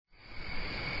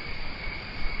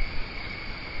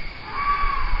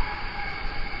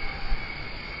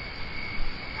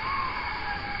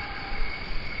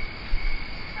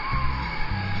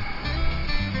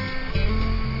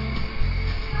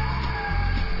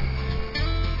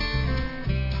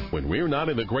we're not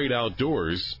in the great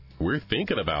outdoors, we're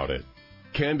thinking about it.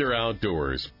 Kinder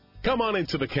Outdoors. Come on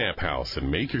into the Camp House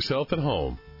and make yourself at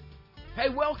home. Hey,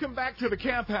 welcome back to the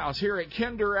Camp House here at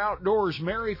Kinder Outdoors.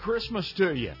 Merry Christmas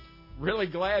to you. Really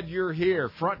glad you're here.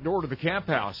 Front door to the Camp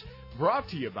House, brought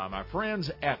to you by my friends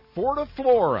at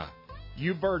Fortiflora.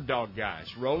 You bird dog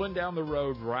guys rolling down the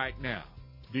road right now.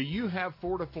 Do you have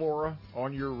Fortiflora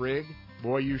on your rig?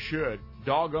 Boy, you should.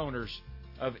 Dog owners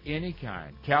of any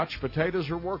kind, couch potatoes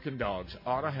or working dogs,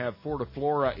 ought to have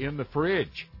Fortiflora in the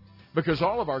fridge, because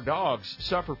all of our dogs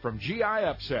suffer from GI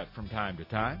upset from time to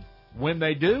time. When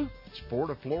they do, it's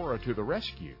Fortiflora to the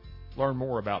rescue. Learn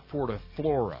more about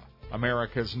Fortiflora,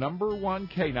 America's #1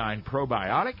 canine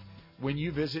probiotic, when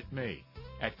you visit me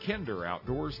at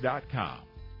kinderoutdoors.com.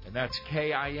 And that's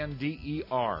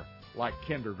KINDER, like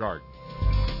kindergarten.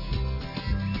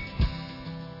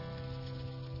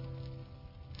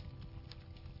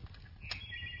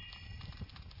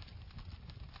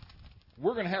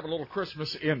 We're going to have a little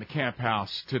Christmas in the Camp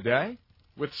House today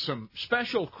with some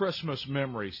special Christmas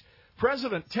memories.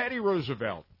 President Teddy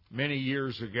Roosevelt, many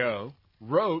years ago,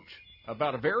 wrote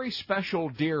about a very special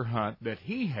deer hunt that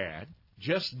he had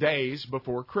just days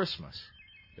before Christmas.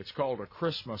 It's called a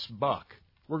Christmas buck.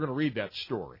 We're going to read that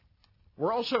story.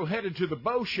 We're also headed to the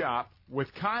bow shop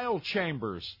with Kyle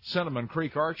Chambers, Cinnamon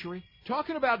Creek Archery,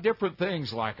 talking about different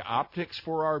things like optics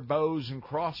for our bows and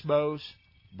crossbows,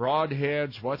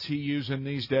 broadheads, what's he using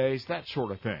these days, that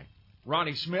sort of thing.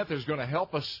 Ronnie Smith is going to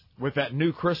help us with that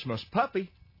new Christmas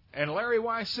puppy. And Larry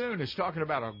Weissoon is talking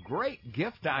about a great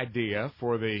gift idea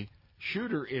for the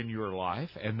shooter in your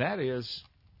life, and that is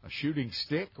a shooting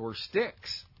stick or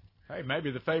sticks. Hey,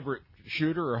 maybe the favorite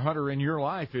shooter or hunter in your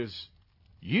life is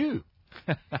you.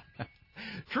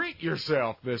 Treat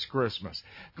yourself this Christmas.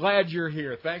 Glad you're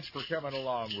here. Thanks for coming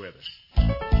along with us.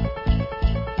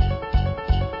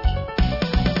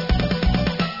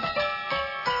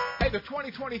 Hey, the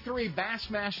 2023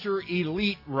 Bassmaster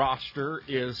Elite roster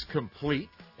is complete,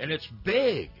 and it's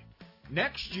big.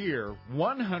 Next year,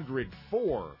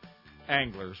 104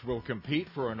 anglers will compete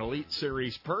for an Elite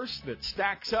Series purse that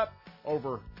stacks up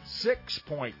over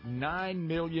 $6.9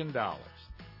 million,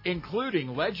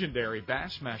 including legendary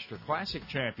Bassmaster Classic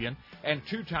champion and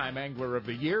two-time Angler of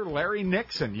the Year, Larry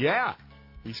Nixon. Yeah,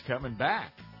 he's coming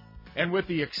back. And with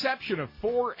the exception of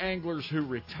 4 anglers who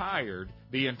retired,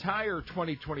 the entire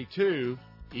 2022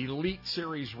 Elite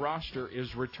Series roster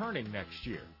is returning next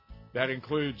year. That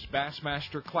includes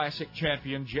Bassmaster Classic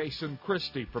champion Jason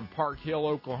Christie from Park Hill,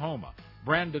 Oklahoma,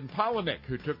 Brandon Polinick,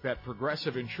 who took that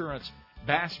Progressive Insurance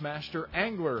Bassmaster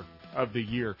Angler of the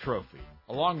Year trophy,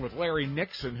 along with Larry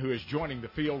Nixon, who is joining the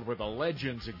field with a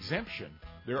Legends exemption.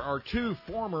 There are 2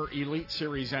 former Elite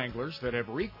Series anglers that have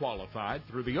requalified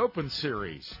through the Open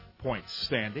Series points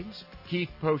standings: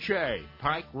 Keith Poche,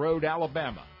 Pike Road,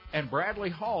 Alabama, and Bradley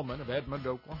Hallman of Edmond,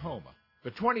 Oklahoma.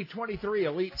 The 2023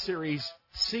 Elite Series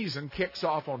season kicks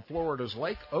off on Florida's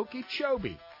Lake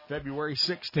Okeechobee, February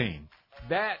 16.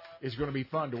 That is going to be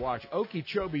fun to watch.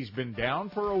 Okeechobee's been down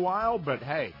for a while, but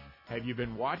hey, have you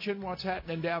been watching what's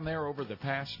happening down there over the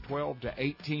past 12 to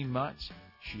 18 months?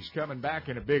 She's coming back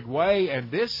in a big way, and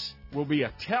this will be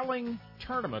a telling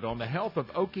tournament on the health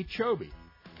of Okeechobee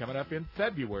coming up in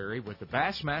February with the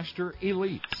Bassmaster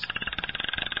Elites.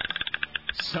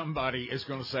 Somebody is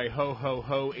going to say ho, ho,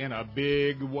 ho in a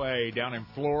big way down in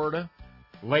Florida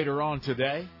later on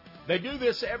today. They do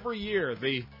this every year.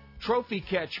 The Trophy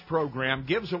Catch program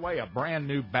gives away a brand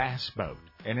new bass boat,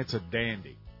 and it's a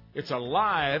dandy. It's a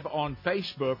live on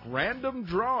Facebook random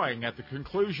drawing at the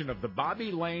conclusion of the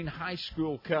Bobby Lane High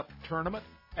School Cup tournament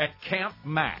at Camp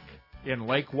Mac in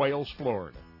Lake Wales,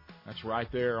 Florida. That's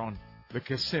right there on the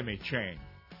Kissimmee chain,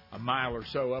 a mile or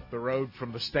so up the road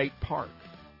from the state park.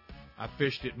 I've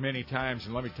fished it many times,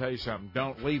 and let me tell you something,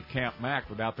 don't leave Camp Mac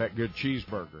without that good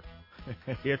cheeseburger.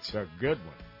 It's a good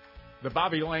one. The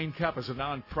Bobby Lane Cup is a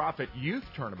nonprofit youth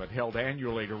tournament held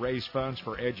annually to raise funds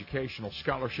for educational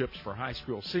scholarships for high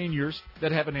school seniors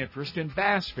that have an interest in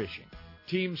bass fishing.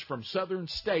 Teams from southern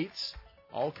states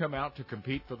all come out to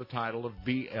compete for the title of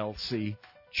BLC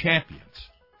champions.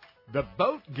 The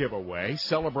boat giveaway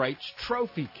celebrates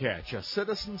Trophy Catch, a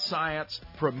citizen science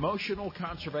promotional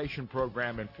conservation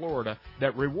program in Florida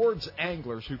that rewards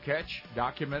anglers who catch,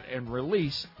 document, and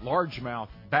release largemouth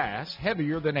bass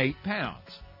heavier than 8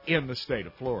 pounds in the state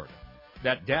of Florida.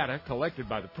 That data collected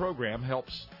by the program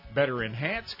helps better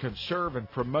enhance, conserve, and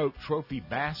promote trophy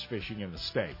bass fishing in the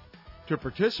state. To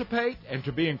participate and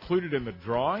to be included in the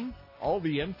drawing, all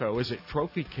the info is at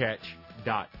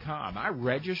trophycatch.com. I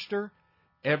register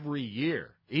every year,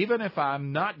 even if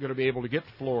I'm not going to be able to get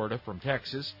to Florida from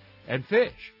Texas and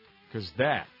fish. because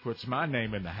that puts my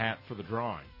name in the hat for the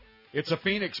drawing. It's a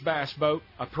Phoenix bass boat,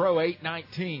 a Pro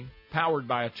 819, powered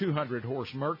by a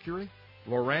 200-horse Mercury,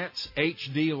 Lowrance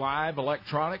HD Live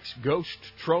electronics, Ghost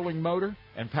trolling motor,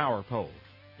 and power pole.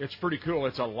 It's pretty cool.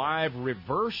 It's a live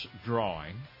reverse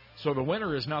drawing, so the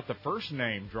winner is not the first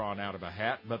name drawn out of a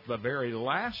hat, but the very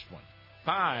last one.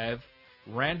 5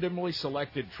 randomly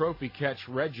selected trophy catch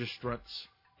registrants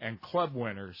and club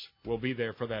winners will be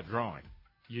there for that drawing.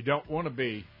 You don't want to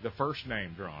be the first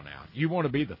name drawn out. You want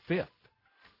to be the 5th.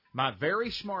 My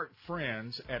very smart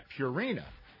friends at Purina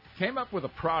came up with a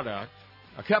product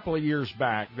a couple of years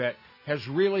back that has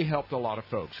really helped a lot of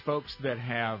folks that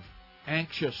have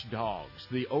anxious dogs,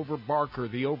 the overbarker,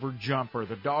 the overjumper,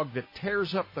 the dog that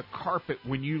tears up the carpet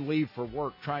when you leave for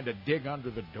work trying to dig under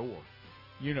the door.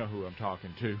 You know who I'm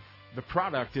talking to. The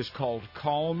product is called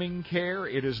Calming Care.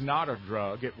 It is not a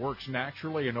drug. It works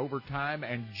naturally and over time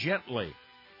and gently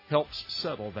helps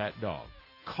settle that dog.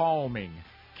 Calming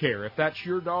Care. If that's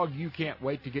your dog, you can't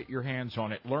wait to get your hands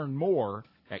on it. Learn more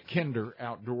at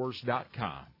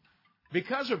kinderoutdoors.com.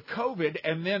 Because of COVID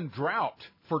and then drought,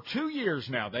 for 2 years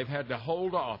now, they've had to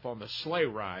hold off on the sleigh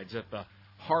rides at the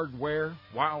Hardware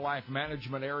Wildlife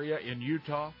Management Area in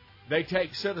Utah. They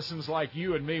take citizens like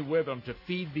you and me with them to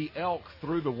feed the elk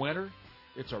through the winter.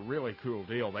 It's a really cool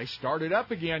deal. They started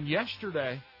up again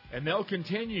yesterday, and they'll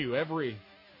continue every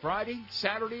Friday,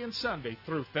 Saturday, and Sunday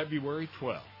through February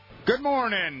 12th. Good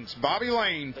morning, it's Bobby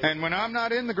Lane, and when I'm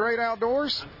not in the great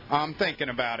outdoors, I'm thinking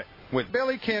about it with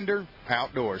Billy Kinder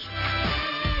Outdoors.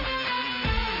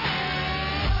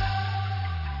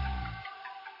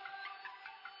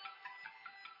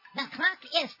 The clock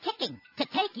is ticking to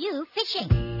take you fishing.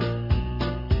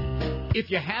 If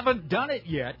you haven't done it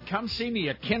yet, come see me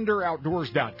at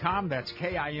kinderoutdoors.com, that's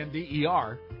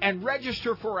Kinder, and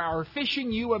register for our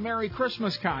Fishing You a Merry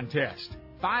Christmas contest.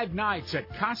 5 nights at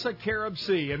Casa Carib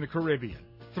Sea in the Caribbean.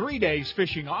 3 days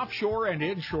fishing offshore and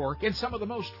inshore in some of the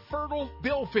most fertile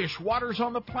billfish waters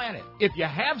on the planet. If you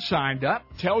have signed up,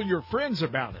 tell your friends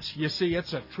about us. You see,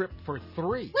 it's a trip for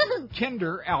 3. Woohoo!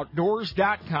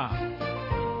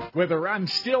 KinderOutdoors.com. Whether I'm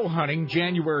still hunting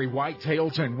January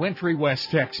whitetails in wintry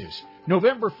West Texas,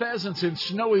 November pheasants in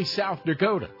snowy South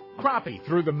Dakota, crappie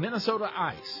through the Minnesota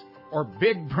ice, or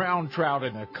big brown trout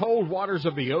in the cold waters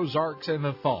of the Ozarks in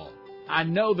the fall, I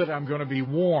know that I'm going to be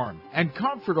warm and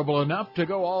comfortable enough to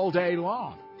go all day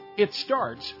long. It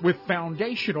starts with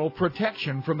foundational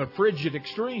protection from the frigid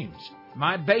extremes.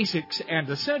 My basics and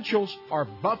essentials are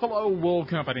Buffalo Wool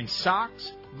Company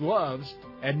socks, gloves,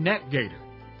 and net gaiter.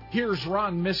 Here's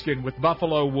Ron Miskin with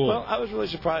Buffalo Wool. Well, I was really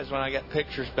surprised when I got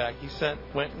pictures back. He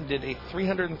went and did a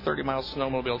 330-mile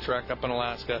snowmobile trek up in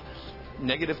Alaska,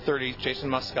 -30, chasing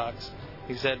muskox.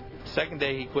 He said second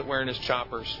day he quit wearing his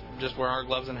choppers, just wearing our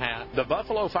gloves and hat. The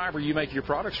buffalo fiber you make your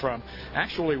products from,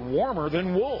 actually warmer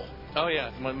than wool. Oh, yeah,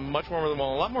 much warmer than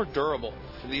wool, a lot more durable.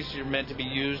 These are meant to be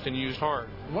used and used hard.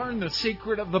 Learn the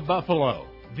secret of the buffalo.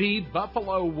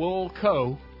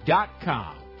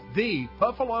 TheBuffaloWoolCo.com.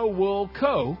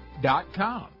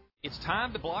 TheBuffaloWoolCo.com. It's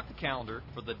time to block the calendar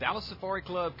for the Dallas Safari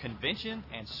Club Convention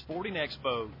and Sporting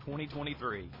Expo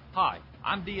 2023. Hi,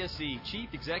 I'm DSC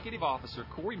Chief Executive Officer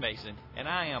Corey Mason, and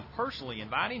I am personally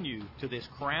inviting you to this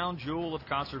crown jewel of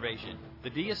conservation.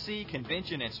 The DSC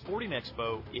Convention and Sporting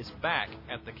Expo is back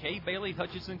at the Kay Bailey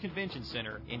Hutchinson Convention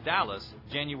Center in Dallas,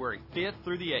 January 5th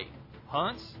through the 8th.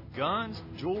 Hunts, guns,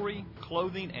 jewelry,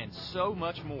 clothing, and so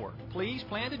much more. Please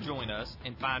plan to join us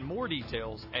and find more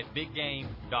details at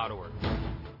biggame.org.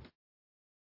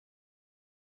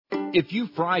 If you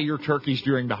fry your turkeys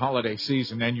during the holiday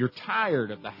season and you're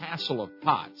tired of the hassle of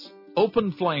pots,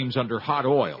 open flames under hot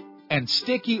oil, and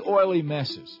sticky, oily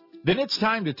messes, then it's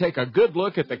time to take a good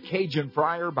look at the Cajun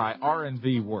Fryer by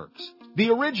R&V Works.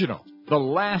 The original, the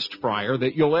last fryer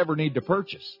that you'll ever need to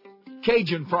purchase.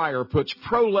 Cajun Fryer puts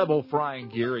pro-level frying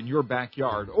gear in your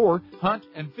backyard or hunt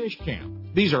and fish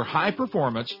camp. These are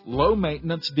high-performance,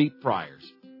 low-maintenance deep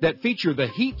fryers that feature the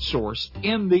heat source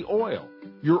in the oil.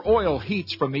 Your oil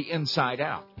heats from the inside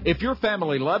out. If your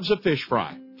family loves a fish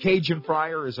fry, Cajun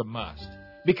Fryer is a must.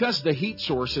 Because the heat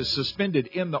source is suspended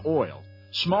in the oil,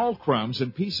 small crumbs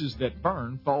and pieces that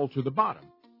burn fall to the bottom.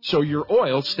 So your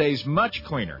oil stays much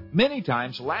cleaner, many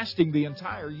times lasting the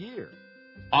entire year.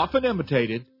 Often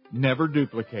imitated, never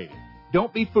duplicated.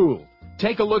 Don't be fooled.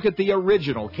 Take a look at the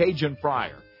original Cajun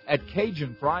Fryer at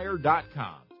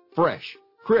CajunFryer.com. Fresh,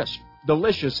 crisp,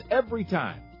 delicious every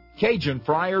time.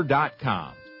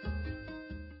 CajunFryer.com.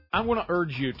 I want to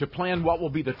urge you to plan what will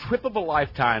be the trip of a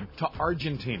lifetime to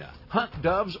Argentina. Hunt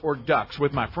doves or ducks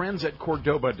with my friends at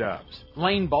Cordoba Doves.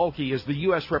 Lane Balke is the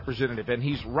U.S. representative, and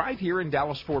he's right here in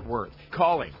Dallas-Fort Worth.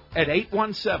 Call him at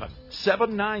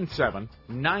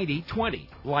 817-797-9020.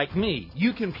 Like me,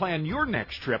 you can plan your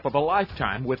next trip of a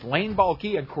lifetime with Lane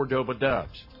Balky and Cordova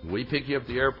Doves. We pick you up at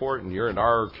the airport, and you're in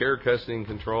our care, custody, and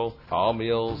control. All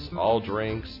meals, all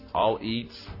drinks, all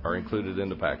eats are included in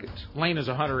the package. Lane is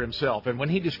a hunter himself, and when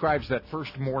he describes that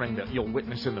first morning that you'll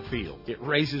witness in the field, it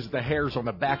raises the hairs on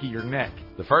the back of your neck.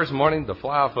 The first morning, the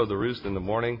fly-off of the roost in the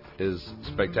morning is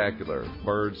spectacular.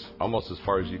 Birds almost as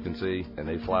far as you can see, and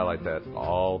they fly like that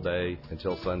all day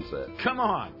until sunset. Come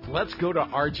on, let's go to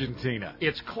Argentina.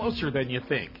 It's closer than you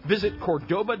think. Visit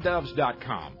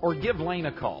CordobaDoves.com or give Lane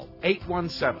a call,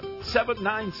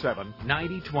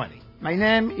 817-797-9020. My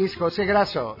name is Jose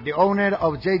Grasso, the owner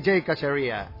of JJ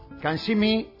Caceria. Can see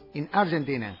me in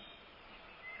Argentina.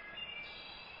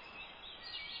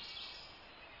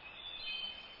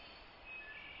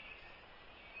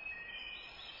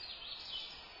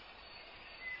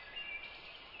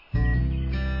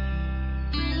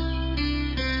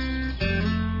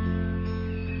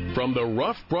 From the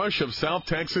rough brush of South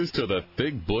Texas to the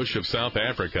thick bush of South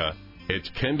Africa, it's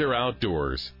Kinder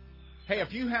Outdoors. Hey,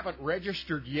 if you haven't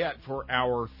registered yet for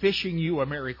our Fishing You a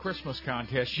Merry Christmas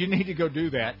contest, you need to go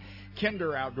do that.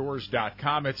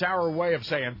 KinderOutdoors.com. It's our way of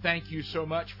saying thank you so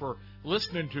much for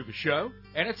listening to the show.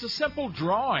 And it's a simple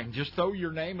drawing. Just throw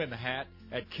your name in the hat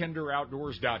at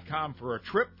KinderOutdoors.com for a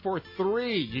trip for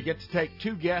 3. You get to take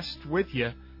 2 guests with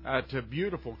you to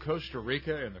beautiful Costa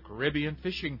Rica and the Caribbean,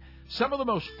 fishing some of the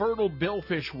most fertile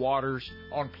billfish waters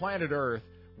on planet Earth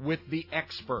with the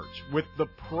experts, with the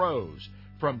pros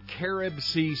from Carib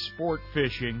Sea Sport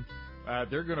Fishing.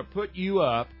 They're going to put you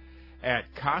up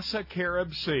at Casa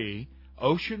Carib Sea,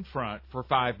 oceanfront, for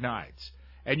 5 nights.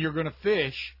 And you're going to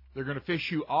fish. They're going to fish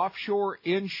you offshore,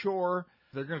 inshore.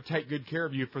 They're going to take good care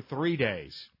of you for 3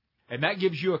 days. And that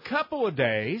gives you a couple of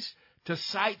days to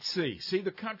sightsee, see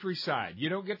the countryside. You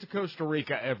don't get to Costa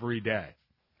Rica every day.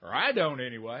 Or I don't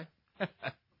anyway.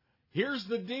 Here's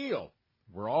the deal.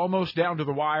 We're almost down to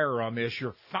the wire on this.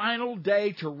 Your final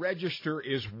day to register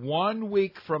is 1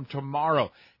 week from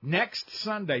tomorrow. Next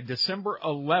Sunday, December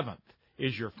 11th,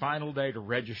 is your final day to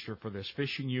register for this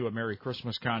Fishing You a Merry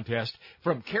Christmas contest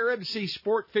from Carib Sea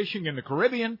Sport Fishing in the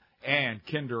Caribbean and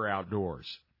Kinder Outdoors.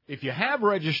 If you have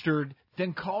registered,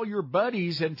 then call your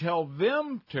buddies and tell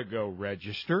them to go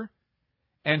register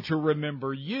and to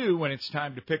remember you when it's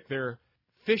time to pick their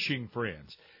fishing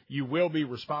friends. You will be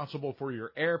responsible for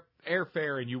your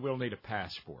airfare, and you will need a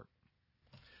passport.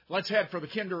 Let's head for the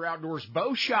Kinder Outdoors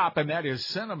Bow Shop, and that is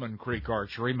Cinnamon Creek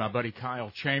Archery. My buddy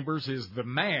Kyle Chambers is the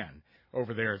man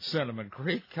over there at Cinnamon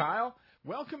Creek. Kyle,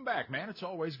 welcome back, man. It's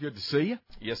always good to see you.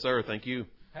 Yes, sir. Thank you.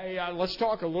 Hey, let's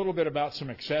talk a little bit about some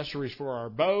accessories for our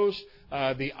bows.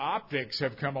 The optics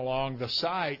have come along. The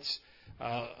sights,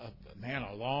 man,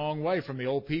 a long way from the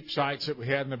old peep sights that we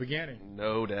had in the beginning.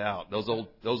 No doubt. Those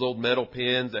old metal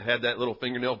pins that had that little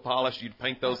fingernail polish, you'd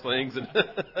paint those things. And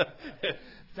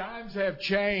Times have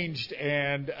changed,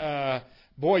 and,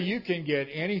 boy, you can get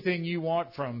anything you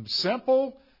want from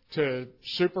simple to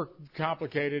super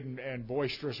complicated and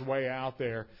boisterous way out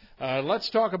there. Let's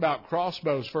talk about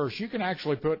crossbows first. You can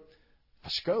actually put a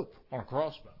scope on a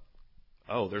crossbow.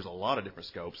 Oh, there's a lot of different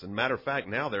scopes. And matter of fact,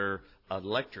 now they're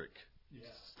electric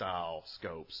style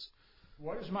scopes.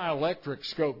 What is my electric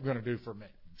scope going to do for me?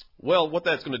 Well, what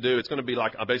that's going to do, it's going to be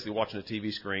like I'm basically watching a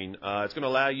TV screen. It's going to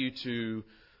allow you to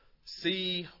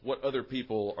see what other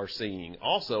people are seeing.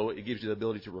 Also, it gives you the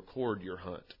ability to record your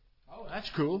hunt. Oh, that's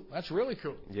cool. That's really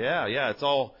cool. Yeah. It's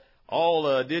all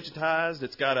digitized.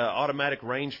 It's got an automatic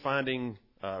range-finding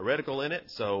reticle in it.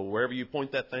 So wherever you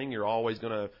point that thing, you're always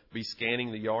going to be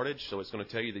scanning the yardage. So it's going to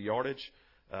tell you the yardage,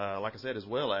 like I said, as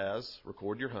well as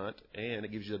record your hunt. And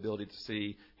it gives you the ability to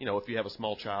see, if you have a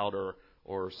small child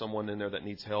or someone in there that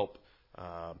needs help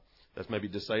that's maybe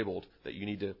disabled, that you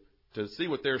need to see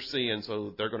what they're seeing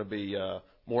so they're going to be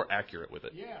more accurate with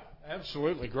it. Yeah,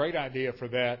 absolutely. Great idea for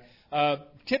that.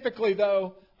 Typically,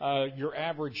 though, your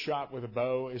average shot with a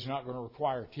bow is not going to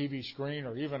require a TV screen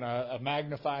or even a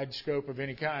magnified scope of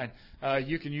any kind.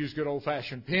 You can use good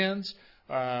old-fashioned pins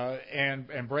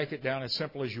and break it down as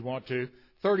simple as you want to.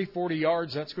 30, 40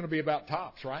 yards, that's going to be about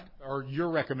tops, right? Or your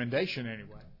recommendation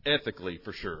anyway. Ethically,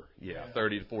 for sure. Yeah,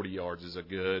 30 to 40 yards is a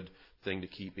good thing to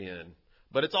keep in.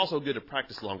 But it's also good to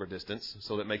practice longer distance,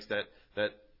 so that makes that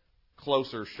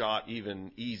closer shot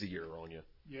even easier on you.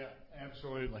 Yeah,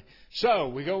 absolutely. So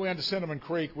we go into Cinnamon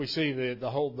Creek. We see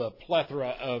the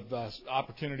plethora of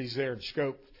opportunities there and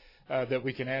scope that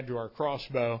we can add to our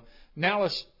crossbow. Now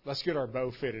let's get our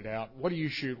bow fitted out. What do you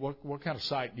shoot? What kind of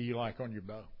sight do you like on your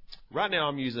bow? Right now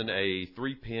I'm using a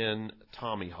 3-pin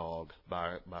Tommy Hog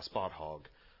by Spot Hog.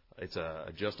 It's a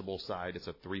adjustable sight. It's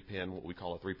a 3-pin, what we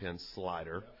call a 3-pin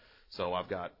slider. So I've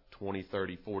got 20,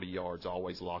 30, 40 yards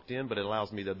always locked in, but it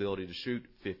allows me the ability to shoot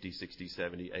 50, 60,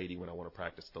 70, 80 when I want to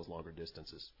practice those longer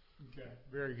distances. Okay,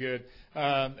 very good.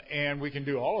 And we can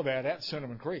do all of that at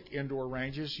Cinnamon Creek. Indoor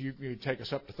ranges, you take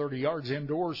us up to 30 yards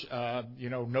indoors,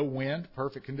 no wind,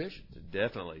 perfect conditions.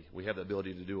 Definitely. We have the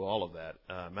ability to do all of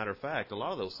that. Matter of fact, a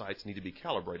lot of those sites need to be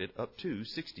calibrated up to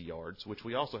 60 yards, which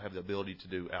we also have the ability to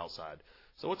do outside.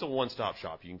 So it's a one-stop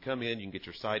shop. You can come in, you can get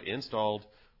your sight installed.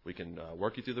 We can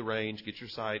work you through the range, get your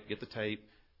sight, get the tape,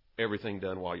 everything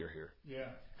done while you're here. Yeah.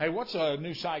 Hey, what's a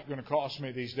new sight going to cost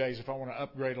me these days if I want to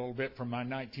upgrade a little bit from my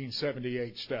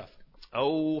 1978 stuff?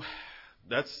 Oh,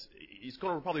 it's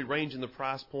going to probably range in the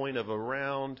price point of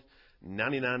around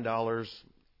 $99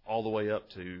 all the way up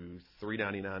to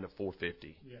 $399 to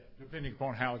 $450. Yeah, depending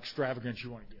upon how extravagant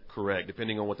you want to get. Correct,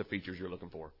 depending on what the features you're looking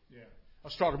for. Yeah.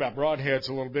 Let's talk about broadheads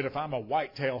a little bit. If I'm a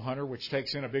whitetail hunter, which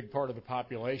takes in a big part of the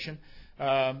population,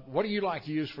 what do you like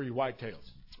to use for your whitetails?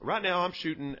 Right now I'm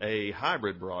shooting a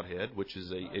hybrid broadhead, which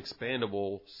is a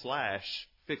expandable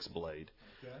 / fixed blade.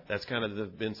 Okay. That's kind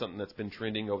of been something that's been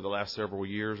trending over the last several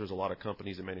years. There's a lot of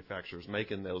companies and manufacturers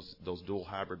making those dual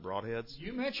hybrid broadheads.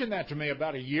 You mentioned that to me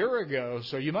about a year ago,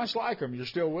 so you must like them. You're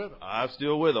still with them. I'm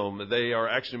still with them. They are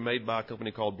actually made by a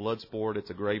company called Bloodsport.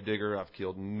 It's a grave digger. I've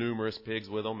killed numerous pigs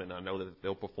with them, and I know that if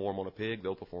they'll perform on a pig,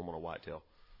 they'll perform on a whitetail.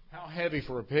 How heavy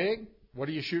for a pig? What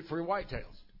do you shoot for your whitetails?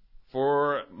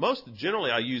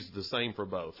 Generally I use the same for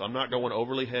both. I'm not going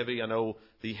overly heavy. I know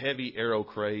the heavy arrow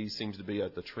craze seems to be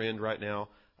the trend right now.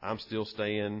 I'm still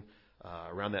staying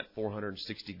around that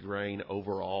 460 grain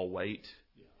overall weight,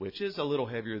 which is a little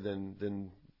heavier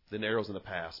than arrows in the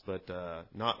past, but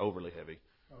not overly heavy.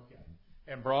 Okay.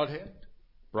 And broadhead?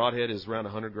 Broadhead is around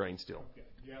 100 grain still. Okay.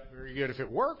 Yeah, very good. If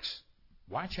it works,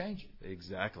 why change it?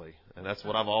 Exactly, and that's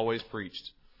what I've always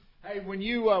preached. Hey, when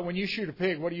you shoot a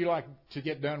pig, what do you like to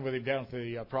get done with him down at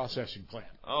the processing plant?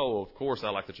 Oh, of course,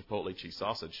 I like the Chipotle cheese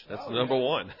sausage. That's number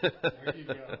one. There you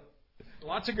go.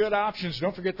 Lots of good options.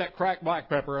 Don't forget that cracked black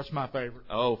pepper. That's my favorite.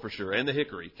 Oh, for sure. And the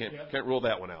hickory. Can't rule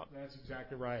that one out. That's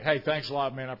exactly right. Hey, thanks a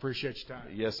lot, man. I appreciate your time.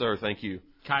 Yes, sir. Thank you.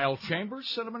 Kyle Chambers,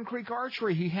 Cinnamon Creek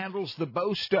Archery. He handles the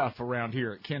bow stuff around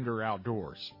here at Kinder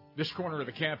Outdoors. This corner of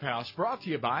the Camp House brought to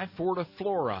you by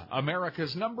Fortiflora,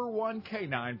 America's #1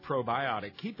 canine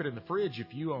probiotic. Keep it in the fridge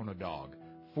if you own a dog.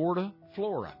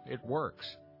 Fortiflora, it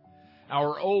works.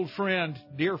 Our old friend,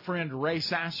 dear friend Ray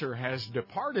Sasser has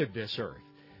departed this earth,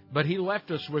 but he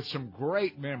left us with some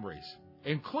great memories,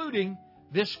 including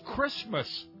this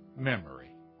Christmas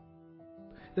memory.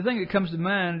 The thing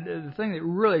that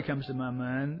really comes to my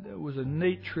mind was a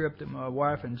neat trip that my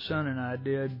wife and son and I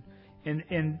did,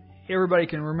 and everybody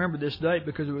can remember this date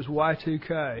because it was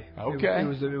Y2K. Okay. I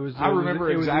remember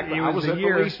exactly. I was at the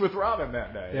lease with Robin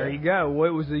that day. There you go. Well,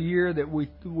 it was the year that we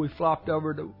flopped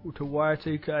over to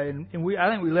Y2K, and I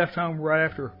think we left home right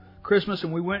after Christmas,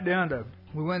 and we went down to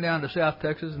South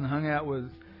Texas and hung out with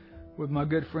my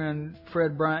good friend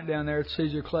Fred Bryant down there at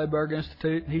Caesar Kleberg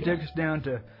Institute. He took us down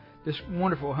to this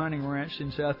wonderful hunting ranch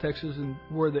in South Texas, and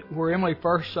where Emily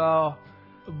first saw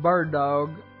a bird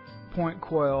dog, point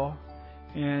quail.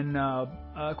 And of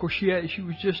course, she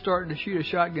was just starting to shoot a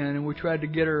shotgun, and we tried to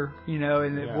get her,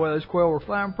 those quail were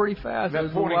flying pretty fast.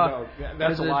 That pointing dog,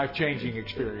 that's a life-changing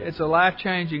experience. It's a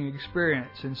life-changing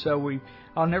experience, and so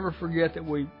I'll never forget that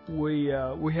we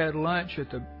had lunch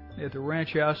at the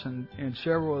ranch house, and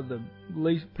several of the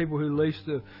people who leased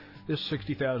this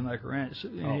 60,000-acre ranch,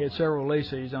 and he had several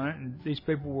leases on it, and these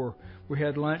people we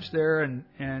had lunch there, and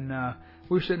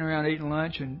we were sitting around eating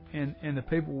lunch, and the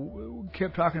people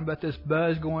kept talking about this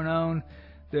buzz going on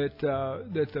that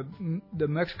the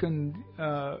Mexican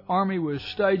army was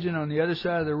staging on the other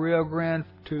side of the Rio Grande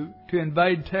to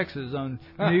invade Texas on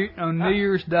New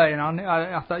Year's Day, and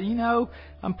I thought,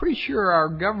 I'm pretty sure our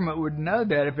government would know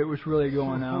that if it was really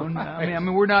going on. Right. I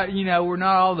mean we're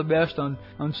not all the best on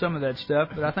some of that stuff,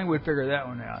 but I think we'd figure that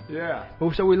one out. Yeah.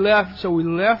 So we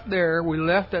left there. We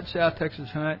left that South Texas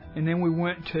hunt, and then we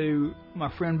went to my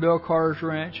friend Bill Carter's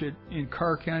ranch in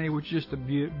Kerr County, which is just a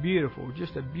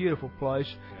beautiful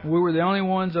place. Yeah. We were the only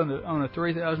ones on a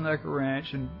 3,000-acre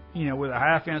ranch, and with a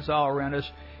half fence all around us.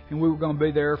 And we were going to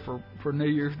be there for New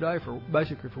Year's Day,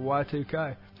 basically for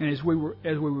Y2K. And as we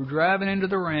were driving into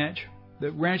the ranch,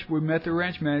 we met the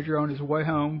ranch manager on his way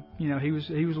home. He was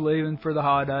leaving for the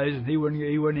holidays, and he wasn't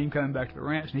even coming back to the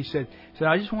ranch. And he said,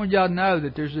 I just wanted y'all to know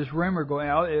that there's this rumor going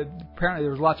out. Apparently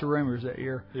there was lots of rumors that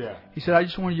year. Yeah. He said, I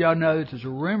just wanted y'all to know that there's a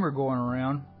rumor going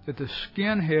around that the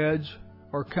skinheads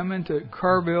are coming to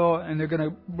Kerrville, and they're going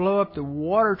to blow up the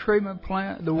water treatment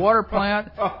plant,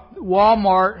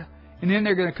 Walmart, and then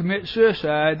they're going to commit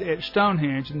suicide at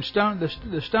Stonehenge. And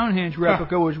the Stonehenge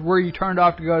replica was where you turned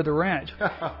off to go to the ranch.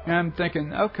 And I'm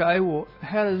thinking, okay, well,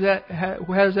 how does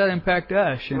that impact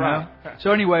us? You know.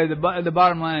 So anyway, the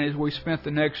bottom line is we spent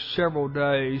the next several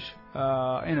days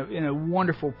in a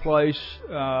wonderful place,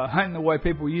 hunting the way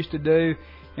people used to do.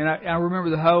 And I remember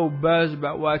the whole buzz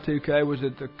about Y2K was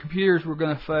that the computers were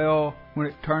going to fail when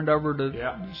it turned over to,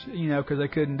 because they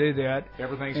couldn't do that.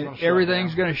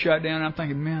 Everything's going to shut down. I'm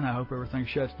thinking, man, I hope everything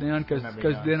shuts down because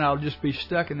then I'll just be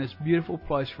stuck in this beautiful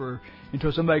place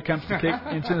until somebody comes to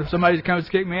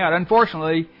kick me out.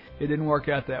 Unfortunately, it didn't work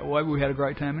out that way. We had a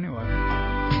great time anyway.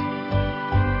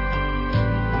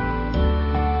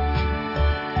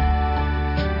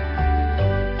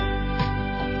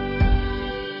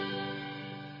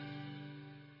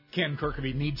 Ken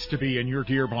Kirkaby needs to be in your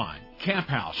deer blind, camp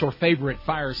house, or favorite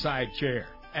fireside chair.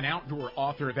 An outdoor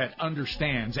author that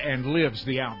understands and lives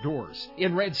the outdoors.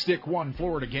 In Red Stick 1,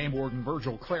 Florida game warden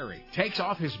Virgil Clary takes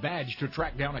off his badge to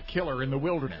track down a killer in the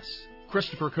wilderness.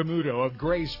 Christopher Camuto of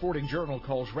Gray's Sporting Journal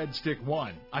calls Red Stick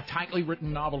 1 a tightly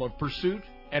written novel of pursuit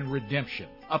and redemption.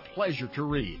 A pleasure to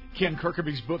read. Ken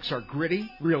Kirkaby's books are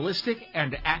gritty, realistic,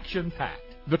 and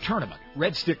action-packed. The Tournament,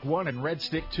 Red Stick 1 and Red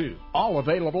Stick 2, all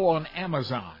available on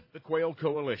Amazon. The Quail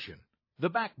Coalition, the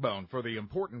backbone for the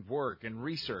important work and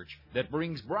research that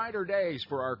brings brighter days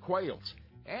for our quails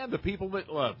and the people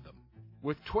that love them.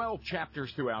 With 12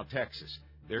 chapters throughout Texas,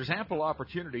 there's ample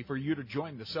opportunity for you to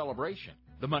join the celebration.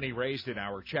 The money raised in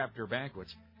our chapter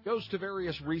banquets goes to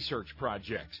various research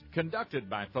projects conducted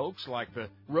by folks like the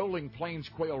Rolling Plains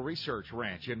Quail Research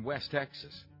Ranch in West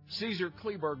Texas, Caesar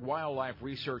Kleberg Wildlife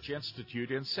Research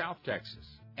Institute in South Texas,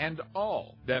 and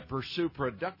all that pursue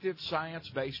productive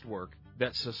science-based work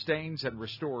that sustains and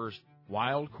restores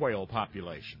wild quail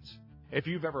populations. If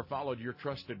you've ever followed your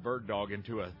trusted bird dog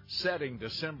into a setting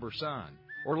December sun,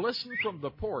 or listened from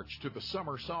the porch to the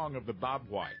summer song of the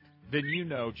bobwhite, then you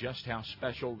know just how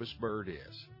special this bird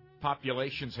is.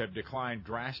 Populations have declined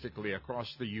drastically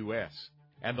across the U.S.,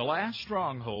 and the last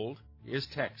stronghold is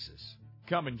Texas.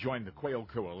 Come and join the Quail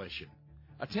Coalition.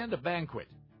 Attend a banquet.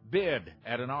 Bid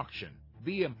at an auction.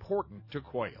 Be important to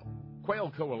quail.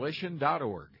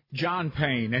 QuailCoalition.org. John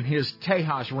Payne and his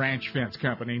Tejas Ranch Fence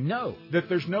Company know that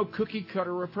there's no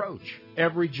cookie-cutter approach.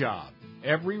 Every job,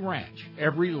 every ranch,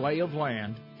 every lay of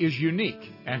land is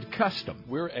unique and custom.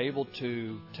 We're able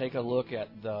to take a look at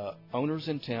the owner's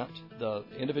intent, the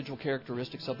individual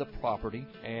characteristics of the property,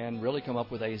 and really come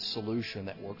up with a solution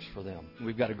that works for them.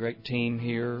 We've got a great team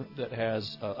here that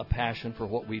has a passion for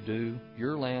what we do.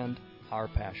 Your land, our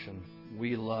passion.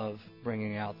 We love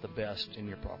bringing out the best in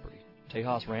your property.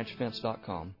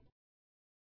 TejasRanchFence.com.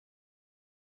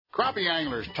 Crappie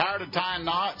anglers, tired of tying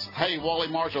knots? Hey, Wally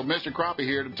Marshall, Mr. Crappie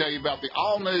here to tell you about the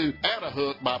all-new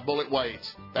Atta-Hook by Bullet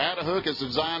Weights. The Atta-Hook is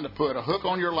designed to put a hook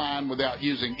on your line without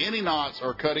using any knots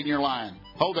or cutting your line.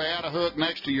 Hold the Atta-Hook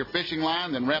next to your fishing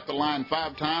line, then wrap the line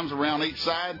 5 times around each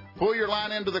side. Pull your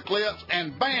line into the clips,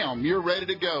 and bam, you're ready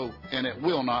to go, and it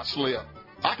will not slip.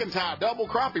 I can tie a double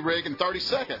crappie rig in 30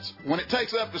 seconds when it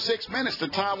takes up to 6 minutes to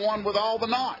tie one with all the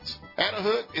knots.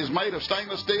 Atta-Hook is made of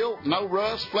stainless steel, no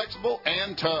rust, flexible,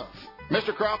 and tough.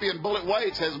 Mr. Crappie and Bullet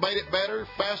Weights has made it better,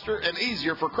 faster, and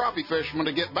easier for crappie fishermen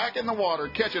to get back in the water,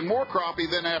 catching more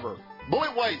crappie than ever.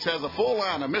 Bullet Weights has a full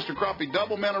line of Mr. Crappie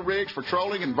double minnow rigs for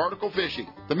trolling and vertical fishing.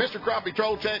 The Mr. Crappie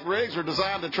Troll Tech rigs are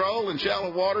designed to troll in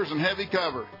shallow waters and heavy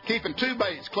cover, keeping 2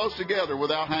 baits close together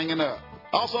without hanging up.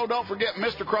 Also, don't forget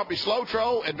Mr. Crappie Slow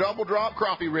Troll and Double Drop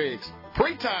Crappie rigs.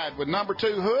 Pre-tied with number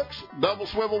 2 hooks, double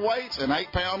swivel weights, and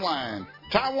 8-pound line.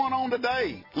 Tie one on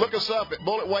today. Look us up at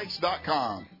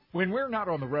bulletweights.com. When we're not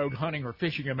on the road hunting or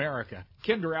fishing America,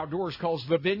 Kinder Outdoors calls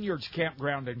the Vineyards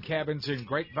Campground and Cabins in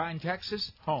Grapevine,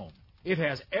 Texas, home. It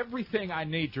has everything I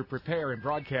need to prepare and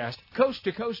broadcast coast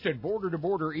to coast and border to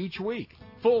border each week.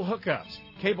 Full hookups,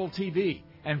 cable TV,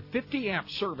 and 50-amp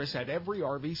service at every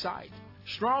RV site.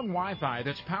 Strong Wi-Fi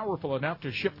that's powerful enough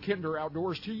to ship Kinder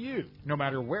Outdoors to you, no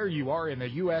matter where you are in the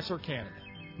U.S. or Canada.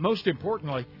 Most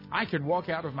importantly, I can walk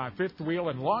out of my fifth wheel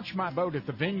and launch my boat at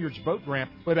the Vineyards boat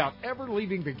ramp without ever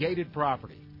leaving the gated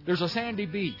property. There's a sandy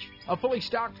beach, a fully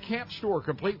stocked camp store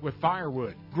complete with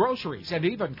firewood, groceries, and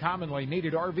even commonly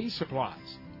needed RV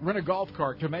supplies. Rent a golf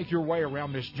cart to make your way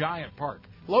around this giant park,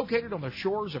 located on the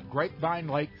shores of Grapevine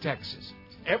Lake, Texas.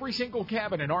 Every single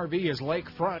cabin and RV is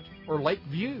lakefront or lake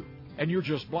view, and you're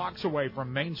just blocks away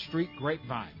from Main Street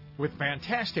Grapevine with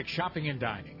fantastic shopping and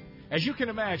dining. As you can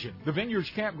imagine, the Vineyards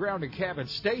Campground and Cabin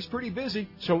stays pretty busy,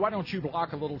 so why don't you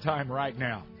block a little time right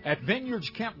now at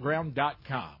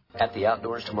vineyardscampground.com. At the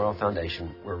Outdoors Tomorrow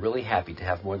Foundation, we're really happy to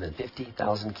have more than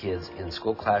 50,000 kids in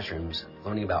school classrooms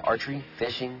learning about archery,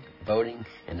 fishing, boating,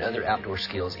 and other outdoor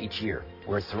skills each year.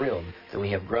 We're thrilled that we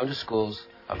have grown to schools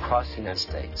across the United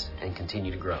States and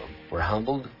continue to grow. We're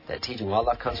humbled that teaching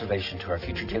wildlife conservation to our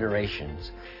future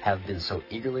generations have been so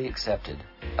eagerly accepted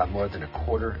by more than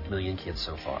 250,000 kids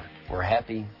so far. We're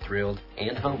happy, thrilled,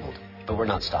 and humbled, but we're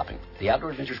not stopping. The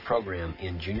Outdoor Adventures program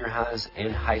in junior highs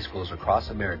and high schools across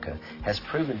America has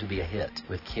proven to be a hit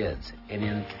with kids, and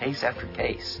in case after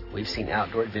case, we've seen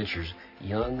Outdoor Adventures'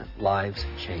 young lives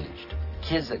changed.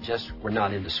 Kids that just were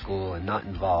not into school and not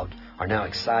involved are now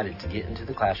excited to get into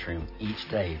the classroom each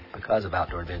day because of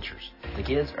Outdoor Adventures. The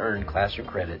kids earn classroom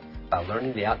credit by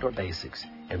learning the outdoor basics,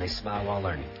 and they smile while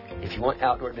learning. If you want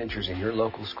Outdoor Adventures in your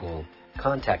local school,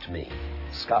 contact me,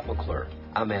 Scott McClure.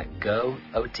 I'm at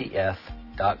gootf.com.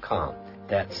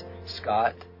 That's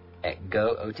Scott at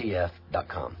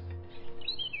gootf.com.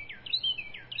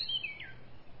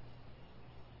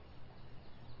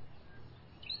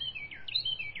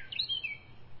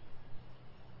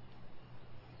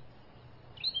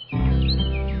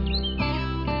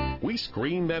 We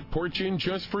screened that porch in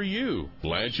just for you.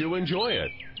 Glad you enjoy it.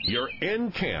 You're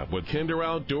in camp with Kinder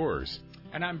Outdoors.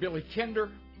 And I'm Billy Kinder.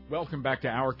 Welcome back to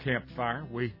our campfire.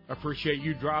 We appreciate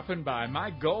you dropping by. My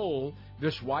goal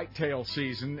this whitetail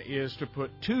season is to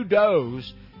put 2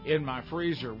 does in my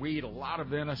freezer. We eat a lot of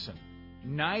venison.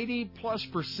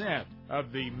 90+%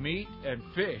 of the meat and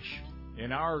fish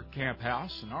in our camp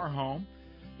house, in our home,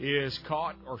 is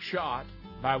caught or shot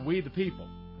by we the people.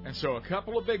 And so a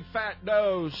couple of big fat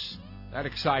does, that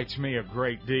excites me a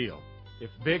great deal.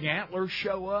 If big antlers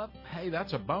show up, hey,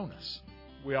 that's a bonus.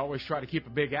 We always try to keep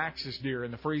a big axis deer in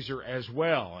the freezer as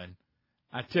well. And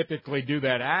I typically do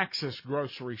that axis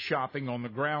grocery shopping on the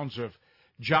grounds of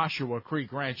Joshua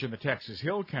Creek Ranch in the Texas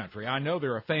Hill Country. I know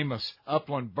they're a famous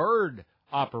upland bird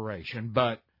operation,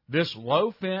 but this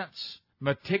low-fence,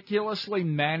 meticulously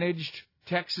managed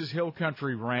Texas Hill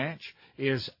Country Ranch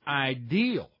is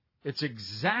ideal. It's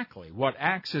exactly what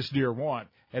axis deer want,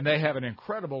 and they have an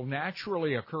incredible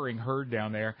naturally occurring herd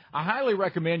down there. I highly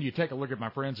recommend you take a look at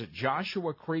my friends at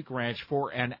Joshua Creek Ranch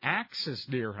for an axis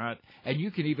deer hunt, and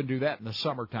you can even do that in the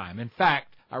summertime. In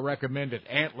fact, I recommend it.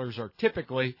 Antlers are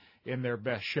typically in their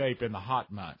best shape in the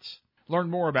hot months. Learn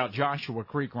more about Joshua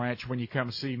Creek Ranch when you come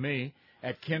see me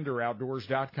at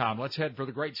kinderoutdoors.com. Let's head for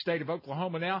the great state of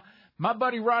Oklahoma now. My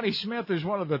buddy Ronnie Smith is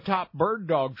one of the top bird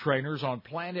dog trainers on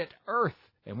planet Earth.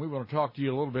 And we want to talk to you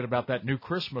a little bit about that new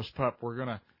Christmas pup we're going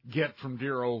to get from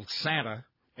dear old Santa.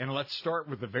 And let's start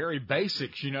with the very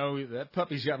basics. You know, that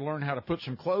puppy's got to learn how to put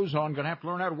some clothes on, going to have to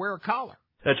learn how to wear a collar.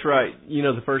 That's right. You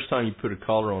know, the first time you put a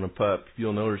collar on a pup,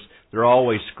 you'll notice they're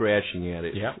always scratching at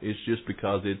it. Yeah. It's just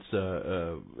because it's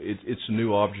a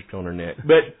new object on her neck.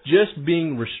 But just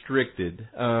being restricted,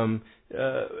 where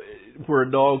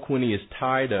a dog, when he is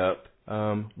tied up,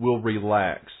 will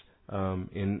relax.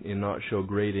 And not show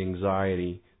great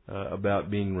anxiety about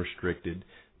being restricted.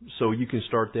 So you can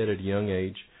start that at a young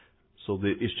age so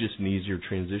that it's just an easier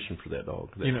transition for that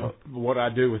dog. You know, what I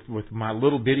do with my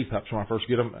little bitty pups when I first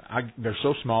get them, they're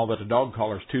so small that a dog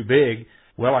collar's too big.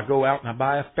 Well, I go out and I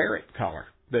buy a ferret collar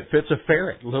that fits a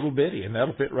ferret, little bitty, and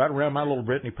that'll fit right around my little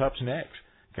Brittany pup's necks.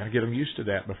 Kind of get them used to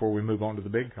that before we move on to the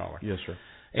big collar. Yes, sir.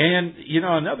 And, you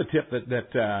know, another tip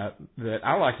that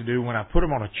I like to do when I put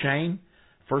them on a chain,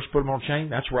 first put them on a chain,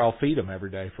 that's where I'll feed them every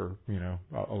day for, you know,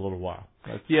 a little while.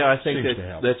 Yeah, I think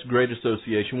that's great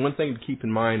association. One thing to keep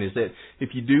in mind is that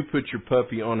if you do put your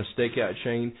puppy on a stakeout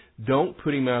chain, don't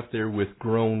put him out there with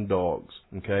grown dogs,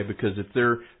 okay? Because if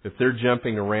they're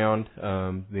jumping around,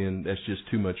 then that's just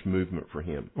too much movement for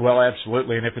him. Well,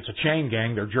 absolutely. And if it's a chain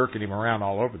gang, they're jerking him around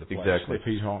all over the place. Exactly.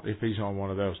 If he's on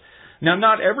one of those. Now,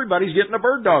 not everybody's getting a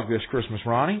bird dog this Christmas,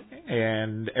 Ronnie,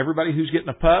 and everybody who's getting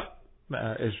a pup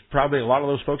is probably a lot of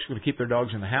those folks going to keep their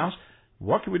dogs in the house.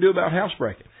 What can we do about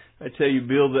housebreaking? I tell you,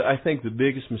 Bill, that I think the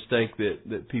biggest mistake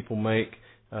that people make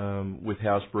with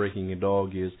housebreaking a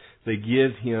dog is they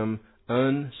give him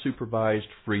unsupervised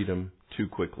freedom too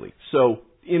quickly. So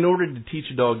in order to teach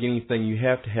a dog anything, you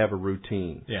have to have a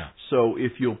routine. Yeah. So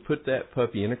if you'll put that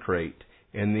puppy in a crate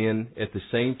and then at the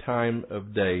same time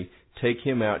of day take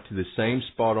him out to the same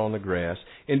spot on the grass,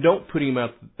 and don't put him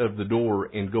out of the door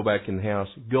and go back in the house.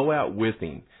 Go out with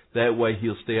him. That way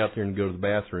he'll stay out there and go to the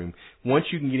bathroom. Once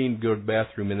you can get him to go to the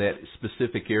bathroom in that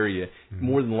specific area,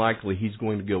 more than likely he's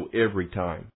going to go every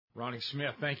time. Ronnie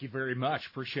Smith, thank you very much.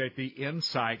 Appreciate the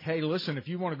insight. Hey, listen, if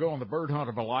you want to go on the bird hunt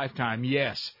of a lifetime,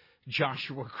 yes,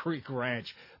 Joshua Creek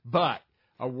Ranch. But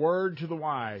A word to the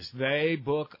wise, they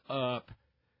book up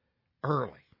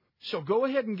early. So go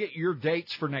ahead and get your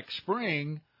dates for next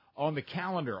spring on the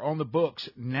calendar, on the books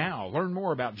now. Learn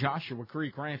more about Joshua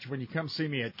Creek Ranch when you come see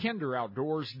me at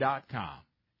kinderoutdoors.com.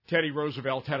 Teddy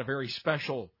Roosevelt had a very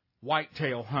special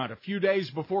whitetail hunt a few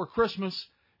days before Christmas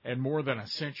and more than a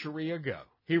century ago.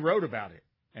 He wrote about it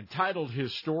and titled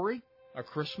his story, A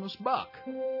Christmas Buck.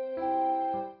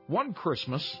 One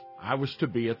Christmas, I was to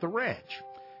be at the ranch,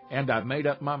 and I made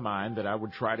up my mind that I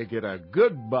would try to get a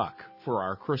good buck for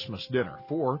our Christmas dinner,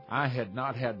 for I had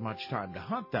not had much time to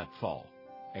hunt that fall,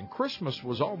 and Christmas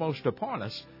was almost upon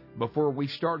us before we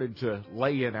started to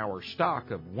lay in our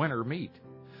stock of winter meat.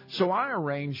 So I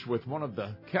arranged with one of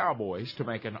the cowboys to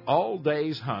make an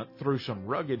all-days hunt through some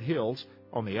rugged hills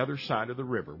on the other side of the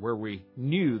river where we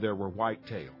knew there were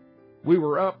whitetail. We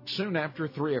were up soon after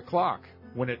 3 o'clock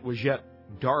when it was yet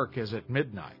dark as at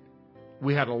midnight.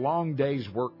 We had a long day's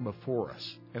work before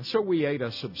us, and so we ate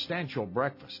a substantial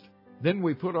breakfast. Then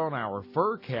we put on our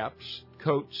fur caps,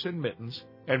 coats, and mittens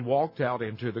and walked out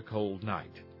into the cold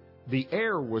night. The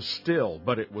air was still,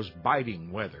 but it was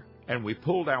biting weather, and we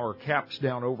pulled our caps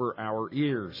down over our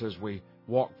ears as we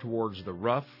walked towards the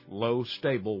rough, low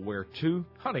stable where 2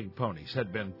 hunting ponies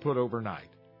had been put overnight.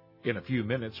 In a few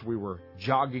minutes, we were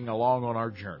jogging along on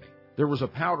our journey. There was a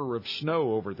powder of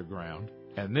snow over the ground,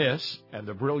 and this and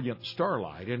the brilliant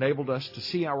starlight enabled us to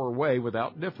see our way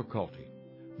without difficulty.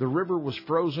 The river was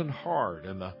frozen hard,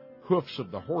 and the hoofs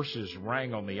of the horses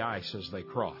rang on the ice as they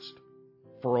crossed.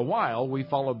 For a while, we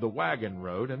followed the wagon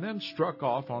road and then struck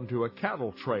off onto a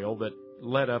cattle trail that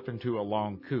led up into a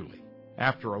long coulee.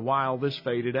 After a while, this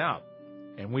faded out,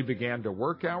 and we began to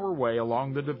work our way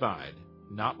along the divide,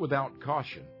 not without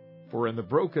caution, for in the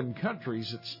broken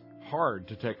countries it's hard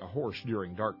to take a horse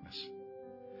during darkness.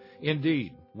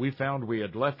 Indeed, we found we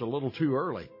had left a little too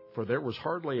early, for there was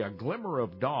hardly a glimmer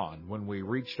of dawn when we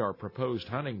reached our proposed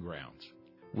hunting grounds.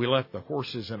 We left the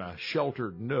horses in a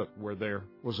sheltered nook where there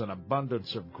was an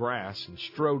abundance of grass and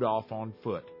strode off on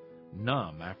foot,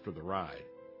 numb after the ride.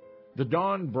 The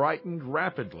dawn brightened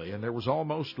rapidly, and there was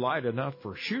almost light enough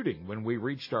for shooting when we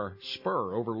reached our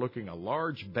spur overlooking a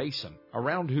large basin,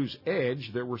 around whose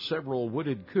edge there were several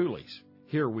wooded coulees.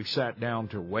 Here we sat down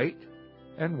to wait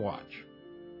and watch.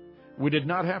 We did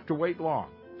not have to wait long,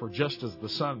 for just as the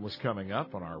sun was coming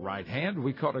up on our right hand,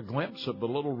 we caught a glimpse of the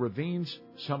little ravines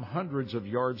some hundreds of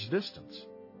yards distance.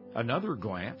 Another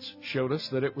glance showed us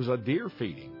that it was a deer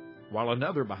feeding, while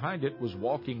another behind it was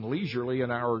walking leisurely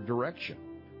in our direction.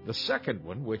 The second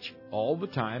one, which all the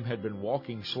time had been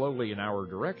walking slowly in our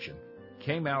direction,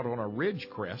 came out on a ridge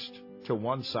crest to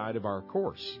one side of our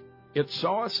course. It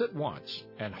saw us at once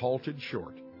and halted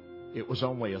short. It was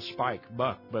only a spike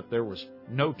buck, but there was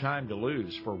no time to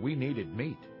lose, for we needed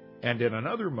meat. And in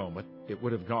another moment it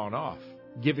would have gone off,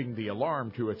 giving the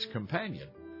alarm to its companion.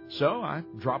 So I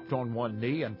dropped on one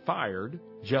knee and fired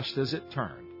just as it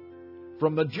turned.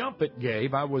 From the jump it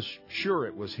gave, I was sure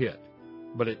it was hit,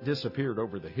 but it disappeared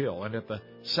over the hill, and at the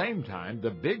same time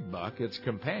the big buck, its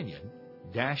companion,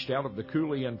 dashed out of the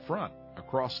coulee in front,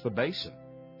 across the basin.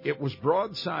 It was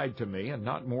broadside to me and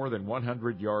not more than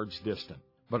 100 yards distant,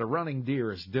 but a running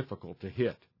deer is difficult to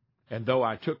hit, and though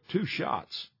I took 2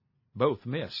 shots, both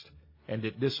missed, and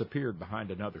it disappeared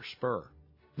behind another spur.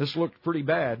 This looked pretty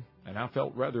bad, and I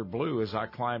felt rather blue as I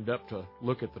climbed up to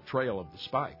look at the trail of the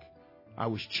spike. I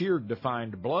was cheered to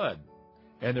find blood,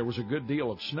 and there was a good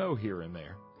deal of snow here and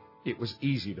there. It was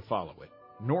easy to follow it,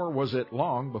 nor was it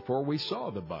long before we saw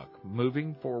the buck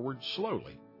moving forward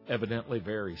slowly, evidently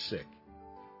very sick.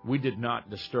 We did not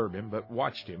disturb him, but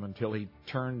watched him until he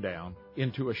turned down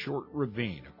into a short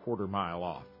ravine a quarter-mile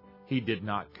off. He did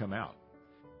not come out.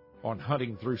 On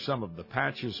hunting through some of the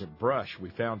patches of brush, we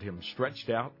found him stretched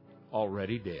out,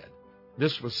 already dead.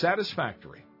 This was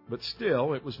satisfactory, but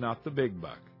still it was not the big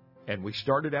buck, and we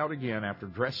started out again after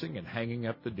dressing and hanging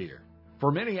up the deer.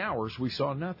 For many hours we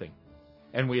saw nothing,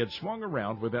 and we had swung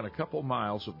around within a couple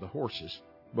miles of the horses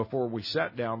before we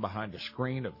sat down behind a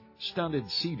screen of stunted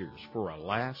cedars for a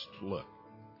last look.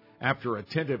 After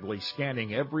attentively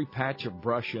scanning every patch of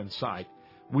brush in sight,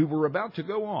 we were about to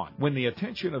go on when the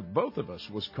attention of both of us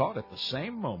was caught at the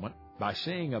same moment by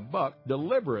seeing a buck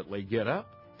deliberately get up,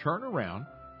 turn around,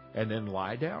 and then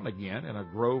lie down again in a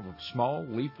grove of small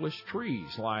leafless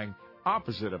trees lying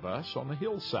opposite of us on the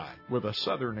hillside with a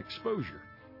southern exposure.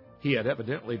 He had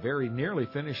evidently very nearly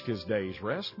finished his day's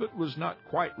rest, but was not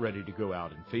quite ready to go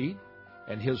out and feed,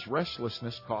 and his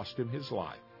restlessness cost him his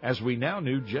life. As we now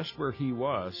knew just where he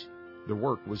was, the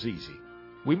work was easy.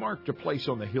 We marked a place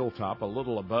on the hilltop a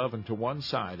little above and to one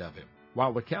side of him.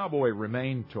 While the cowboy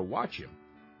remained to watch him,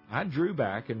 I drew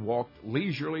back and walked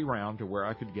leisurely round to where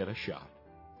I could get a shot.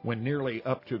 When nearly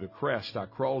up to the crest, I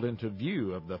crawled into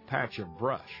view of the patch of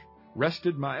brush,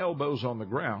 rested my elbows on the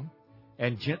ground,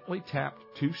 and gently tapped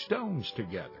 2 stones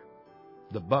together.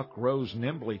 The buck rose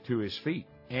nimbly to his feet,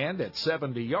 and at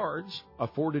 70 yards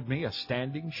afforded me a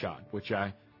standing shot, which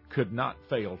I could not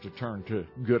fail to turn to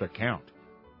good account.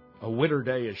 A winter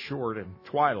day is short, and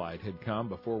twilight had come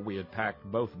before we had packed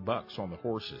both bucks on the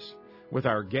horses. With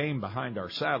our game behind our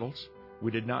saddles,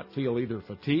 we did not feel either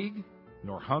fatigue,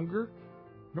 nor hunger,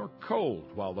 nor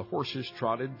cold while the horses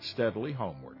trotted steadily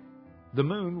homeward. The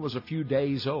moon was a few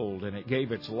days old, and it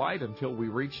gave its light until we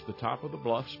reached the top of the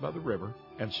bluffs by the river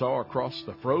and saw across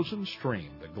the frozen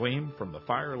stream the gleam from the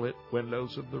fire-lit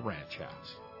windows of the ranch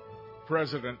house.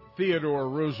 President Theodore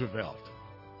Roosevelt,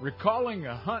 recalling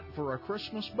a hunt for a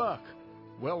Christmas buck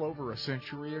well over a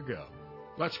century ago.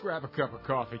 Let's grab a cup of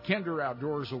coffee. Kinder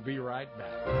Outdoors will be right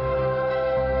back.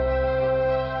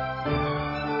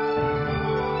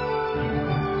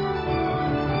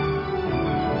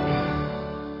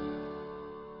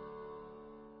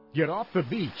 Get off the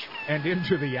beach and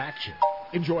into the action.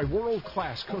 Enjoy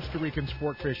world-class Costa Rican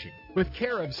sport fishing with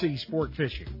Carib Sea Sport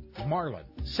Fishing. Marlin,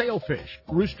 sailfish,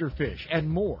 roosterfish, and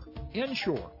more.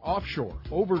 Inshore, offshore,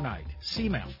 overnight,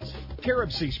 seamounts.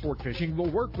 Carib Sea Sport Fishing will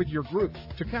work with your group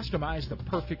to customize the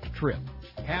perfect trip.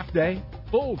 Half day,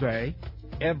 full day,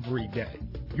 every day.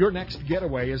 Your next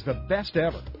getaway is the best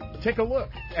ever. Take a look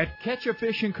at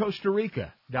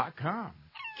CatchAFishInCostaRica.com.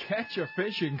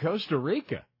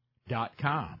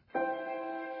 CatchAFishInCostaRica.com.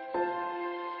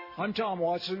 I'm Tom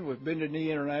Watson with Bended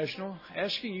Knee International,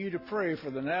 asking you to pray for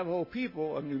the Navajo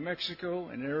people of New Mexico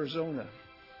and Arizona.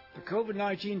 The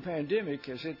COVID-19 pandemic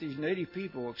has hit these native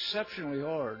people exceptionally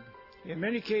hard. In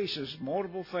many cases,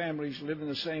 multiple families live in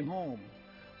the same home.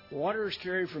 Water is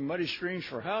carried from muddy streams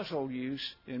for household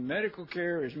use, and medical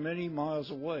care is many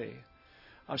miles away.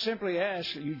 I simply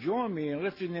ask that you join me in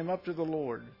lifting them up to the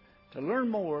Lord. To learn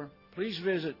more, please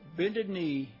visit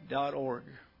bendedknee.org.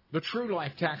 The True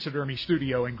Life Taxidermy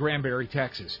Studio in Granbury,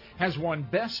 Texas, has won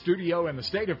Best Studio in the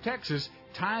state of Texas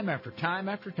time after time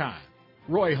after time.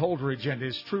 Roy Holdridge and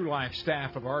his True Life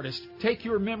staff of artists take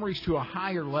your memories to a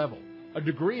higher level, a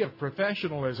degree of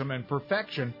professionalism and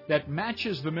perfection that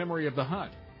matches the memory of the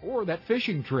hunt or that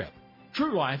fishing trip.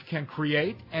 True Life can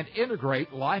create and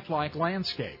integrate lifelike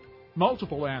landscape,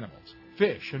 multiple animals,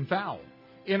 fish and fowl.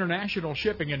 International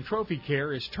shipping and trophy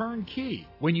care is turnkey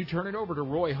when you turn it over to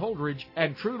Roy Holdridge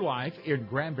and True Life in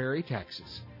Granbury,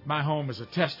 Texas. My home is a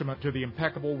testament to the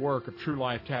impeccable work of True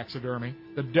Life Taxidermy.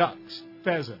 The ducks,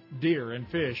 pheasant, deer, and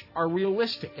fish are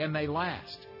realistic and they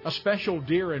last. A special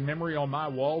deer in memory on my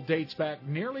wall dates back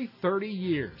nearly 30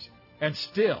 years and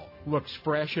still looks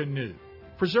fresh and new.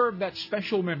 Preserve that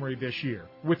special memory this year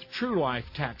with True Life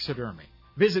Taxidermy.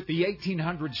 Visit the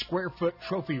 1,800-square-foot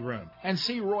trophy room and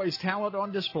see Roy's talent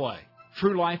on display.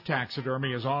 True Life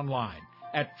Taxidermy is online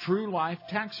at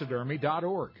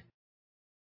truelifetaxidermy.org.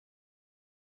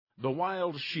 The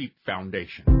Wild Sheep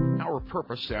Foundation. Our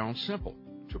purpose sounds simple,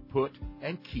 to put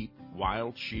and keep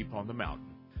wild sheep on the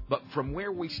mountain. But from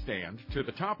where we stand to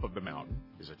the top of the mountain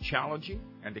is a challenging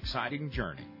and exciting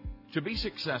journey. To be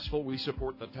successful, we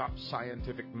support the top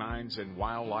scientific minds in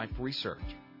wildlife research.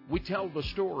 We tell the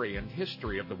story and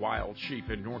history of the wild sheep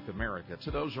in North America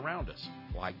to those around us,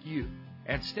 like you.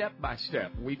 And step by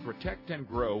step, we protect and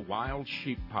grow wild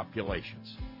sheep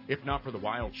populations. If not for the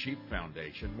Wild Sheep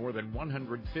Foundation, more than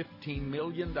 $115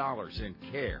 million in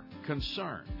care,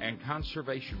 concern, and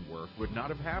conservation work would not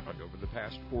have happened over the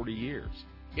past 40 years.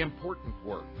 Important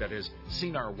work that has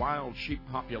seen our wild sheep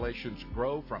populations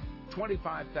grow from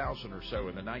 25,000 or so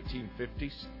in the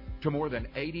 1950s to more than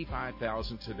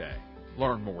 85,000 today.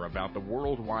 Learn more about the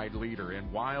worldwide leader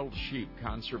in wild sheep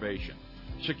conservation.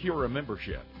 Secure a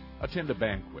membership, attend a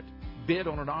banquet, bid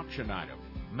on an auction item,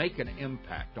 make an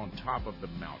impact on top of the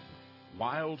mountain.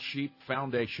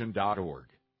 WildSheepFoundation.org.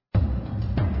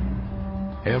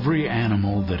 Every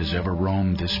animal that has ever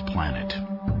roamed this planet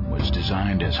was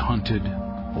designed as hunted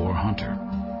or hunter,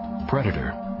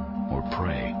 predator or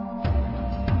prey.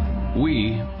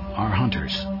 We are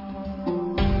hunters.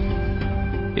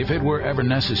 If it were ever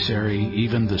necessary,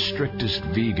 even the strictest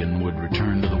vegan would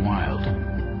return to the wild,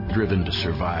 driven to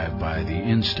survive by the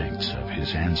instincts of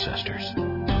his ancestors.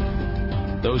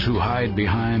 Those who hide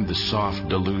behind the soft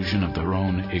delusion of their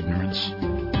own ignorance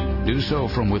do so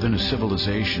from within a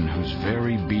civilization whose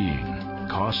very being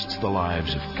costs the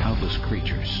lives of countless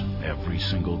creatures every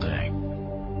single day.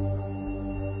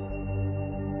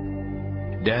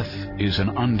 Death is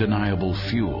an undeniable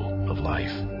fuel of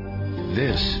life.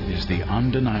 This is the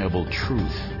undeniable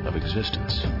truth of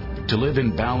existence. To live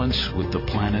in balance with the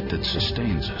planet that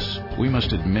sustains us, we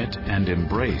must admit and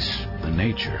embrace the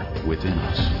nature within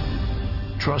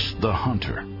us. Trust the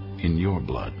hunter in your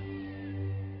blood.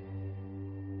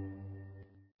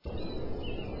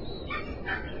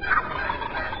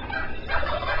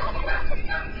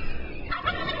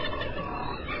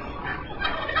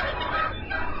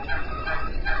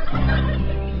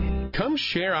 Come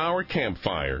share our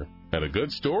campfire and a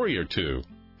good story or two.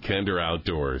 Kinder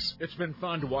Outdoors. It's been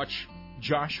fun to watch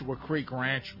Joshua Creek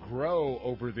Ranch grow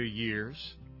over the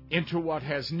years into what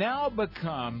has now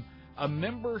become a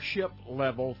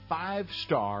membership-level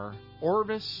 5-star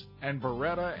Orvis and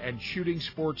Beretta and Shooting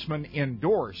Sportsman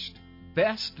endorsed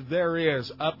best there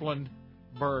is upland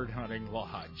bird hunting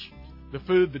lodge. The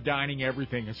food, the dining,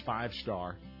 everything is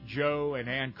 5-star. Joe and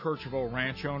Ann Kercheval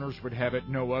ranch owners would have it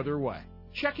no other way.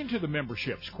 Check into the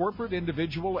memberships, corporate,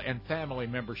 individual, and family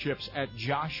memberships at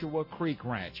Joshua Creek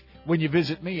Ranch when you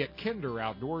visit me at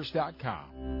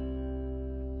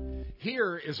kinderoutdoors.com.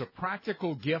 Here is a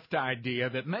practical gift idea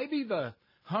that maybe the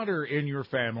hunter in your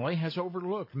family has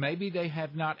overlooked. Maybe they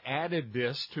have not added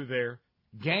this to their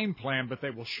game plan, but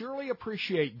they will surely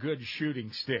appreciate good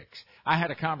shooting sticks. I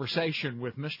had a conversation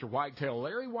with Mr. Whitetail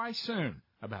Larry Weissoon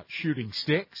about shooting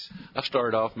sticks. I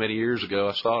started off many years ago.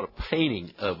 I saw a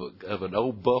painting of an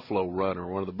old buffalo runner,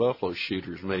 one of the buffalo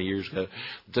shooters many years ago,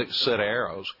 took a set of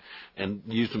arrows and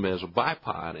used them as a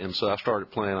bipod, and so I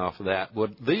started playing off of that.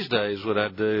 These days what I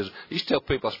do is, I used to tell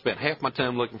people I spent half my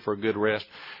time looking for a good rest,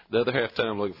 the other half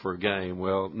time looking for a game.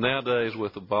 Well, nowadays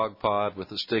with the bog pod, with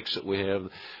the sticks that we have,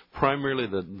 primarily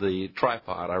the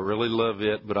tripod, I really love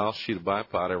it, but I'll shoot a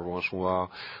bipod every once in a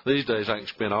while. These days I can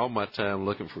spend all my time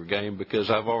looking for game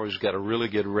because I've always got a really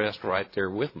good rest right there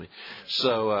with me.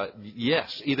 So,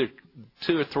 yes, either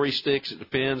 2 or 3 sticks, it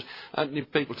depends.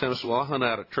 People tell us, well, I'll hunt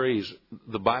out of trees.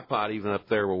 The bipod even up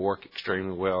there will work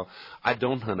extremely well. I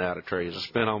don't hunt out of trees. I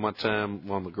spend all my time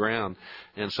on the ground,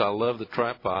 and so I love the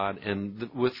tripod. And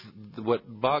with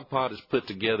what BogPod has put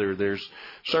together, there's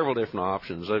several different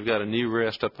options. They've got a new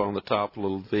rest up on the top, a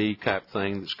little V-type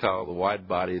thing that's called the wide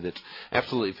body that's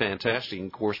absolutely fantastic. And,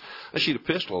 of course, I shoot a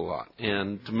pistol a lot.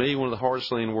 And to me, one of the hardest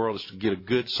things in the world is to get a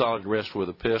good, solid rest with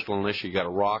a pistol unless you got a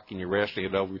rock and you're resting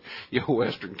it over your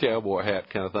Western cowboy hat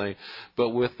kind of thing. But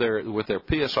with their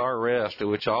PSR rest,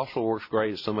 which also works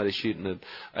great as somebody shooting an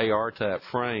AR-type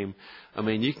frame, I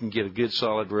mean, you can get a good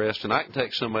solid rest, and I can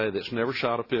take somebody that's never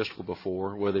shot a pistol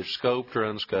before, whether it's scoped or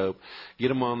unscoped, get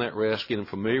them on that rest, get them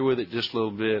familiar with it just a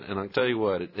little bit, and I can tell you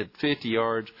what, at 50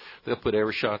 yards, they'll put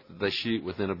every shot that they shoot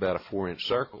within about a 4-inch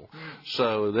circle.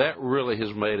 So that really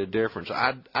has made a difference.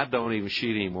 I don't even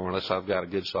shoot anymore unless I've got a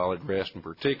good solid rest, and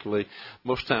particularly,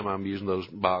 most of the time I'm using those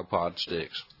BogPod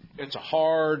sticks. It's a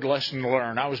hard lesson to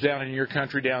learn. I was down in your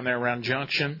country down there around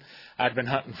Junction. I'd been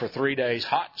hunting for 3 days,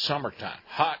 hot summertime,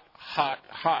 hot.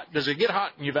 Does it get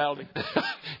hot in Uvalde?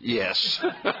 Yes.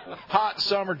 Hot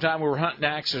summertime, we were hunting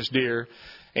axis deer,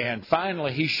 and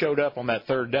finally he showed up on that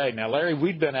 3rd day. Now, Larry,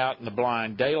 we'd been out in the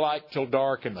blind, daylight till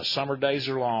dark, and the summer days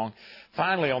are long.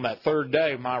 Finally, on that 3rd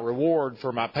day, my reward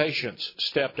for my patience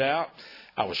stepped out.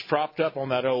 I was propped up on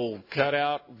that old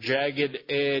cutout, jagged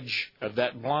edge of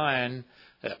that blind,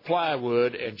 that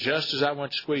plywood, and just as I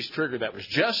went to squeeze trigger, that was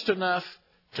just enough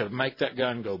to make that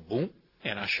gun go boom.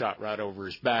 And I shot right over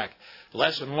his back.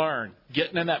 Lesson learned.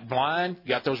 Getting in that blind,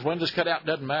 got those windows cut out,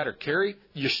 doesn't matter. Carry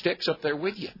your sticks up there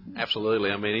with you. Absolutely.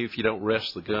 I mean, if you don't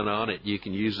rest the gun on it, you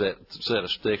can use that set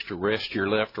of sticks to rest your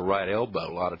left or right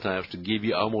elbow a lot of times to give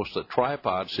you almost a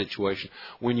tripod situation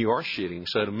when you are shooting.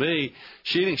 So to me,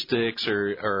 shooting sticks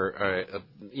are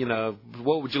you know,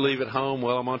 what would you leave at home?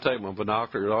 Well, I'm going to take my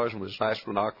binoculars, always my nice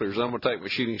binoculars. I'm going to take my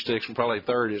shooting sticks, and probably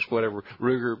third is whatever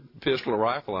Ruger pistol or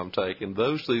rifle I'm taking.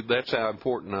 That's how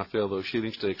important I feel those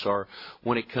shooting sticks are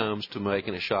when it comes to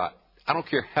making a shot. I don't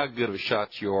care how good of a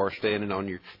shot you are standing on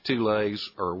your 2 legs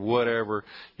or whatever,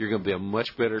 you're going to be a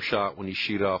much better shot when you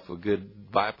shoot off a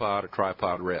good bipod or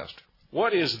tripod rest.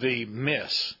 What is the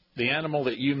miss, the animal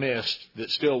that you missed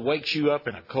that still wakes you up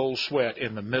in a cold sweat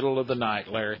in the middle of the night,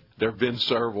 Larry? There have been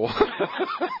several.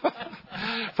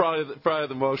 Probably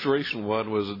the most recent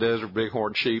one was a desert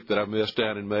bighorn sheep that I missed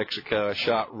down in Mexico. I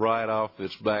shot right off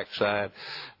its backside.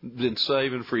 Been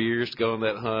saving for years to go on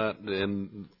that hunt,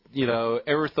 and you know,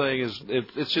 everything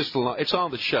it's just it's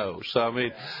on the show. So I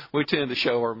mean, we tend to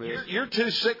show our miss. You're too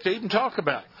sick to even talk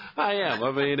about it. I am.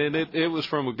 I mean, and it was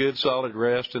from a good solid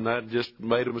rest, and I just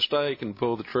made a mistake and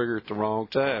pulled the trigger at the wrong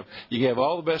time. You have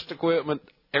all the best equipment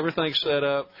everything's set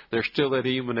up. There's still that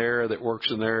human error that works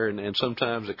in there, and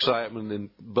sometimes excitement and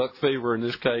buck fever, in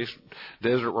this case,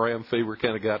 desert ram fever,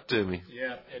 kind of got to me.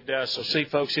 Yeah, it does. So, see,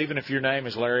 folks, even if your name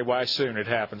is Larry Weissoon, it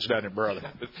happens, doesn't it, brother?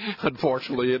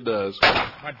 Unfortunately, it does.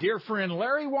 My dear friend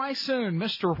Larry Weissoon,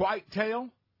 Mr. Whitetail,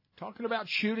 talking about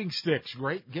shooting sticks.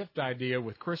 Great gift idea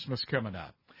with Christmas coming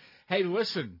up. Hey,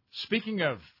 listen, speaking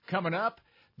of coming up,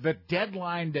 the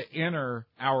deadline to enter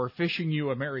our Fishing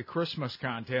You a Merry Christmas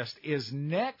contest is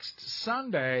next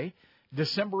Sunday,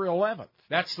 December 11th.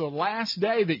 That's the last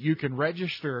day that you can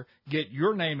register, get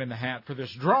your name in the hat for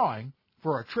this drawing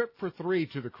for a trip for 3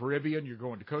 to the Caribbean. You're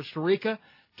going to Costa Rica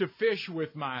to fish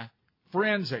with my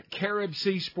friends at Carib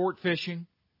Sea Sport Fishing.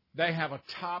 They have a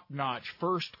top-notch,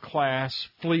 first-class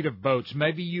fleet of boats.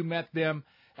 Maybe you met them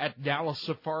at Dallas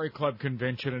Safari Club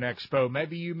Convention and Expo.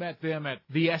 Maybe you met them at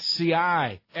the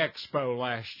SCI Expo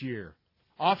last year.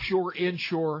 Offshore,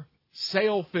 inshore,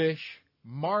 sailfish,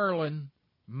 marlin,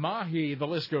 mahi, the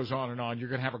list goes on and on. You're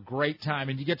going to have a great time,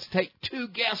 and you get to take 2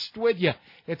 guests with you.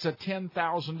 It's a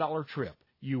 $10,000 trip.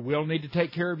 You will need to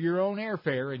take care of your own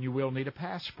airfare, and you will need a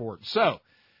passport. So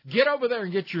get over there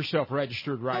and get yourself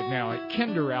registered right now at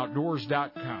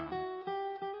kinderoutdoors.com.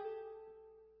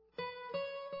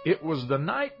 It was the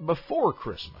night before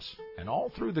Christmas, and all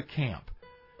through the camp,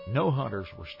 no hunters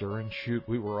were stirring. Shoot,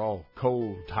 we were all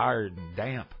cold, tired, and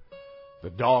damp.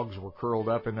 The dogs were curled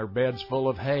up in their beds full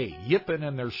of hay, yipping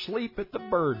in their sleep at the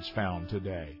birds found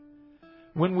today.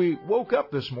 When we woke up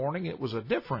this morning, it was a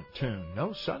different tune.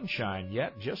 No sunshine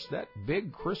yet, just that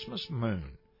big Christmas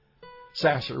moon.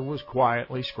 Sasser was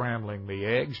quietly scrambling the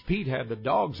eggs. Pete had the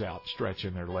dogs out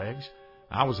stretching their legs.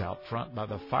 I was out front by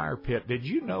the fire pit. Did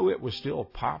you know it was still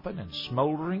popping and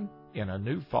smoldering in a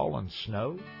new fallen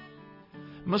snow?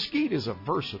 Mesquite is a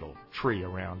versatile tree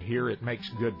around here. It makes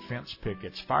good fence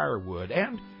pickets, firewood,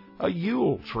 and a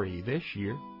Yule tree this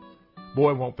year.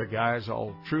 Boy, won't the guys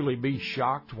all truly be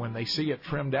shocked when they see it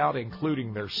trimmed out,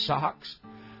 including their socks.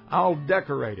 I'll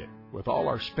decorate it with all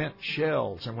our spent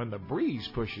shells, and when the breeze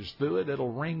pushes through it,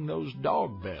 it'll ring those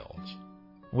dog bells.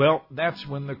 Well, that's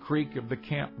when the creak of the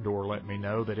camp door let me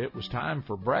know that it was time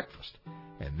for breakfast,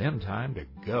 and then time to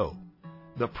go.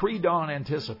 The pre-dawn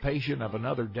anticipation of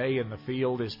another day in the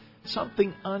field is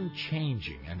something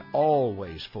unchanging and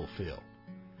always fulfilled.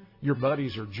 Your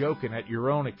buddies are joking at your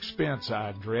own expense,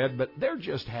 I dread, but they're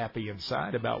just happy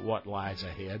inside about what lies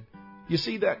ahead. You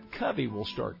see, that covey will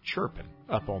start chirping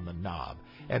up on the knob,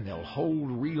 and they'll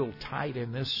hold real tight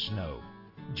in this snow.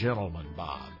 Gentleman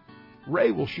Bob.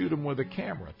 Ray will shoot him with a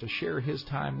camera to share his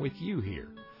time with you here.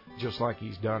 Just like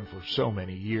he's done for so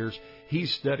many years,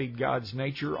 he's studied God's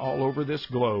nature all over this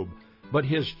globe, but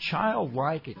his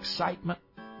childlike excitement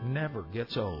never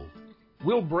gets old.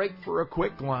 We'll break for a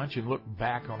quick lunch and look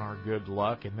back on our good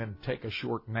luck and then take a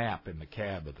short nap in the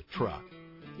cab of the truck.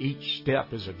 Each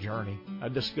step is a journey, a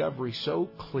discovery so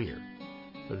clear.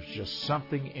 There's just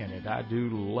something in it. I do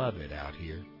love it out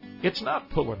here. It's not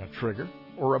pulling a trigger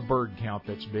or a bird count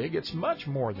that's big. It's much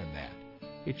more than that.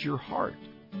 It's your heart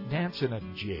dancing a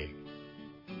jig.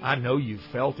 I know you've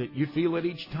felt it. You feel it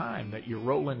each time that you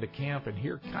roll into camp and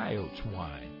hear coyotes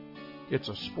whine. It's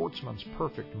a sportsman's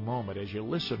perfect moment as you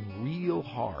listen real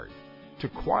hard to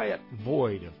quiet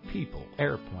void of people,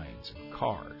 airplanes, and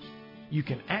cars. You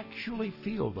can actually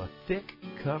feel the thick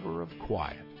cover of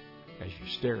quiet as you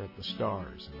stare at the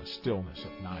stars in the stillness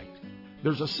of night.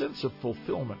 There's a sense of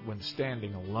fulfillment when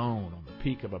standing alone on the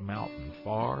peak of a mountain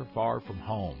far, far from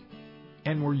home.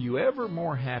 And were you ever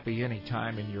more happy any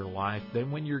time in your life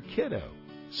than when your kiddo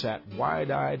sat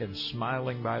wide-eyed and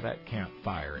smiling by that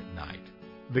campfire at night?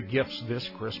 The gifts this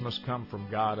Christmas come from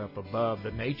God up above,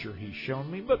 the nature He's shown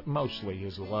me, but mostly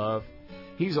His love.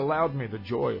 He's allowed me the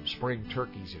joy of spring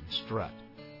turkeys in strut,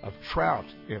 of trout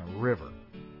in a river,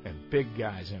 and big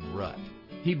guys in rut.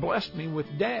 He blessed me with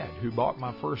Dad, who bought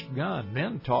my first gun,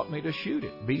 then taught me to shoot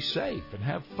it, be safe, and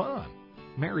have fun.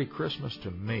 Merry Christmas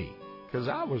to me, 'cause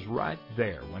I was right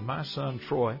there when my son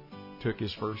Troy took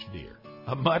his first deer.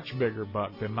 A much bigger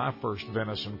buck than my first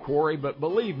venison quarry, but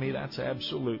believe me, that's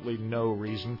absolutely no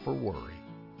reason for worry.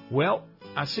 Well,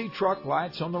 I see truck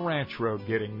lights on the ranch road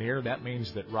getting near. That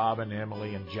means that Robin,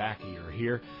 Emily, and Jackie are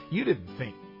here. You didn't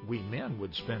think we men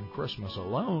would spend Christmas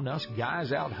alone, us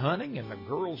guys out hunting and the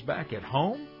girls back at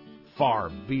home? Far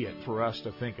be it for us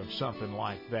to think of something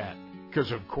like that,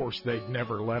 'cause of course they'd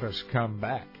never let us come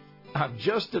back. I've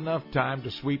just enough time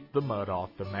to sweep the mud off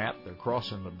the mat. They're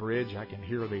crossing the bridge. I can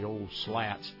hear the old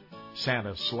slats.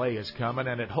 Santa's sleigh is coming,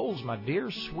 and it holds my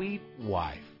dear, sweet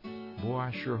wife. Boy,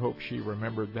 I sure hope she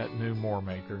remembered that new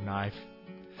Moormaker knife.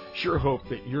 Sure hope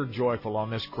that you're joyful on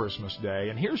this Christmas day.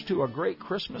 And here's to a great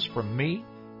Christmas from me,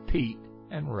 Pete,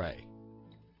 and Ray.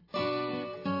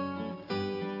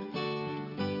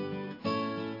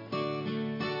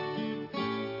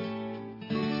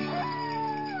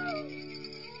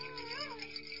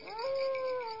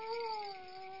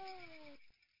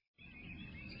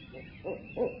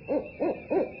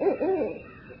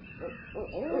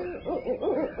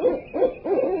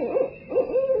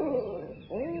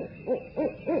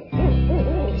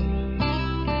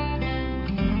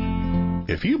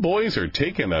 If you boys are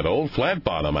taking that old flat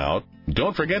bottom out,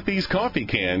 don't forget these coffee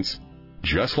cans.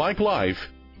 Just like life,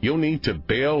 you'll need to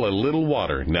bail a little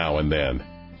water now and then.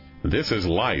 This is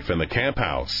life in the camp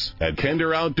house at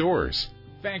Kinder Outdoors.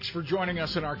 Thanks for joining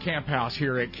us in our camp house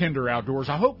here at Kinder Outdoors.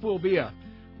 I hope we'll be a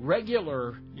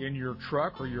regular in your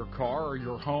truck or your car or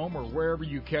your home or wherever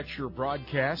you catch your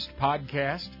broadcast,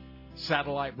 podcast,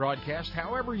 satellite broadcast,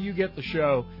 however you get the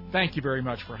show. Thank you very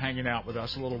much for hanging out with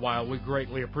us a little while. We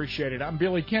greatly appreciate it. I'm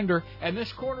Billy Kinder, and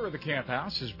this corner of the camp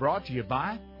house is brought to you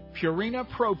by Purina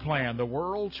Pro Plan, the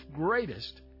world's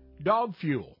greatest dog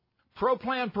fuel. Pro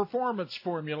Plan Performance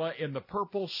Formula in the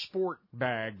purple sport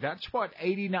bag. That's what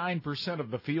 89% of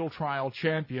the field trial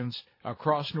champions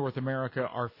across North America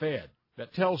are fed.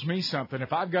 That tells me something.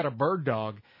 If I've got a bird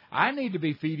dog, I need to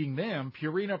be feeding them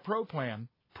Purina Pro Plan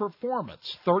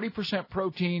Performance. 30%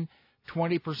 protein,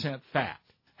 20% fat.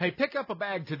 Hey, pick up a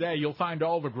bag today. You'll find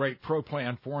all the great Pro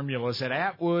Plan formulas at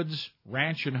Atwood's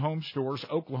Ranch and Home Stores,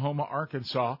 Oklahoma,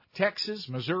 Arkansas, Texas,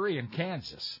 Missouri, and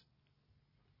Kansas.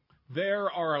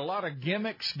 There are a lot of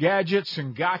gimmicks, gadgets,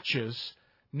 and gotchas,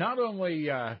 not only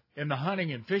in the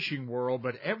hunting and fishing world,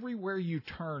 but everywhere you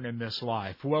turn in this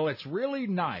life. Well, it's really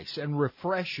nice and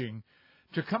refreshing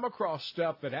to come across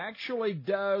stuff that actually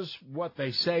does what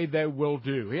they say they will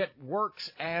do. It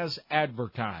works as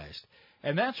advertised.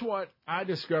 And that's what I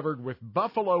discovered with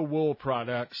Buffalo Wool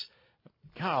Products,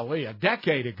 golly, a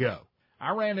decade ago.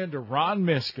 I ran into Ron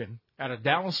Miskin at a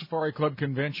Dallas Safari Club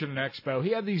convention and expo.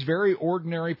 He had these very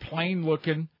ordinary,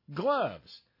 plain-looking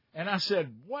gloves. And I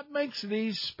said, what makes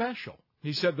these special?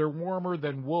 He said, they're warmer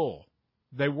than wool.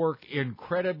 They work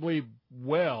incredibly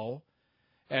well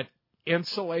at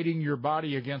insulating your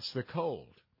body against the cold.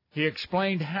 He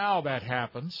explained how that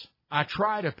happens. I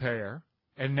tried a pair,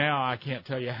 and now I can't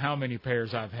tell you how many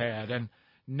pairs I've had, and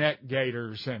neck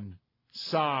gaiters and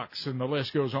socks, and the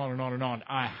list goes on and on and on.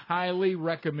 I highly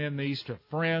recommend these to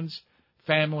friends,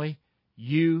 family,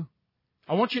 you.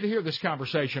 I want you to hear this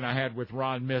conversation I had with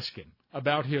Ron Miskin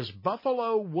about his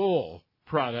Buffalo Wool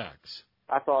products.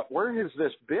 I thought, where has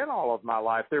this been all of my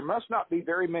life? There must not be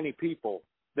very many people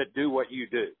that do what you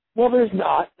do. Well, there's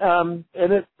not, and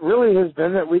it really has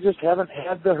been that we just haven't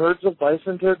had the herds of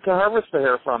bison to harvest the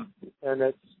hair from. And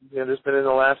it's, just been in the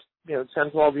last,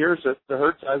 10, 12 years that the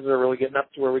herd sizes are really getting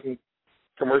up to where we can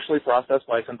commercially process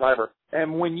bison fiber.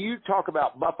 And when you talk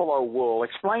about buffalo wool,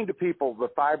 explain to people the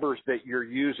fibers that you're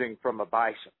using from a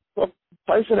bison. Well,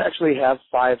 bison actually have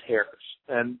 5 hairs,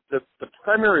 and the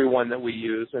primary one that we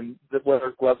use, and what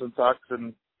our gloves and socks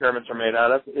and garments are made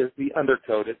out of, is the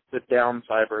undercoat. It's the down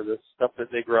fiber, the stuff that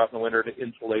they grow out in the winter to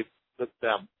insulate the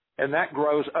stem. And that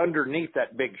grows underneath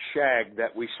that big shag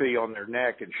that we see on their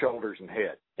neck and shoulders and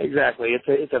head. Exactly.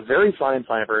 It's a very fine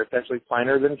fiber. It's actually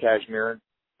finer than cashmere,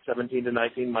 17 to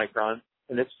 19 micron,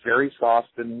 and it's very soft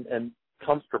and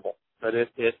comfortable. But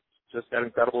it's just got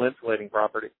incredible insulating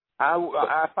property.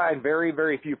 I find very,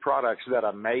 very few products that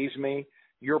amaze me.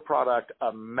 Your product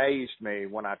amazed me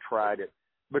when I tried it,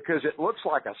 because it looks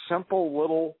like a simple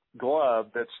little glove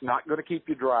that's not going to keep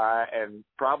you dry and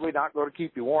probably not going to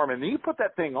keep you warm. And then you put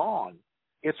that thing on,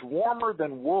 it's warmer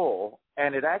than wool,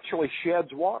 and it actually sheds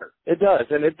water. It does,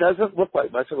 and it doesn't look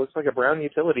like much. It looks like a brown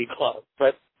utility glove,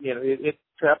 but, it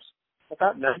traps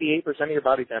about 98% of your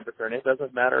body temperature, and it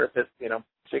doesn't matter if it's,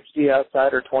 60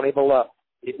 outside or 20 below.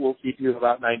 It will keep you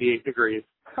about 98 degrees.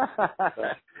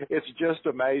 It's just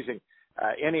amazing.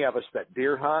 Any of us that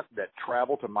deer hunt, that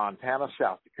travel to Montana,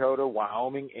 South Dakota,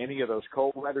 Wyoming, any of those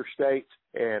cold weather states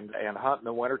and hunt in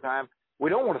the wintertime, we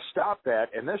don't want to stop that.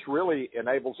 And this really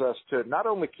enables us to not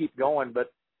only keep going,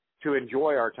 but to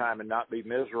enjoy our time and not be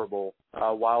miserable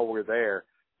while we're there.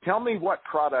 Tell me what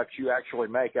products you actually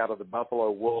make out of the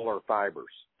buffalo wool or fibers.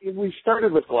 We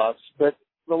started with gloves, but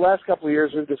the last couple of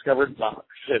years we've discovered socks.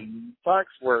 And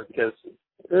socks work because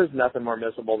there's nothing more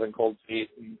miserable than cold feet,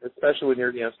 especially when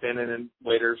you're, standing in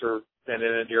waders or standing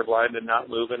in a deer blind and not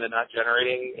moving and not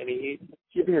generating any heat.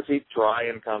 Keeping your feet dry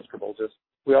and comfortable.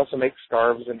 We also make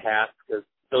scarves and hats because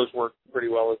those work pretty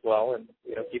well as well. And,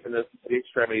 keeping the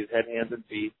extremities, head, hands, and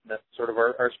feet, that's sort of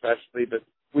our specialty. But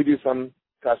we do some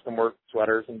custom work,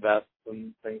 sweaters and vests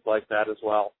and things like that as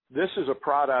well. This is a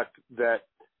product that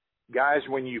guys,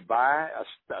 when you buy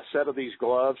a set of these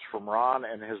gloves from Ron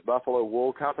and his Buffalo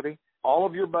Wool Company, all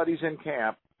of your buddies in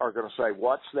camp are going to say,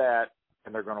 what's that?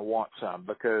 And they're going to want some,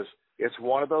 because it's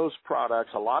one of those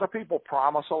products. A lot of people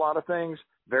promise a lot of things.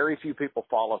 Very few people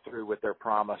follow through with their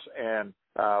promise. And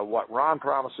what Ron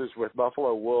promises with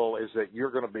Buffalo Wool is that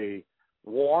you're going to be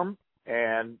warm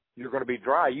and you're going to be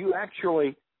dry. You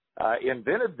actually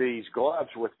invented these gloves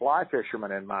with fly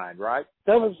fishermen in mind, right?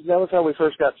 That was how we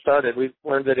first got started. We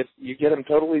learned that if you get them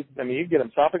you get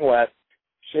them sopping wet,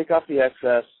 shake off the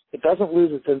excess, it doesn't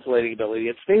lose its insulating ability.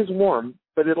 It stays warm,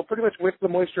 but it'll pretty much wick the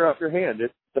moisture off your hand.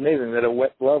 It's amazing that a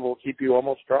wet glove will keep you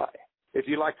almost dry. If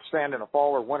you like to stand in a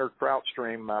fall or winter trout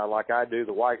stream like I do,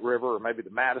 the White River or maybe the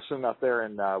Madison up there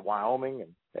in Wyoming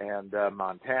and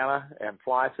Montana, and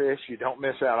fly fish, you don't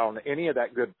miss out on any of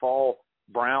that good fall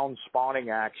brown spawning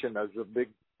action. Those are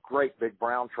great big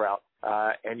brown trout,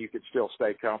 and you can still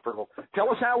stay comfortable. Tell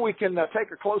us how we can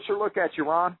take a closer look at you,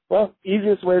 Ron. Well,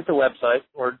 easiest way is the website,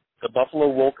 or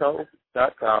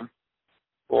thebuffalowoolco.com,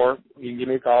 or you can give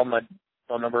me a call. My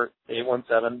phone number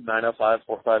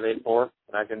 817-905-4584,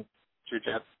 and I can shoot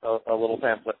you a little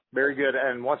pamphlet. Very good.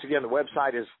 And once again, the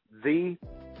website is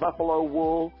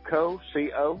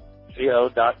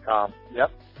thebuffalowoolco.com.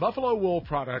 Yep. Buffalo Wool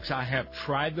products, I have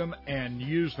tried them and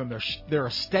used them. They're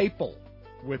a staple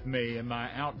with me in my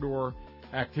outdoor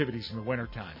activities in the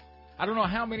wintertime. I don't know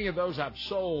how many of those I've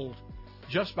sold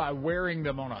just by wearing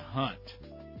them on a hunt.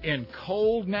 In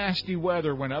cold, nasty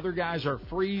weather, when other guys are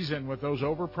freezing with those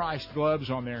overpriced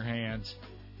gloves on their hands,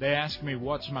 they ask me,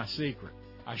 what's my secret?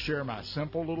 I share my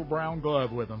simple little brown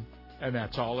glove with them, and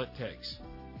that's all it takes.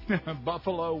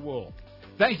 Buffalo Wool.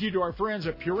 Thank you to our friends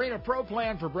at Purina Pro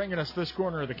Plan for bringing us this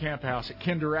corner of the camp house at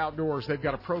Kinder Outdoors. They've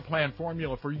got a Pro Plan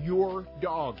formula for your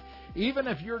dog. Even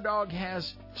if your dog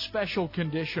has special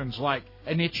conditions like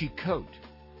an itchy coat,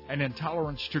 an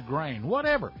intolerance to grain,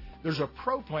 whatever, there's a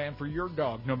Pro Plan for your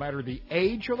dog, no matter the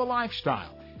age or the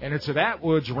lifestyle. And it's at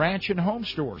Atwood's Ranch and Home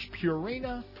Stores.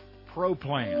 Purina Pro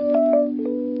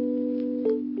Plan.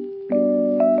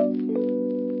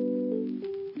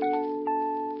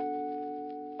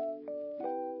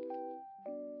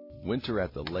 Winter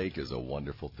at the lake is a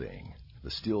wonderful thing.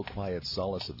 The still, quiet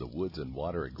solace of the woods and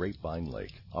water at Grapevine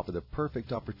Lake offer the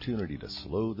perfect opportunity to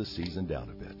slow the season down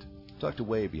a bit. Tucked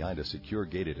away behind a secure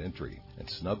gated entry and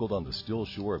snuggled on the still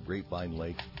shore of Grapevine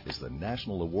Lake is the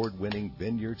national award-winning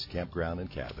Vineyards Campground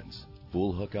and Cabins.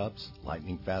 Full hookups,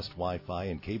 lightning-fast Wi-Fi,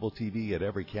 and cable TV at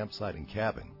every campsite and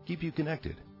cabin keep you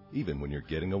connected, even when you're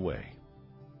getting away.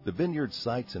 The Vineyard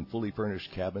sites and fully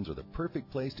furnished cabins are the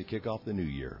perfect place to kick off the new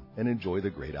year and enjoy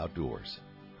the great outdoors.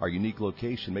 Our unique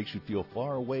location makes you feel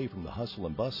far away from the hustle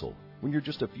and bustle when you're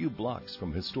just a few blocks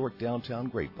from historic downtown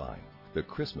Grapevine, the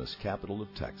Christmas capital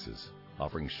of Texas,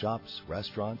 offering shops,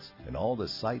 restaurants, and all the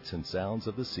sights and sounds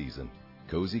of the season.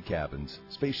 Cozy cabins,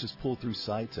 spacious pull-through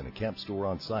sites, and a camp store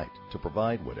on site to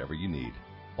provide whatever you need.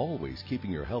 Always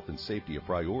keeping your health and safety a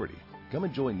priority. Come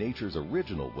enjoy nature's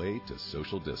original way to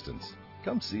social distance.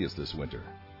 Come see us this winter.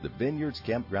 The Vineyards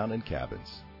Campground and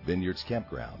Cabins.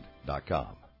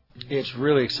 VineyardsCampground.com. It's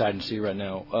really exciting to see right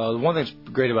now. The one thing that's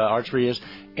great about archery is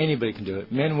anybody can do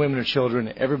it. Men, women, and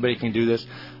children, everybody can do this.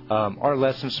 Our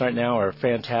lessons right now are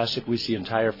fantastic. We see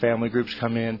entire family groups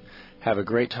come in, have a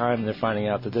great time, and they're finding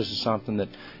out that this is something that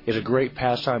is a great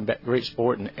pastime, great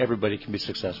sport, and everybody can be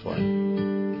successful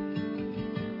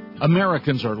in.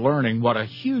 Americans are learning what a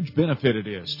huge benefit it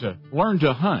is to learn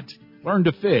to hunt, learn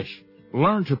to fish,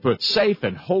 learn to put safe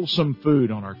and wholesome food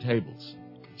on our tables.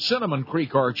 Cinnamon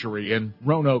Creek Archery in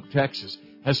Roanoke, Texas,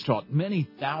 has taught many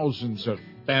thousands of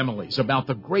families about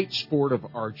the great sport of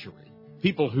archery.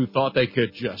 People who thought they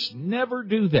could just never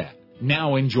do that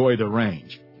now enjoy the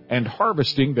range and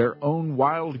harvesting their own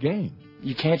wild game.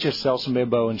 You can't just sell somebody a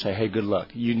bow and say, hey, good luck.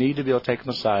 You need to be able to take them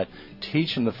aside,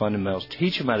 teach them the fundamentals,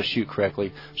 teach them how to shoot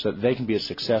correctly so that they can be as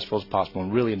successful as possible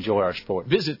and really enjoy our sport.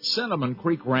 Visit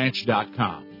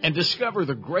CinnamonCreekRanch.com and discover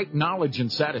the great knowledge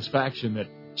and satisfaction that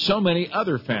so many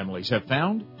other families have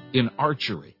found in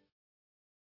archery.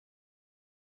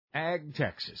 Ag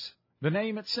Texas. The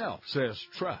name itself says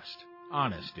trust,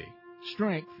 honesty,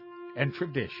 strength, and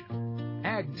tradition.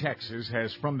 Ag Texas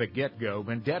has from the get-go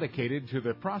been dedicated to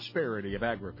the prosperity of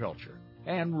agriculture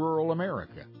and rural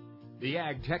America. The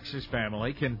Ag Texas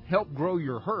family can help grow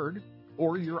your herd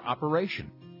or your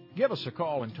operation. Give us a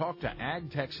call and talk to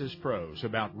Ag Texas pros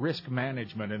about risk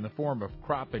management in the form of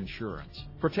crop insurance,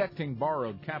 protecting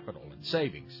borrowed capital and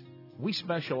savings. We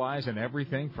specialize in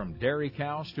everything from dairy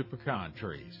cows to pecan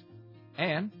trees,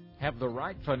 and have the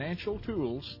right financial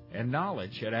tools and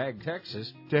knowledge at Ag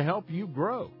Texas to help you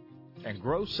grow and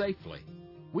grow safely.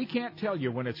 We can't tell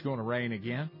you when it's going to rain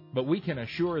again, but we can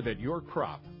assure that your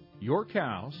crop, your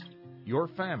cows, your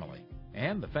family,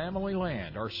 and the family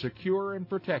land are secure and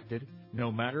protected no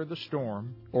matter the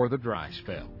storm or the dry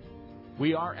spell.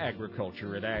 We are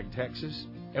agriculture at Ag Texas,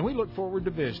 and we look forward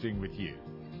to visiting with you.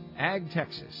 Ag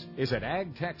Texas is at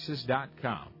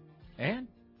agtexas.com and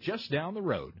just down the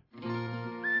road.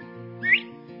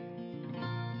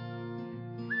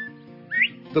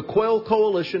 The Quail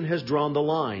Coalition has drawn the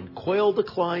line. Quail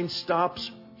decline stops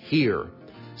here.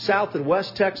 South and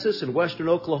West Texas and western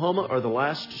Oklahoma are the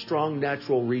last strong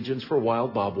natural regions for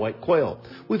wild bobwhite quail.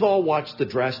 We've all watched the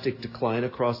drastic decline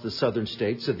across the southern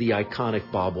states of the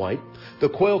iconic bobwhite. The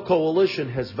Quail Coalition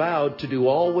has vowed to do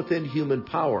all within human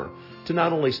power to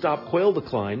not only stop quail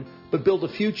decline, but build a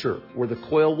future where the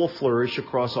quail will flourish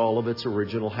across all of its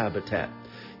original habitat.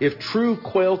 If true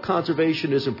quail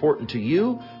conservation is important to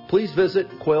you, please visit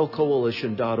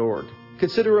quailcoalition.org.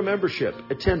 Consider a membership,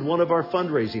 attend one of our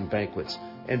fundraising banquets,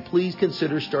 and please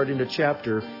consider starting a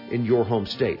chapter in your home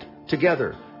state.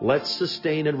 Together, let's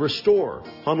sustain and restore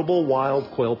huntable wild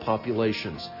quail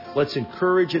populations. Let's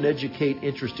encourage and educate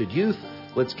interested youth.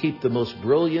 Let's keep the most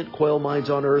brilliant quail minds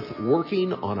on earth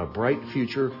working on a bright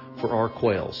future for our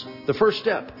quails. The first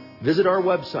step, visit our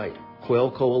website,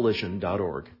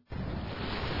 quailcoalition.org.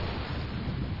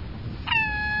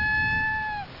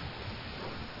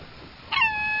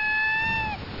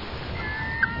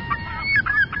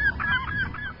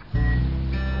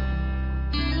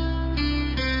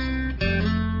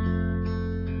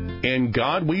 In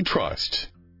God we trust.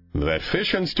 That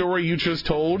fishing story you just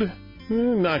told?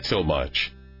 Not so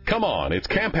much. Come on, it's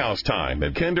Camp House time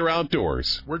at Kinder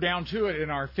Outdoors. We're down to it in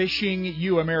our Fishing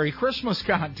You a Merry Christmas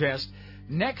contest.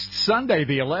 Next Sunday,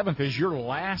 the 11th, is your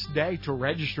last day to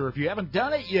register. If you haven't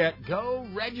done it yet, go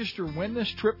register. Win this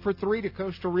trip for 3 to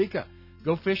Costa Rica.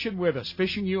 Go fishing with us.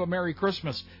 Fishing You a Merry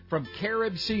Christmas from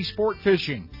Carib Sea Sport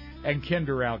Fishing and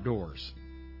Kinder Outdoors.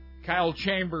 Kyle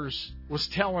Chambers was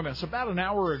telling us about an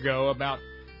hour ago about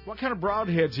what kind of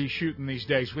broadheads he's shooting these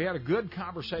days. We had a good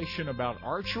conversation about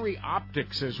archery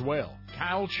optics as well.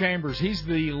 Kyle Chambers, he's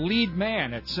the lead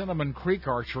man at Cinnamon Creek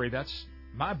Archery. That's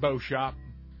my bow shop.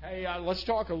 Hey, let's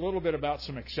talk a little bit about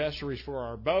some accessories for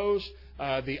our bows.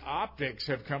 The optics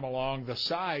have come along. The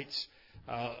sights,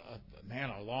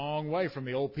 a long way from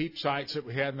the old peep sights that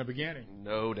we had in the beginning.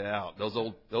 No doubt. Those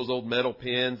old metal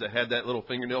pins that had that little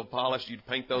fingernail polish, you'd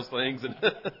paint those things. And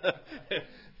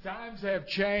times have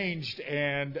changed,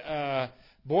 and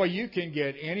boy, you can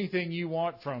get anything you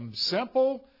want from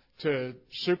simple to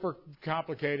super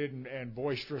complicated and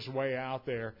boisterous way out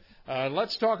there.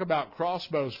 Let's talk about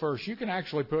crossbows first. You can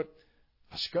actually put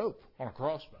a scope on a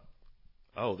crossbow.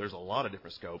 Oh, there's a lot of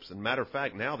different scopes. And matter of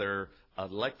fact, now they're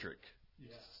electric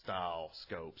style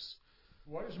scopes.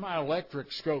 What is my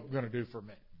electric scope going to do for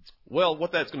me? Well,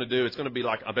 what that's going to do, it's going to be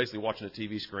like I'm basically watching a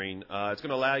TV screen. It's going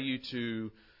to allow you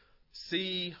to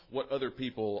see what other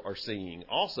people are seeing.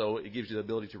 Also, it gives you the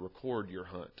ability to record your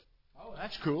hunt. Oh,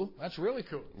 that's cool. That's really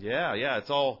cool. Yeah.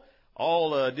 It's all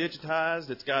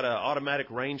digitized. It's got an automatic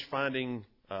range finding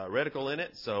reticle in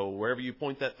it. So wherever you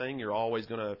point that thing, you're always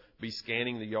going to be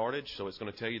scanning the yardage. So it's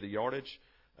going to tell you the yardage.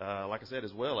 Like I said,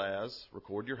 as well as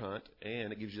record your hunt,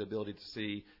 and it gives you the ability to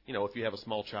see, if you have a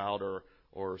small child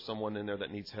or someone in there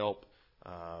that needs help,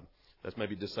 that's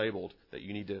maybe disabled, that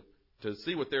you need to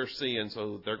see what they're seeing,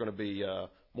 so they're going to be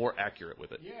more accurate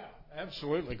with it. Yeah,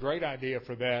 absolutely. Great idea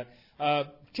for that.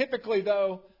 Typically,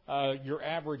 though, your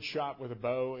average shot with a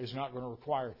bow is not going to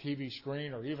require a TV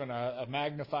screen or even a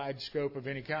magnified scope of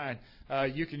any kind.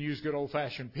 You can use good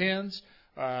old-fashioned pins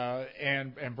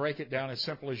and break it down as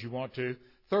simple as you want to.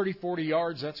 30, 40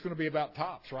 yards, that's going to be about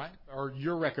tops, right? Or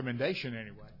your recommendation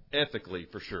anyway. Ethically,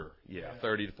 for sure. Yeah,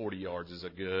 30 to 40 yards is a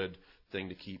good thing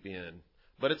to keep in.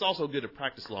 But it's also good to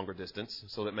practice longer distance,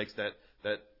 so that makes that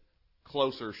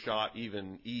closer shot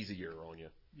even easier on you.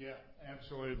 Yeah,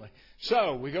 absolutely.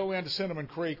 So we go into Cinnamon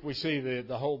Creek. We see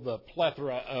the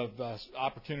plethora of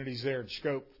opportunities there and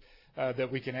scope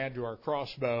that we can add to our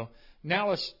crossbow. Now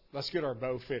let's get our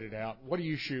bow fitted out. What do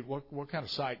you shoot? What kind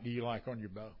of sight do you like on your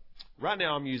bow? Right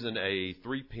now I'm using a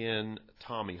 3-pin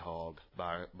Tommy Hog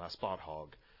by Spot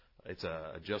Hog. It's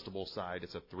a adjustable sight.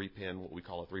 It's a 3-pin, what we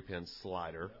call a 3-pin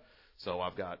slider. So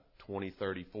I've got 20,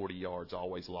 30, 40 yards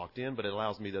always locked in, but it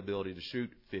allows me the ability to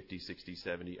shoot 50, 60,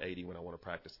 70, 80 when I want to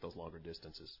practice those longer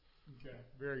distances. Okay,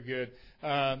 very good.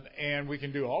 And we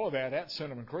can do all of that at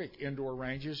Cinnamon Creek. Indoor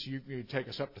ranges, you take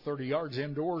us up to 30 yards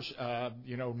indoors,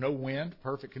 no wind,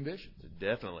 perfect conditions.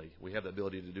 Definitely. We have the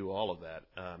ability to do all of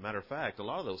that. Matter of fact, a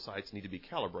lot of those sites need to be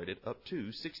calibrated up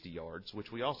to 60 yards,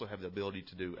 which we also have the ability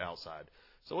to do outside.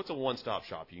 So it's a one-stop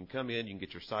shop. You can come in, you can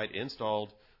get your sight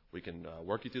installed. We can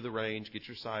work you through the range, get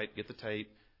your sight, get the tape,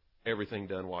 everything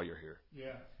done while you're here.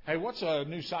 Yeah. Hey, what's a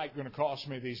new sight going to cost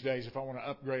me these days if I want to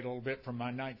upgrade a little bit from my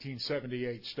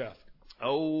 1978 stuff?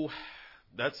 Oh,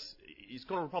 it's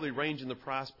going to probably range in the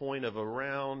price point of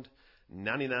around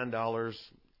 $99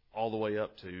 all the way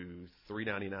up to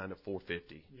 $399 to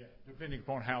 $450. Yeah, depending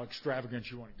upon how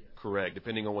extravagant you want to get. Correct,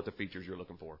 depending on what the features you're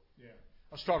looking for. Yeah.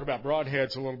 Let's talk about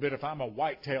broadheads a little bit. If I'm a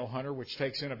whitetail hunter, which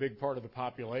takes in a big part of the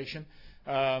population,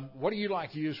 what do you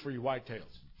like to use for your whitetails?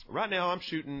 Right now I'm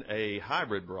shooting a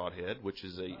hybrid broadhead, which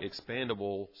is a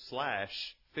expandable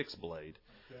 / fixed blade.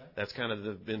 Okay. That's kind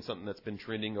of been something that's been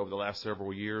trending over the last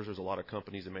several years. There's a lot of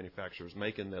companies and manufacturers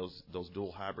making those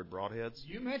dual hybrid broadheads.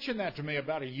 You mentioned that to me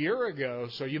about a year ago,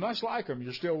 so you must like them.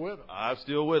 You're still with them. I'm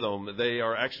still with them. They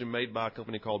are actually made by a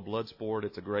company called Bloodsport.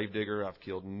 It's a grave digger. I've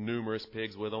killed numerous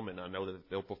pigs with them, and I know that if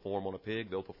they'll perform on a pig,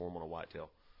 they'll perform on a whitetail.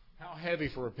 How heavy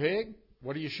for a pig?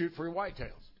 What do you shoot for your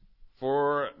whitetails?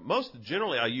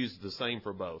 Generally I use the same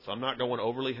for both. I'm not going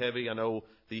overly heavy. I know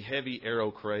the heavy arrow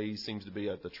craze seems to be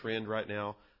the trend right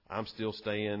now. I'm still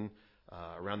staying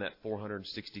around that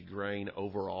 460 grain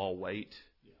overall weight,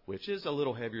 which is a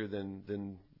little heavier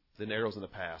than arrows in the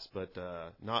past, but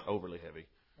not overly heavy.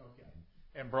 Okay.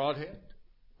 And broadhead?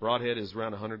 Broadhead is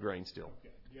around 100 grain still. Okay.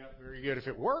 Yeah, very good. If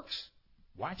it works,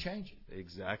 why change it?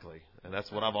 Exactly, and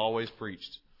that's what I've always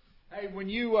preached. Hey, when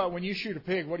you shoot a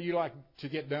pig, what do you like to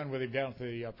get done with him down at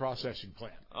the processing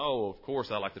plant? Oh, of course,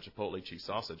 I like the Chipotle cheese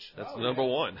sausage. That's number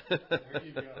one. There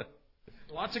you go.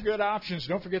 Lots of good options.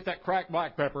 Don't forget that cracked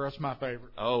black pepper. That's my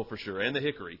favorite. Oh, for sure. And the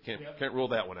hickory. Can't rule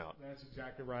that one out. That's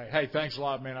exactly right. Hey, thanks a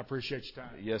lot, man. I appreciate your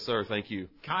time. Yes, sir. Thank you.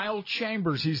 Kyle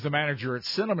Chambers, he's the manager at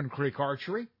Cinnamon Creek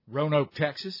Archery, Roanoke,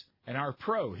 Texas, and our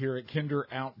pro here at Kinder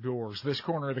Outdoors. This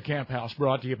corner of the camp house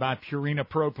brought to you by Purina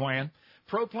Pro Plan.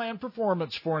 Pro Plan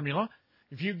Performance Formula.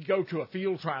 If you go to a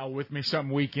field trial with me some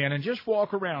weekend and just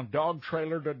walk around dog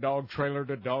trailer to dog trailer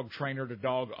to dog trainer to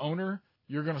dog owner,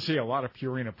 you're going to see a lot of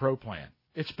Purina Pro Plan.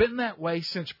 It's been that way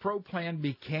since Pro Plan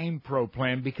became Pro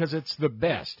Plan because it's the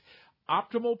best.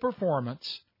 Optimal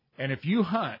performance, and if you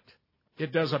hunt,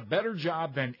 it does a better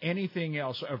job than anything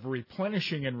else of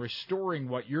replenishing and restoring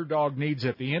what your dog needs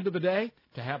at the end of the day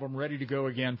to have them ready to go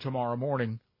again tomorrow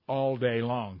morning all day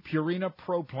long. Purina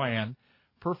Pro Plan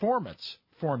Performance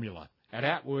Formula at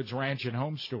Atwood's Ranch and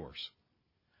Home Stores.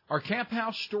 Our camp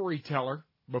house storyteller,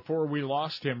 before we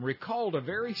lost him, recalled a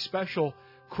very special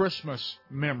Christmas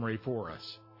memory for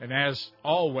us. And as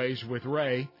always with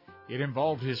Ray, it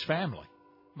involved his family.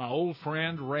 My old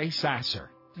friend Ray Sasser.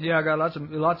 Yeah, I got lots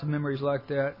of memories like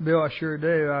that, Bill. I sure do.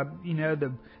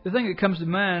 The thing that comes to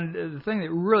mind, the thing that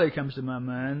really comes to my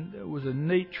mind, was a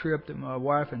neat trip that my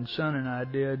wife and son and I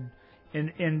did,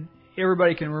 and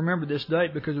everybody can remember this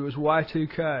date because it was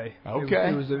Y2K. Okay.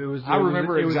 It was I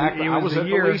remember exactly. I was at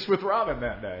the lease with Robin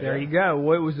that day. There you go.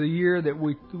 Well, it was the year that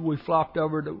we flopped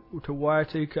over to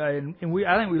Y2K, and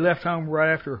I think we left home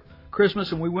right after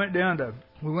Christmas, and we went down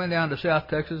to South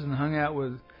Texas and hung out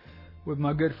with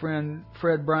my good friend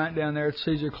Fred Bryant down there at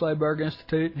Caesar Kleberg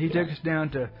Institute. He took us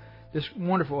down to this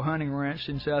wonderful hunting ranch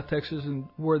in South Texas, and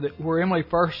where Emily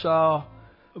first saw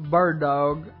a bird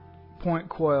dog, point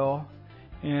quail.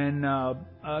 And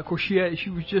of course, she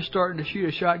was just starting to shoot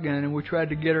a shotgun, and we tried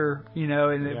to get her,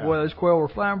 boy, those quail were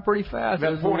flying pretty fast.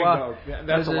 That's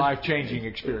a life-changing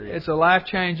experience. It's a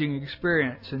life-changing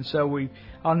experience, and so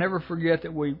I'll never forget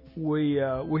that we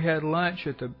had lunch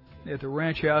at the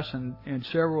ranch house, and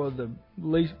several of the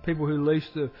people who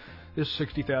leased this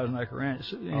 60,000-acre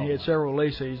ranch, and he had several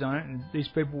leases on it, and these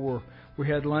people we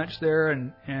had lunch there,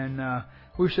 and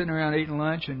we were sitting around eating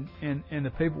lunch, and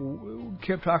the people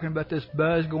kept talking about this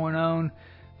buzz going on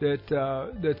that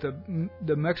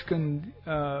the Mexican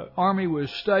army was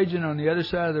staging on the other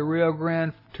side of the Rio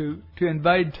Grande to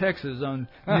invade Texas on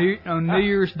New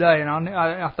Year's Day, and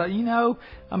I thought,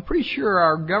 I'm pretty sure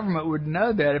our government would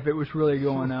know that if it was really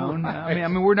going on. Right. I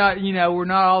mean we're not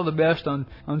all the best on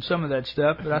some of that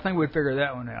stuff, but I think we'd figure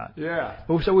that one out. Yeah.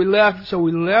 So we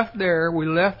left there. We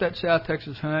left that South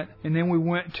Texas hunt, and then we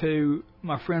went to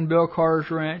my friend Bill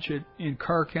Carter's ranch in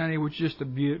Kerr County, which is just a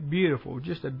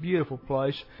beautiful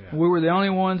place. Yeah. We were the only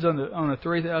ones on a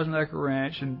 3,000-acre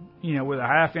ranch, and with a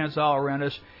high fence all around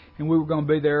us, and we were going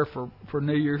to be there for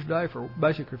New Year's Day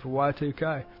basically for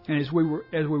Y2K. And as we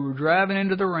were driving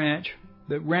into the ranch,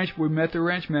 we met the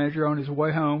ranch manager on his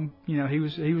way home. He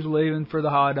was leaving for the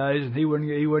holidays, and he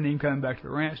wasn't even coming back to the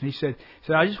ranch. And he said,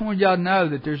 I just wanted y'all to know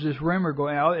that there's this rumor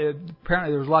going out.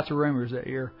 Apparently there was lots of rumors that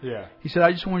year. Yeah. He said,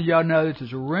 I just wanted y'all to know that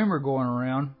there's a rumor going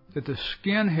around that the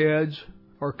skinheads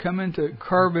are coming to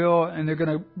Kerrville, and they're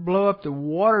going to blow up the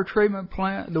water treatment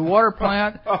plant, the water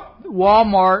plant,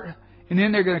 Walmart, and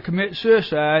then they're going to commit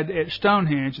suicide at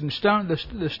Stonehenge. And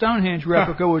the Stonehenge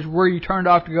replica was where you turned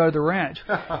off to go to the ranch.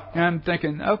 And I'm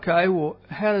thinking, okay, well,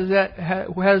 how does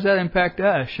that impact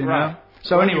us? You know.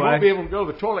 So anyway, you won't be able to go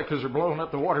to the toilet because they're blowing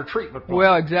up the water treatment plant.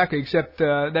 Well, exactly. Except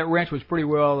that ranch was pretty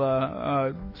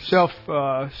well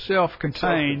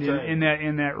self-contained in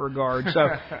that regard.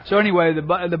 So anyway,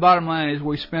 the bottom line is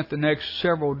we spent the next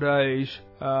several days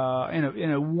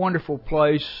in a wonderful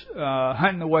place,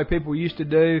 hunting the way people used to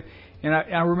do. And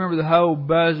I remember the whole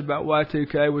buzz about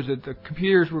Y2K was that the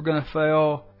computers were going to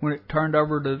fail when it turned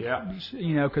over to,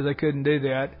 because they couldn't do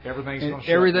that.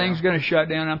 Everything's going to shut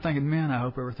down. I'm thinking, man, I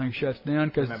hope everything shuts down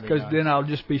because then I'll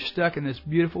just be stuck in this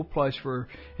beautiful place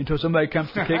until somebody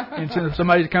comes to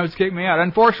kick me out.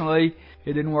 Unfortunately,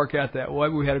 it didn't work out that way.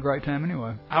 We had a great time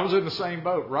anyway. I was in the same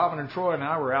boat. Robin and Troy and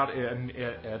I were out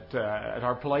at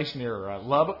our place near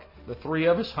Lubbock. The three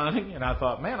of us hunting, and I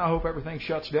thought, man, I hope everything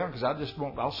shuts down because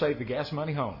I'll save the gas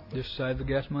money home. Just save the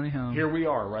gas money home. Here we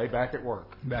are, Ray, back at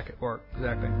work. Back at work,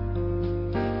 exactly.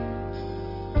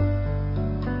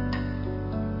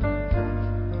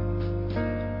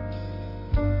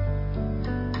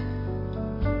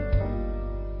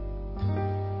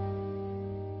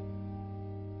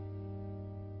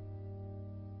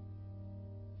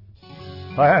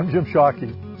 Hi, I'm Jim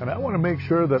Shockey, and I want to make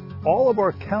sure that all of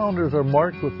our calendars are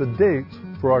marked with the dates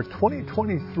for our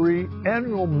 2023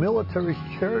 annual military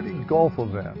charity golf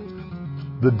event.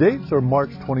 The dates are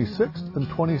March 26th and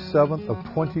 27th of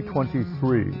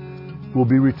 2023. We'll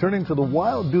be returning to the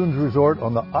Wild Dunes Resort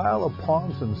on the Isle of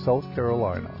Palms in South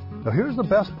Carolina. Now here's the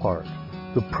best part.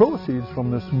 The proceeds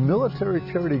from this military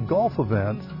charity golf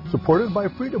event, supported by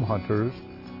Freedom Hunters,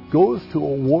 goes to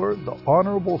award the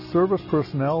honorable service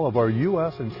personnel of our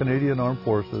U.S. and Canadian Armed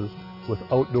Forces with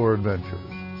outdoor adventures.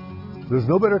 There's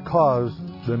no better cause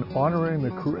than honoring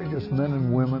the courageous men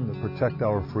and women that protect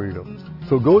our freedom.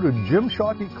 So go to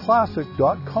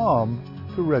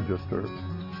JimShockeyClassic.com to register.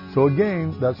 So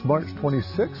again, that's March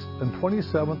 26th and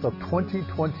 27th of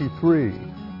 2023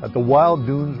 at the Wild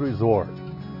Dunes Resort.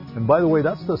 And by the way,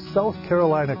 that's the South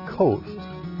Carolina coast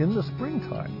in the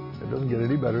springtime. It doesn't get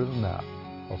any better than that.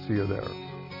 I'll see you there.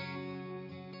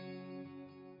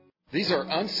 These are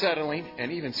unsettling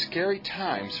and even scary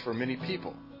times for many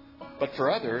people. But for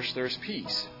others, there's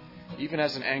peace, even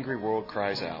as an angry world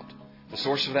cries out. The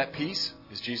source of that peace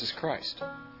is Jesus Christ.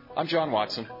 I'm John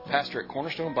Watson, pastor at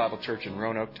Cornerstone Bible Church in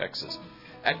Roanoke, Texas.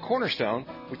 At Cornerstone,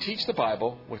 we teach the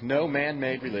Bible with no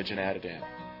man-made religion added in.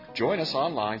 Join us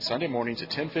online Sunday mornings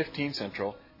at 10:15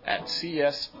 Central at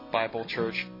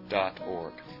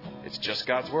csbiblechurch.org. It's just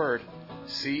God's Word.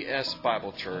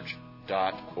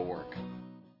 csbiblechurch.org.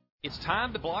 It's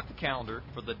time to block the calendar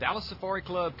for the Dallas Safari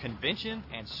Club Convention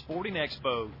and Sporting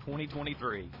Expo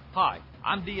 2023. Hi,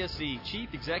 I'm DSC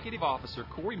Chief Executive Officer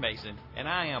Corey Mason, and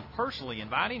I am personally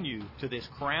inviting you to this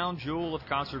crown jewel of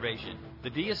conservation.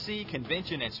 The DSC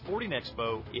Convention and Sporting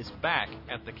Expo is back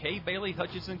at the Kay Bailey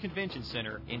Hutchinson Convention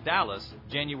Center in Dallas,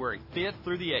 January 5th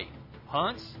through the 8th.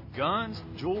 Hunts, guns,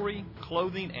 jewelry,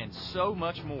 clothing, and so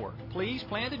much more. Please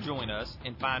plan to join us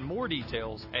and find more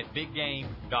details at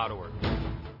biggame.org.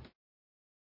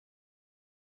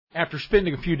 After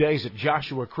spending a few days at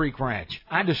Joshua Creek Ranch,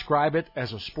 I describe it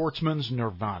as a sportsman's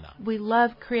nirvana. We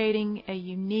love creating a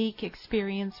unique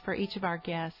experience for each of our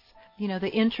guests. You know, the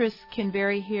interests can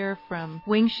vary here from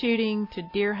wing shooting to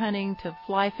deer hunting to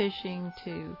fly fishing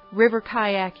to river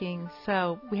kayaking.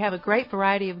 So we have a great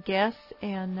variety of guests,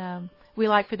 and we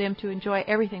like for them to enjoy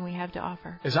everything we have to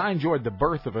offer. As I enjoyed the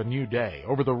birth of a new day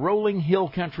over the rolling hill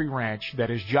country ranch that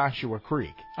is Joshua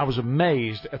Creek, I was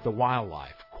amazed at the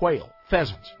wildlife. Quail,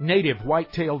 pheasants, native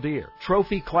white-tailed deer,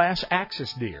 trophy class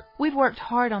axis deer. We've worked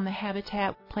hard on the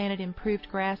habitat, planted improved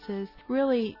grasses,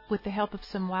 really with the help of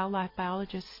some wildlife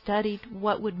biologists studied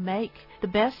what would make the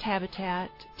best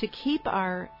habitat to keep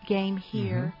our game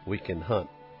here. We can hunt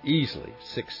easily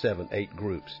 6, 7, 8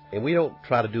 groups. And we don't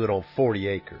try to do it on 40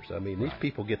 acres. I mean, these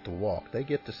people get to walk. They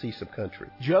get to see some country.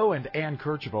 Joe and Ann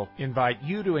Kercheval invite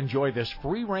you to enjoy this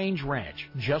free-range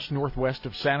ranch just northwest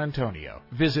of San Antonio.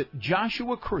 Visit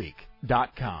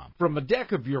JoshuaCreek.com. From the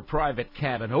deck of your private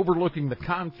cabin overlooking the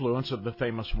confluence of the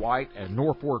famous White and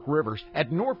Norfork rivers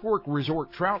at Norfork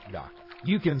Resort Trout Dock,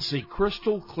 you can see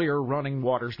crystal clear running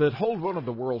waters that hold one of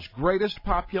the world's greatest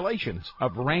populations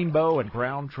of rainbow and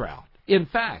brown trout. In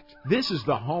fact, this is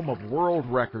the home of world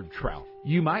record trout.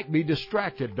 You might be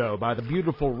distracted, though, by the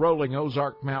beautiful rolling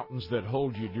Ozark Mountains that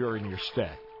hold you during your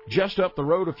stay. Just up the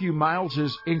road a few miles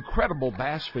is incredible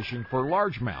bass fishing for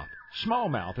largemouth,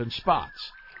 smallmouth, and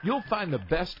spots. You'll find the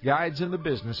best guides in the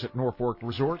business at Norfolk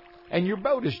Resort, and your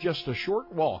boat is just a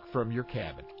short walk from your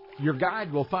cabin. Your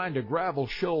guide will find a gravel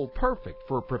shoal perfect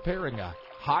for preparing a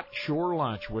hot shore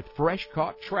lunch with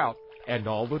fresh-caught trout and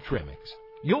all the trimmings.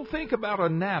 You'll think about a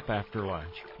nap after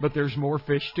lunch, but there's more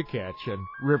fish to catch and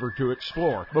river to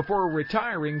explore before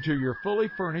retiring to your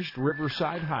fully furnished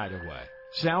riverside hideaway.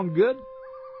 Sound good?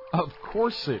 Of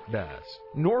course it does.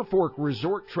 Norfolk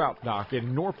Resort Trout Dock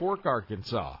in Norfolk,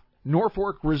 Arkansas.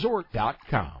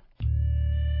 NorfolkResort.com.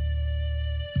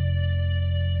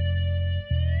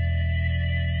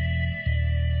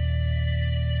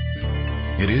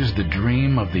 It is the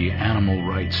dream of the animal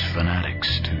rights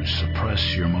fanatics to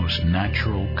suppress your most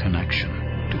natural connection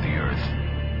to the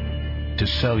earth, to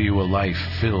sell you a life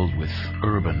filled with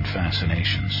urban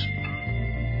fascinations,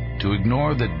 to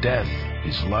ignore that death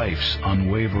is life's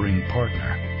unwavering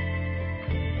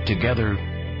partner, together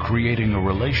creating a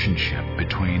relationship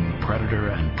between predator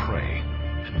and prey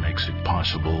that makes it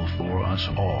possible for us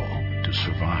all to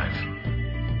survive.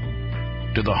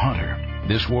 To the hunter,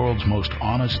 this world's most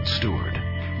honest steward,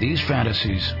 these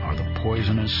fantasies are the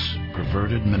poisonous,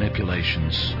 perverted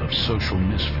manipulations of social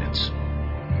misfits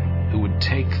who would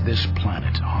take this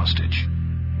planet hostage.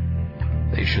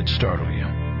 They should startle you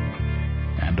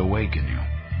and awaken you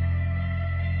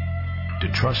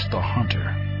to trust the hunter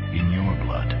in your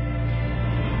blood.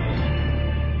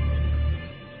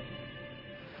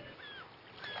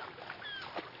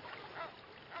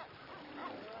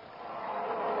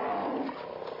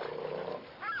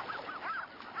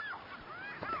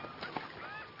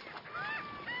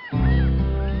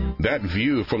 That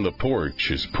view from the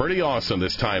porch is pretty awesome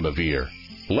this time of year.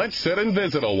 Let's sit and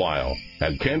visit a while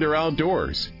at Kinder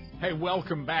Outdoors. Hey,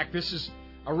 welcome back. This is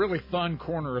a really fun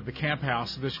corner of the camp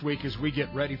house this week as we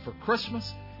get ready for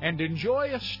Christmas and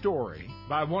enjoy a story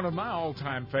by one of my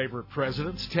all-time favorite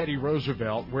presidents, Teddy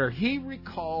Roosevelt, where he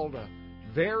recalled a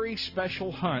very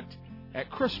special hunt at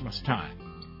Christmas time.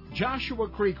 Joshua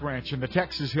Creek Ranch in the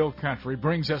Texas Hill Country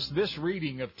brings us this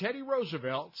reading of Teddy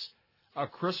Roosevelt's A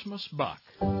Christmas Buck.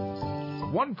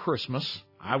 One Christmas,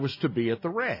 I was to be at the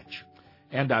ranch,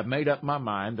 and I made up my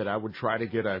mind that I would try to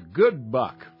get a good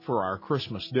buck for our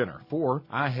Christmas dinner, for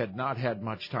I had not had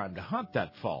much time to hunt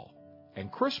that fall, and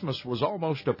Christmas was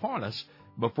almost upon us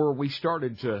before we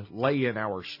started to lay in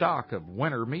our stock of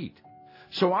winter meat.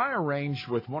 So I arranged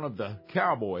with one of the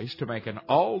cowboys to make an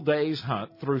all-days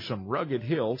hunt through some rugged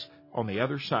hills on the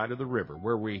other side of the river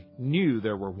where we knew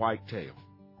there were whitetail.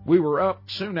 We were up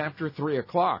soon after 3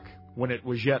 o'clock when it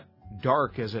was yet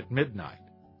dark as at midnight.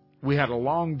 We had a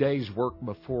long day's work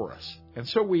before us, and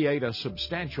so we ate a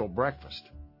substantial breakfast.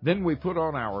 Then we put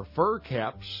on our fur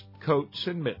caps, coats,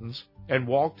 and mittens and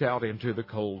walked out into the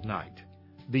cold night.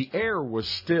 The air was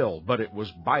still, but it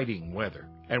was biting weather,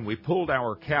 and we pulled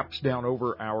our caps down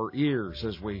over our ears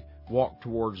as we walked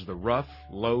towards the rough,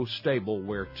 low stable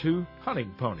where 2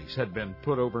 hunting ponies had been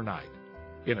put overnight.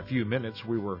 In a few minutes,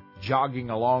 we were jogging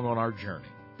along on our journey.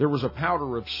 There was a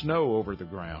powder of snow over the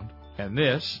ground, and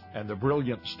this and the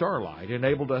brilliant starlight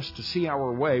enabled us to see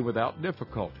our way without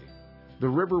difficulty. The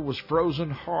river was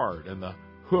frozen hard, and the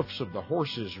hoofs of the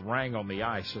horses rang on the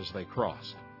ice as they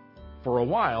crossed. For a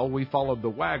while, we followed the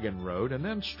wagon road and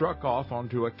then struck off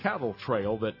onto a cattle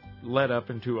trail that led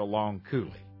up into a long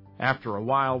coulee. After a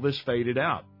while, this faded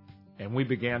out, and we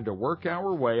began to work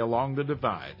our way along the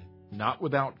divide, not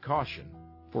without caution,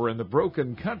 for in the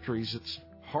broken countries it's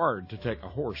hard to take a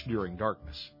horse during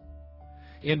darkness.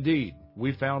 Indeed,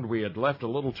 we found we had left a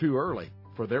little too early,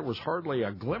 for there was hardly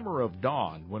a glimmer of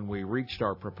dawn when we reached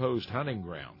our proposed hunting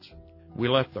grounds. We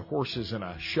left the horses in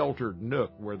a sheltered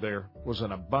nook where there was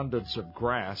an abundance of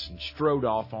grass and strode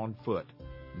off on foot,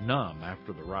 numb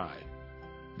after the ride.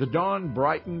 The dawn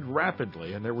brightened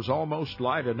rapidly, and there was almost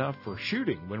light enough for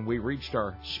shooting when we reached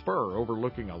our spur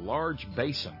overlooking a large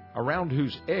basin, around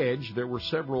whose edge there were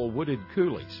several wooded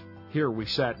coulees. Here we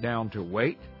sat down to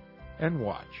wait and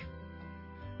watch.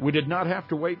 We did not have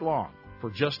to wait long, for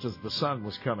just as the sun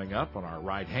was coming up on our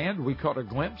right hand, we caught a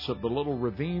glimpse of the little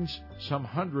ravines some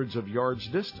hundreds of yards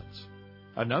distance.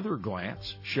 Another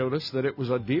glance showed us that it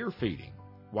was a deer feeding,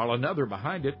 while another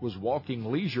behind it was walking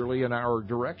leisurely in our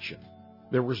direction.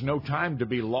 There was no time to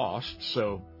be lost,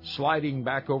 so sliding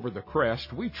back over the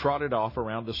crest, we trotted off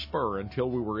around the spur until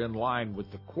we were in line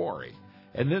with the quarry,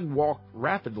 and then walked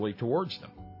rapidly towards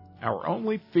them. Our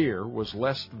only fear was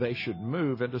lest they should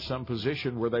move into some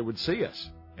position where they would see us,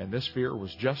 and this fear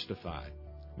was justified.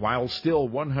 While still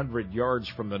 100 yards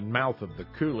from the mouth of the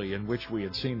coulee in which we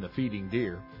had seen the feeding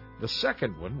deer, the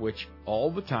second one, which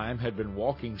all the time had been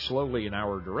walking slowly in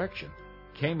our direction,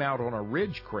 came out on a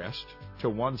ridge crest to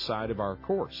one side of our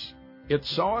course. It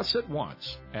saw us at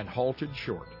once and halted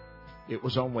short. It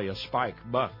was only a spike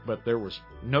buck, but there was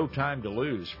no time to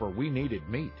lose, for we needed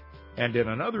meat. And in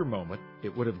another moment,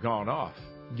 it would have gone off,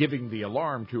 giving the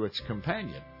alarm to its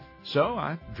companion. So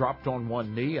I dropped on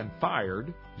one knee and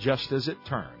fired just as it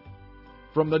turned.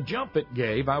 From the jump it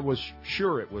gave, I was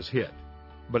sure it was hit,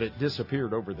 but it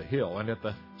disappeared over the hill, and at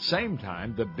the same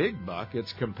time, the big buck,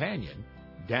 its companion,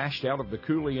 dashed out of the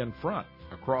coulee in front,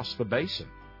 across the basin.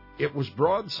 It was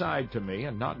broadside to me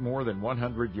and not more than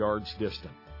 100 yards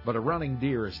distant, but a running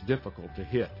deer is difficult to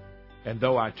hit, and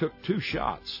though I took 2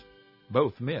 shots,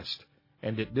 both missed,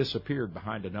 and it disappeared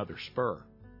behind another spur.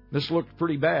 This looked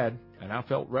pretty bad, and I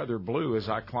felt rather blue as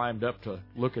I climbed up to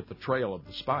look at the trail of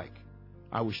the spike.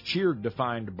 I was cheered to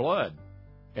find blood,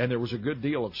 and there was a good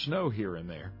deal of snow here and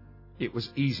there. It was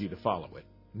easy to follow it,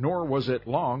 nor was it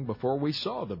long before we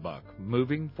saw the buck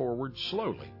moving forward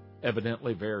slowly,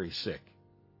 evidently very sick.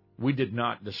 We did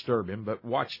not disturb him, but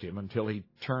watched him until he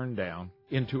turned down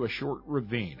into a short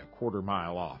ravine a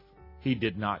quarter-mile off. He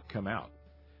did not come out,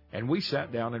 and we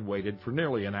sat down and waited for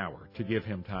nearly an hour to give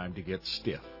him time to get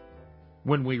stiff.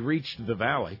 When we reached the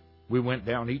valley, we went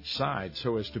down each side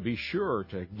so as to be sure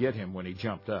to get him when he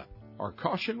jumped up. Our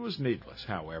caution was needless,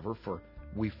 however, for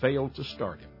we failed to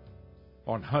start him.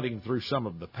 On hunting through some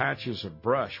of the patches of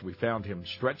brush, we found him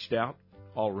stretched out,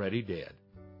 already dead.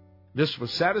 This was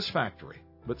satisfactory,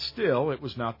 but still it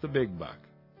was not the big buck,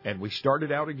 and we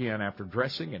started out again after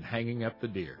dressing and hanging up the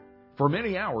deer. For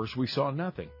many hours we saw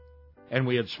nothing, and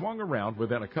we had swung around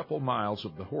within a couple miles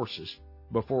of the horses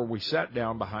before we sat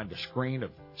down behind a screen of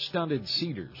stunted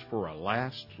cedars for a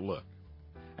last look.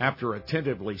 After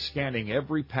attentively scanning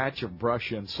every patch of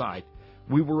brush in sight,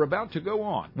 we were about to go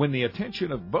on when the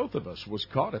attention of both of us was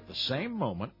caught at the same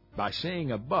moment by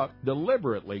seeing a buck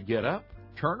deliberately get up,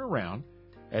 turn around,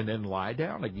 and then lie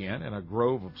down again in a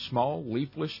grove of small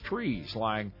leafless trees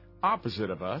lying opposite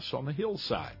of us on the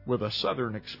hillside with a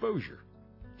southern exposure.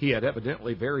 He had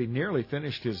evidently very nearly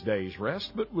finished his day's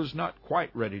rest, but was not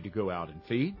quite ready to go out and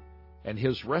feed, and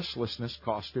his restlessness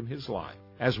cost him his life.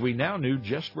 As we now knew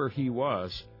just where he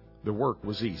was, the work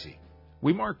was easy.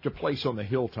 We marked a place on the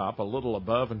hilltop a little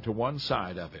above and to one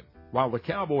side of him. While the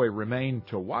cowboy remained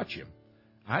to watch him,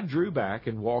 I drew back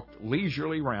and walked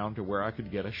leisurely round to where I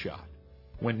could get a shot.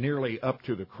 When nearly up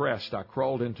to the crest, I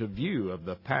crawled into view of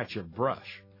the patch of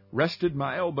brush, rested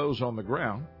my elbows on the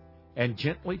ground, and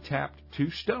gently tapped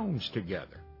 2 stones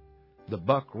together. The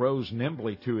buck rose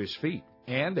nimbly to his feet,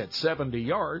 and at 70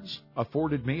 yards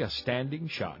afforded me a standing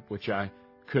shot, which I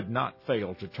could not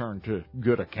fail to turn to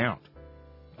good account.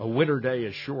 A winter day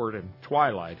is short, and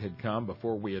twilight had come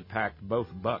before we had packed both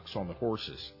bucks on the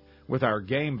horses. With our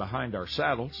game behind our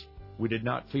saddles, we did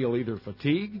not feel either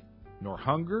fatigue, nor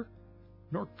hunger,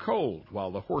 nor cold while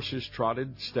the horses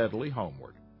trotted steadily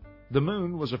homeward. The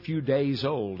moon was a few days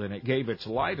old, and it gave its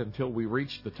light until we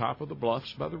reached the top of the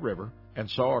bluffs by the river and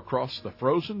saw across the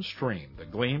frozen stream the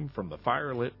gleam from the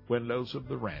fire-lit windows of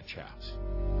the ranch house.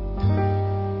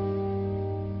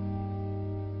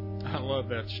 I love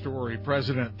that story.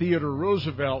 President Theodore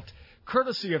Roosevelt,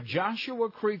 courtesy of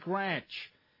Joshua Creek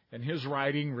Ranch, and his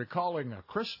writing recalling a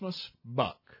Christmas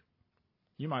buck.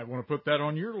 You might want to put that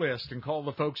on your list and call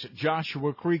the folks at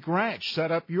Joshua Creek Ranch.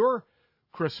 Set up your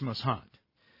Christmas hunt.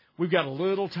 We've got a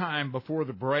little time before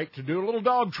the break to do a little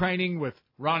dog training with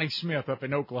Ronnie Smith up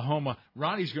in Oklahoma.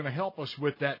 Ronnie's going to help us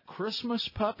with that Christmas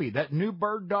puppy, that new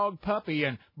bird dog puppy.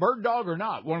 And bird dog or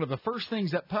not, one of the first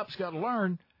things that pup's got to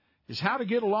learn is how to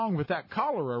get along with that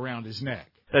collar around his neck.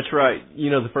 That's right. You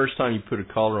know, the first time you put a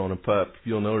collar on a pup,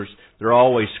 you'll notice they're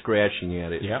always scratching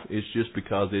at it. Yep. It's just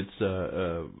because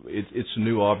it's a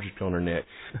new object on her neck.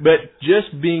 But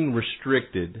just being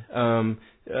restricted,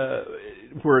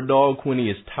 where a dog, when he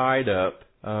is tied up,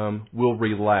 will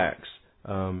relax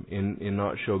and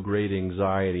not show great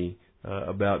anxiety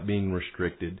about being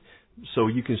restricted. So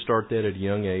you can start that at a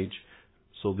young age.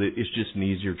 So that it's just an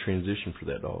easier transition for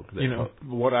that dog. You know,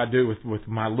 what I do with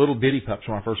my little bitty pups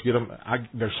when I first get them,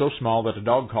 they're so small that a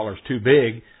dog collar is too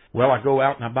big. Well, I go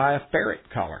out and I buy a ferret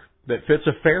collar that fits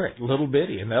a ferret, little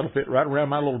bitty, and that'll fit right around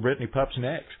my little Brittany pup's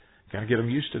neck. Got to get them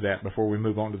used to that before we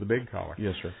move on to the big collar.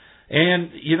 Yes, sir.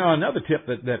 And, you know, another tip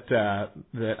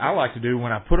that I like to do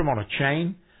when I put them on a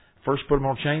chain, first put them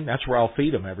on a chain, that's where I'll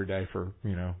feed them every day for,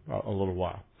 a little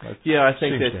while. Yeah, I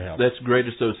think that's great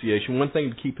association. One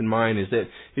thing to keep in mind is that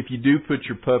if you do put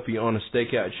your puppy on a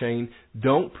stakeout chain,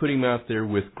 don't put him out there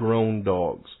with grown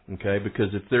dogs, okay? Because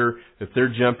if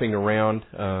they're jumping around,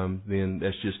 then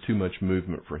that's just too much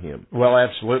movement for him. Well,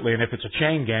 absolutely. And if it's a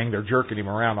chain gang, they're jerking him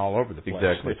around all over the place.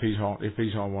 Exactly. If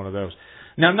he's on one of those.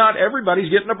 Now, not everybody's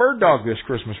getting a bird dog this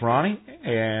Christmas, Ronnie,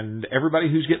 and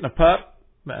everybody who's getting a pup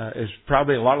is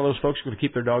probably a lot of those folks going to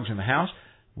keep their dogs in the house.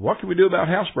 What can we do about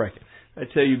housebreaking? I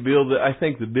tell you, Bill, that I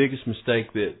think the biggest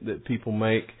mistake that people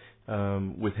make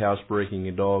with housebreaking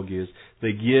a dog is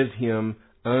they give him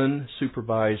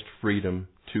unsupervised freedom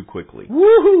too quickly.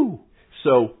 Woohoo!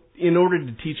 So in order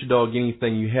to teach a dog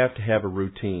anything, you have to have a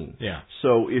routine. Yeah.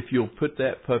 So if you'll put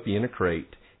that puppy in a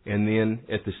crate and then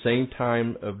at the same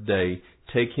time of day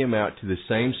take him out to the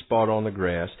same spot on the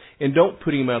grass, and don't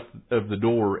put him out of the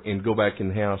door and go back in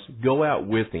the house. Go out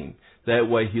with him. That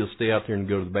way he'll stay out there and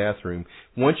go to the bathroom.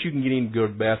 Once you can get him to go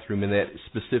to the bathroom in that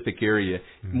specific area,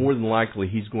 more than likely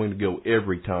he's going to go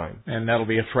every time. And that'll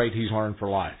be a trait he's learned for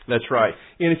life. That's right.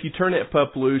 And if you turn that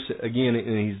pup loose, again,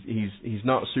 and he's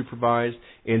not supervised,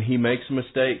 and he makes a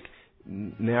mistake,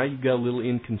 now you've got a little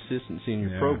inconsistency in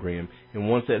your program. And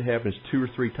once that happens 2 or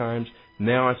 3 times,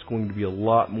 now it's going to be a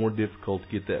lot more difficult to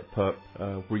get that pup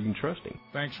where you can trust him.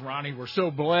 Thanks, Ronnie. We're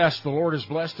so blessed. The Lord has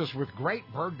blessed us with great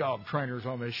bird dog trainers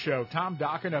on this show. Tom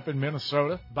Dokken up in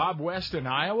Minnesota, Bob West in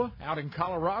Iowa, out in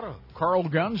Colorado, Carl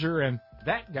Gunzer, and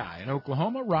that guy in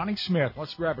Oklahoma, Ronnie Smith.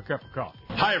 Let's grab a cup of coffee.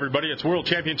 Hi, everybody. It's World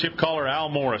Championship caller Al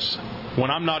Morris. When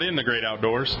I'm not in the great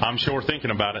outdoors, I'm sure thinking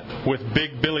about it with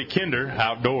Big Billy Kinder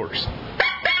Outdoors.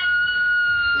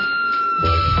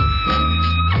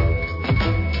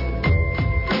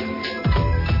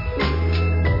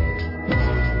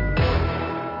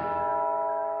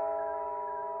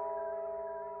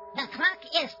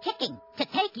 Is ticking to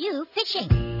take you fishing.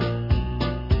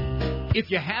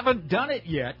 If you haven't done it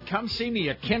yet, come see me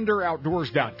at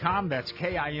kinderoutdoors.com, that's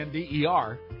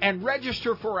Kinder, and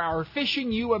register for our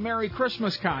Fishing You a Merry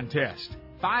Christmas contest.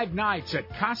 5 nights at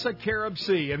Casa Carib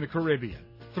Sea in the Caribbean.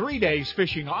 3 days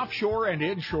fishing offshore and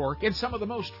inshore in some of the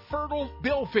most fertile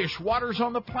billfish waters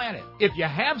on the planet. If you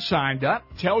have signed up,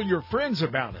 tell your friends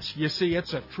about us. You see,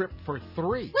 it's a trip for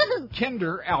 3. Woohoo!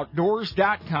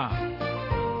 Kinderoutdoors.com.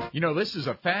 This is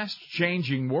a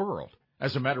fast-changing world.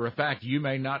 As a matter of fact, you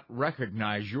may not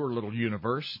recognize your little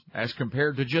universe as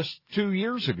compared to just 2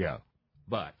 years ago.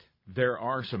 But there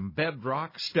are some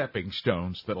bedrock stepping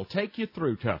stones that'll take you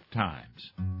through tough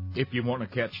times. If you want to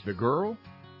catch the girl,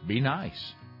 be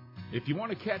nice. If you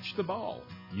want to catch the ball,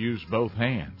 use both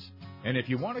hands. And if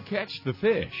you want to catch the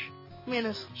fish,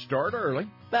 minutes. Start early.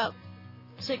 About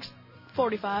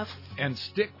 6:45. And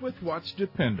stick with what's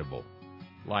dependable.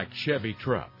 Like Chevy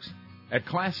trucks. At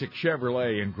Classic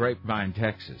Chevrolet in Grapevine,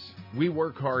 Texas, we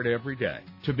work hard every day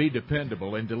to be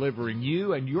dependable in delivering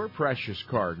you and your precious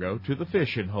cargo to the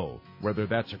fishing hole, whether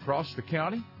that's across the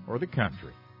county or the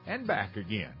country, and back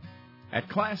again. At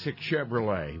Classic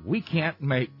Chevrolet, we can't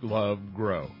make love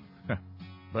grow,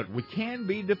 but we can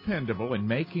be dependable in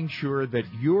making sure that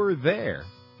you're there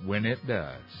when it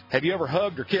does. Have you ever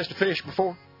hugged or kissed a fish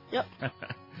before? Yep.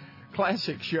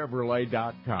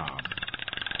 ClassicChevrolet.com.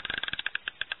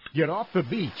 Get off the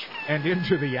beach and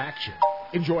into the action.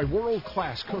 Enjoy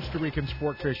world-class Costa Rican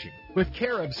sport fishing with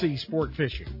Carib Sea Sport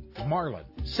Fishing. Marlin,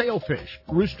 sailfish,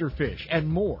 roosterfish, and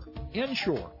more.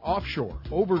 Inshore, offshore,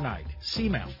 overnight,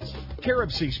 seamounts.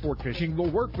 Carib Sea Sport Fishing will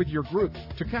work with your group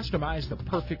to customize the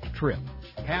perfect trip.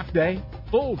 Half day,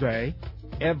 full day,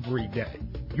 every day.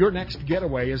 Your next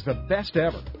getaway is the best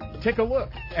ever. Take a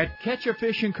look at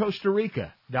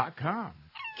CatchAFishInCostaRica.com.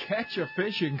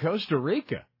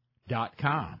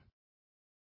 CatchAFishInCostaRica.com.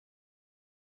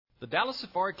 The Dallas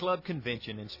Safari Club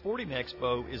Convention and Sporting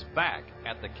Expo is back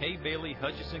at the Kay Bailey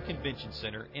Hutchison Convention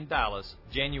Center in Dallas,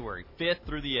 January 5th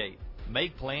through the 8th.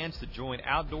 Make plans to join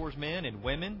outdoorsmen and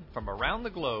women from around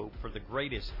the globe for the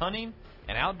greatest hunting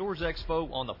and outdoors expo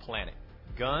on the planet.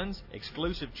 Guns,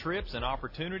 exclusive trips and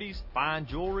opportunities, fine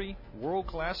jewelry,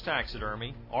 world-class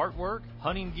taxidermy, artwork,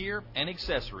 hunting gear, and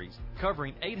accessories,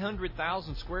 covering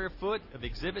 800,000 square foot of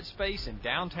exhibit space in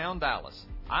downtown Dallas.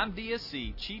 I'm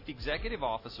DSC Chief Executive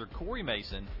Officer Corey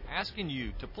Mason, asking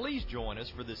you to please join us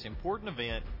for this important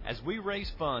event as we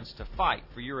raise funds to fight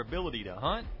for your ability to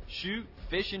hunt, shoot,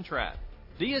 fish, and trap.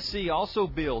 DSC also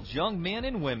builds young men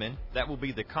and women that will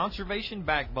be the conservation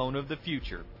backbone of the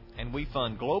future, and we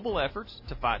fund global efforts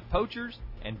to fight poachers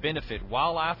and benefit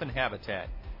wildlife and habitat.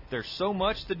 There's so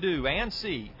much to do and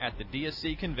see at the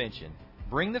DSC Convention.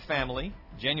 Bring the family,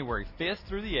 January 5th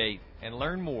through the 8th, and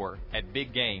learn more at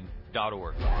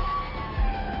biggame.org.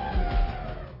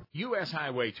 U.S.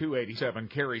 Highway 287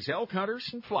 carries elk hunters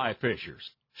and fly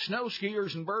fishers, snow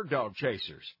skiers and bird dog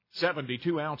chasers,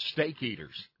 72-ounce steak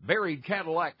eaters, buried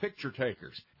Cadillac picture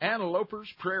takers, antelopers,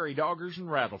 prairie doggers, and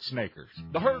rattlesnakers.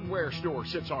 The Herdware store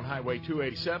sits on Highway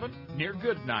 287 near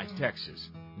Goodnight, Texas.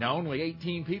 Now, only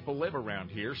 18 people live around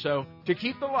here, so to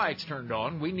keep the lights turned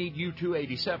on, we need you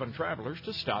 287 travelers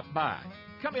to stop by.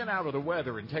 Come in out of the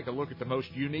weather and take a look at the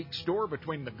most unique store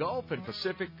between the Gulf and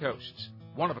Pacific coasts.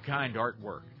 One-of-a-kind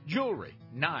artwork, jewelry,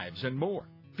 knives, and more.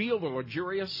 Feel the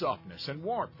luxurious softness and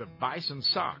warmth of Bison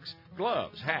socks,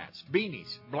 gloves, hats,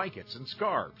 beanies, blankets, and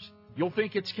scarves. You'll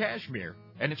think it's cashmere,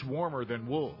 and it's warmer than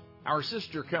wool. Our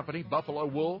sister company, Buffalo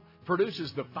Wool,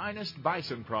 produces the finest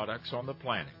Bison products on the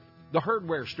planet. The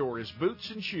Herdware store is boots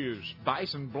and shoes,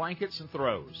 Bison blankets and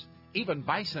throws, even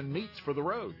Bison meats for the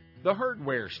road. The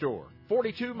Herdware store,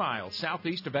 42 miles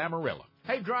southeast of Amarillo.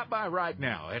 Hey, drop by right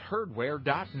now at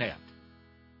herdware.net.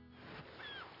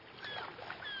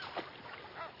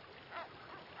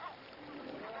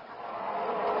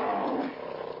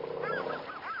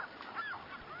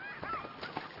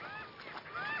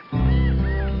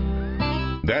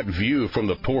 That view from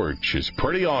the porch is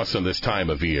pretty awesome this time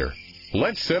of year.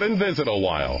 Let's sit and visit a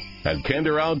while at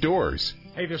Kinder Outdoors.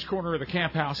 Hey, this corner of the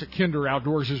camp house at Kinder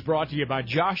Outdoors is brought to you by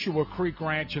Joshua Creek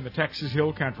Ranch in the Texas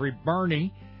Hill Country,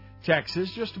 Boerne, Texas,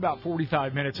 just about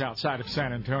 45 minutes outside of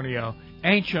San Antonio.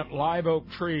 Ancient live oak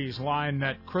trees line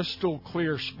that crystal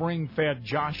clear spring-fed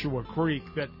Joshua Creek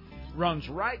that runs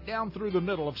right down through the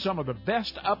middle of some of the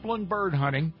best upland bird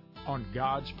hunting on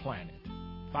God's planet.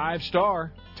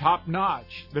 5-star,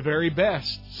 top-notch, the very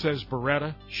best, says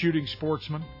Beretta, Shooting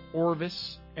Sportsman,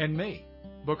 Orvis, and me.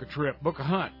 Book a trip, book a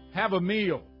hunt, have a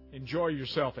meal, enjoy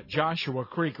yourself at Joshua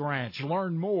Creek Ranch.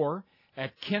 Learn more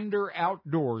at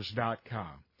kinderoutdoors.com.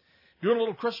 Doing a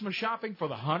little Christmas shopping for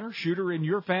the hunter, shooter in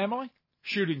your family?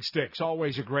 Shooting sticks,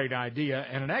 always a great idea,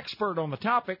 and an expert on the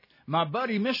topic, my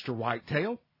buddy Mr.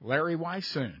 Whitetail, Larry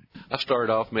Weissoon. I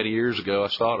started off many years ago. I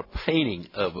saw a painting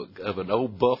of an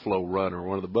old buffalo runner,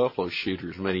 one of the buffalo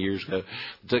shooters many years ago,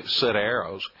 took a set of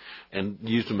arrows and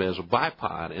used them as a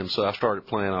bipod, and so I started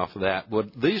playing off of that.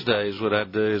 But these days what I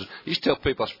do is, I used to tell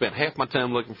people I spent half my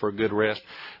time looking for a good rest,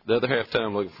 the other half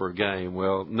time looking for a game.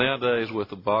 Well, nowadays with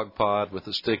the bog pod, with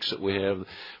the sticks that we have,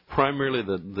 primarily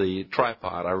the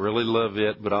tripod, I really love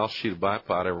it, but I'll shoot a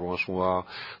bipod every once in a while.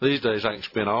 These days I can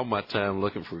spend all my time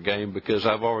looking for a game because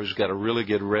I've always got a really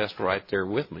good rest right there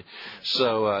with me.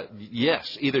 So,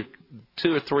 yes, either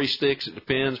 2 or 3 sticks, it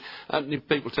depends.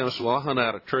 People tell us, well, I hunt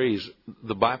out of trees.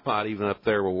 The bipod even up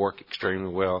there will work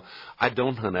extremely well. I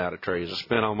don't hunt out of trees. I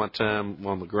spend all my time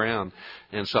on the ground,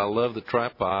 and so I love the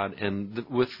tripod. And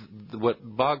with what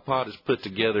Bog Pod has put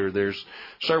together, there's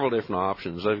several different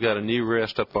options. They've got a new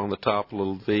rest up on the top, a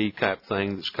little V-type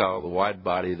thing that's called the wide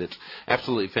body that's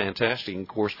absolutely fantastic. And, of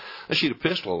course, I shoot a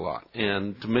pistol a lot.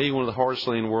 And to me, one of the hardest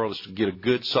things in the world is to get a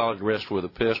good, solid rest with a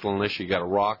pistol unless you got a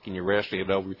rock and you're resting it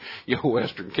over your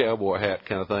Western cowboy hat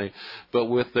kind of thing. But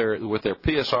with their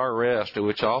PSR rest,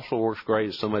 which also works great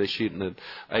as somebody shooting an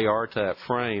AR-type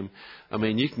frame, I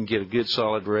mean, you can get a good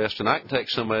solid rest, and I can take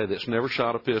somebody that's never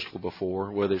shot a pistol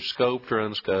before, whether it's scoped or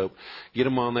unscoped, get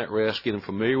them on that rest, get them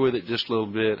familiar with it just a little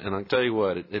bit, and I can tell you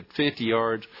what, at 50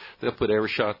 yards, they'll put every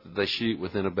shot that they shoot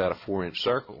within about a 4-inch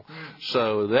circle.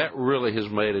 So that really has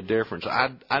made a difference.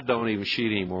 I don't even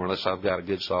shoot anymore unless I've got a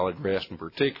good solid rest, and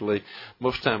particularly,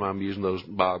 most of the time I'm using those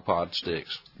Bog Pod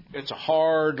sticks. It's a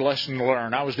hard lesson to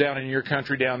learn. I was down in your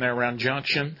country down there around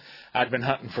Junction. I'd been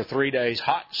hunting for 3 days,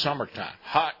 hot summertime,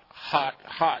 hot.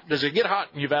 Does it get hot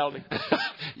in Uvalde?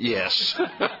 Yes.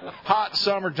 Hot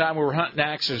summertime, we were hunting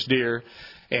axis deer,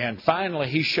 and finally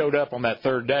he showed up on that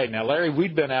 3rd day. Now, Larry,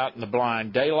 we'd been out in the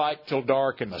blind, daylight till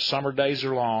dark, and the summer days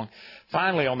are long.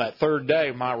 Finally, on that 3rd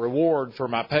day, my reward for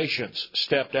my patience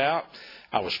stepped out.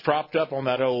 I was propped up on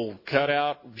that old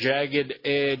cutout, jagged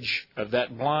edge of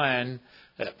that blind,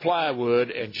 that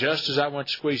plywood, and just as I went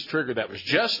to squeeze trigger, that was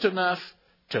just enough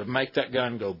to make that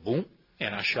gun go boom.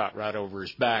 And I shot right over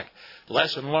his back.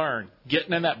 Lesson learned.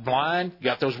 Getting in that blind,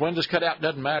 got those windows cut out,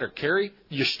 doesn't matter. Carry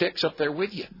your sticks up there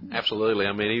with you. Absolutely.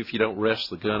 I mean, if you don't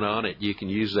rest the gun on it, you can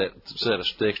use that set of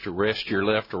sticks to rest your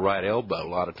left or right elbow a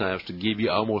lot of times to give you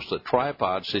almost a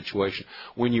tripod situation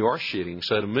when you are shooting.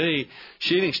 So to me,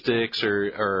 shooting sticks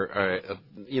are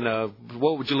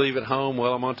what would you leave at home?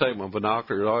 Well, I'm going to take my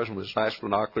binoculars, always my nice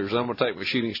binoculars. I'm going to take my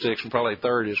shooting sticks, and probably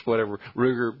third is whatever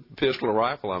Ruger pistol or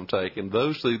rifle I'm taking.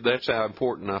 That's how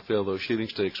important I feel those shooting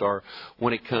sticks are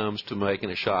when it comes to making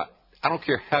a shot. I don't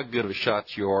care how good of a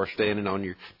shot you are standing on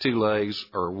your 2 legs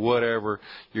or whatever,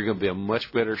 you're going to be a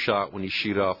much better shot when you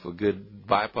shoot off a good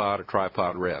bipod or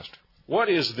tripod rest. What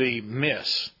is the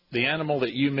miss the animal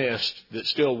that you missed that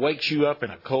still wakes you up in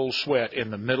a cold sweat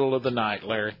in the middle of the night,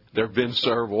 Larry? There have been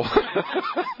several.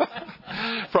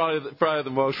 Probably the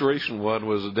most recent one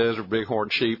was a desert bighorn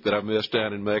sheep that I missed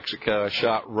down in Mexico. I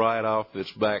shot right off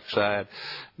its backside.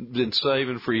 Been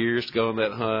saving for years to go on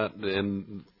that hunt,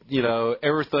 and you know,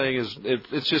 everything is,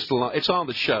 it's on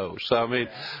the show. So, I mean,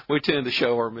 we tend to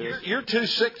show our miss. You're too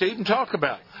sick to even talk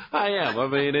about it. I am. I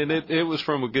mean, and it was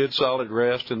from a good solid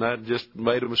rest, and I just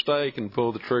made a mistake and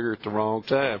pulled the trigger at the wrong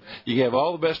time. You have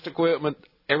all the best equipment,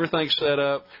 everything's set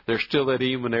up. There's still that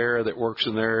human error that works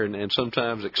in there, and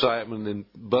sometimes excitement and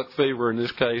buck fever, in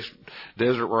this case,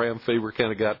 desert ram fever,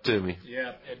 kind of got to me.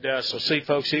 Yeah, it does. So, see,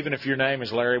 folks, even if your name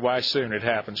is Larry, why soon it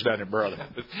happens, doesn't it, brother?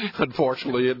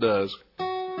 Unfortunately, it does.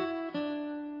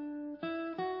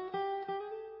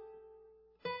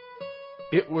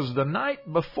 It was the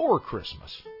night before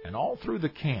Christmas, and all through the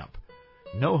camp,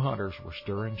 no hunters were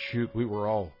stirring. Shoot, we were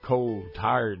all cold,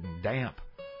 tired, and damp.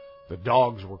 The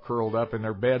dogs were curled up in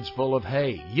their beds full of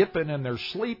hay, yipping in their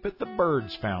sleep at the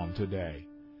birds found today.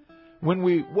 When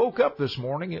we woke up this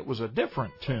morning, it was a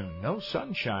different tune. No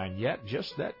sunshine yet,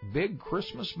 just that big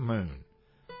Christmas moon.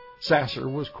 Sasser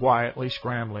was quietly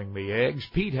scrambling the eggs.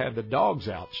 Pete had the dogs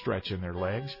out stretching their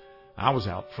legs. I was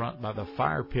out front by the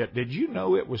fire pit. Did you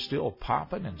know it was still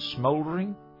popping and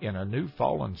smoldering in a new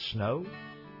fallen snow?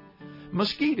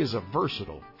 Mesquite is a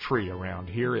versatile tree around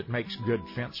here. It makes good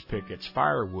fence pickets,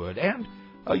 firewood, and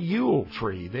a Yule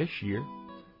tree this year.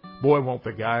 Boy, won't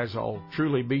the guys all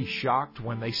truly be shocked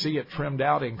when they see it trimmed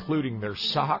out, including their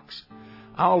socks.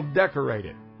 I'll decorate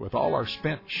it with all our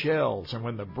spent shells, and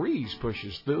when the breeze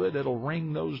pushes through it, it'll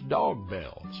ring those dog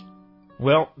bells.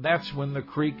 Well, that's when the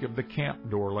creak of the camp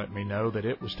door let me know that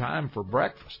it was time for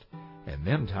breakfast, and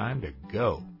then time to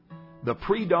go. The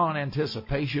pre-dawn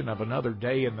anticipation of another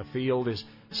day in the field is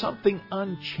something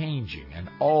unchanging and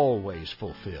always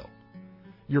fulfilled.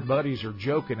 Your buddies are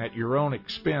joking at your own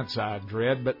expense, I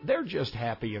dread, but they're just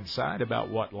happy inside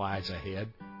about what lies ahead.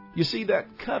 You see,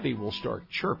 that covey will start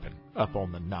chirping up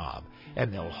on the knob,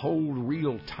 and they'll hold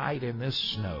real tight in this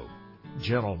snow.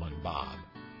 Gentleman Bob.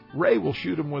 Ray will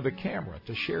shoot him with a camera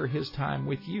to share his time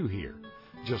with you here.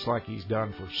 Just like he's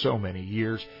done for so many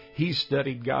years, he's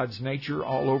studied God's nature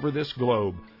all over this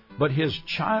globe, but his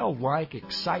childlike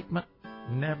excitement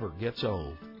never gets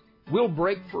old. We'll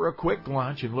break for a quick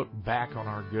lunch and look back on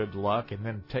our good luck and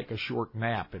then take a short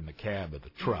nap in the cab of the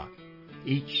truck.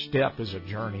 Each step is a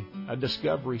journey, a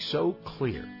discovery so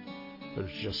clear.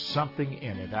 There's just something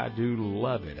in it. I do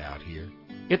love it out here.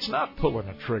 It's not pulling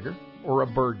a trigger or a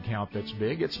bird count that's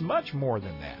big. It's much more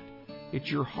than that. It's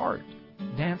your heart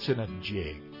dancing a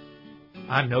jig.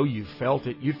 I know you've felt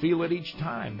it. You feel it each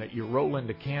time that you roll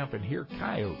into camp and hear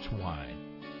coyotes whine.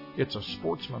 It's a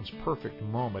sportsman's perfect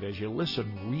moment as you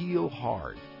listen real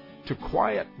hard to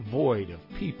quiet void of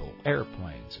people,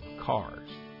 airplanes, and cars.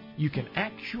 You can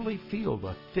actually feel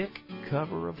the thick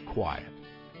cover of quiet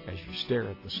as you stare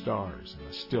at the stars in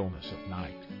the stillness of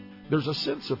night. There's a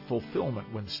sense of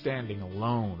fulfillment when standing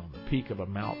alone on the peak of a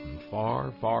mountain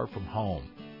far, far from home.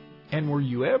 And were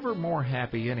you ever more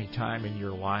happy any time in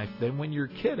your life than when your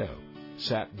kiddo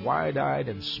sat wide-eyed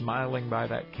and smiling by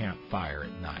that campfire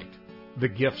at night? The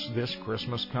gifts this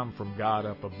Christmas come from God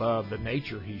up above, the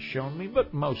nature He's shown me,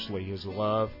 but mostly His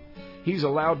love. He's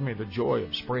allowed me the joy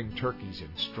of spring turkeys in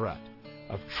strut,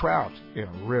 of trout in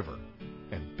a river,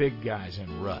 and big guys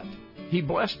in rut. He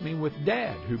blessed me with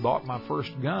Dad, who bought my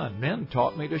first gun, then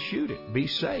taught me to shoot it, be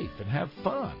safe, and have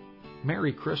fun.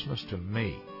 Merry Christmas to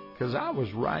me, 'cause I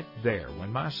was right there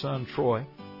when my son Troy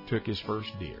took his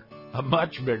first deer. A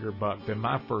much bigger buck than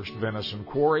my first venison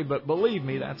quarry, but believe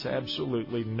me, that's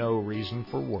absolutely no reason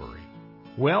for worry.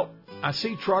 Well, I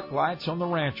see truck lights on the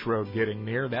ranch road getting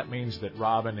near. That means that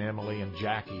Robin, Emily, and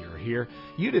Jackie are here.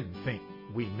 You didn't think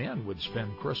we men would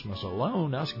spend Christmas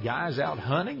alone, us guys out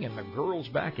hunting and the girls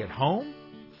back at home?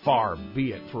 Far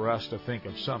be it for us to think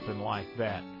of something like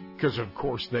that, 'cause of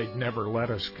course they'd never let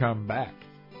us come back.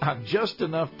 I've just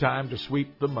enough time to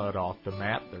sweep the mud off the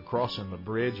mat. They're crossing the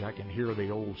bridge. I can hear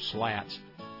the old slats.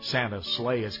 Santa's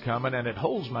sleigh is coming, and it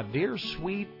holds my dear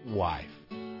sweet wife.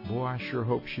 Boy, I sure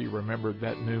hope she remembered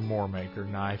that new Moormaker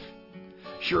knife.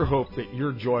 Sure hope that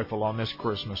you're joyful on this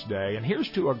Christmas day. And here's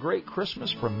to a great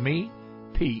Christmas from me,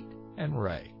 Pete, and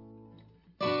Ray.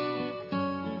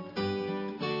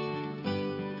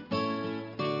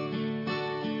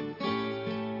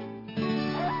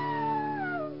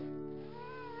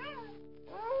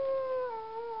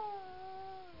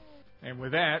 And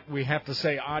with that, we have to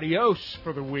say adios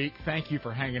for the week. Thank you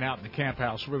for hanging out in the camp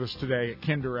house with us today at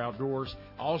Kinder Outdoors.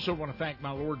 I also want to thank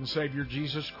my Lord and Savior,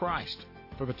 Jesus Christ,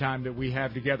 for the time that we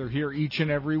have together here each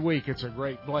and every week. It's a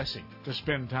great blessing to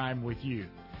spend time with you.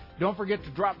 Don't forget to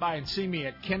drop by and see me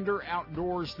at Kinder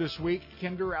Outdoors this week,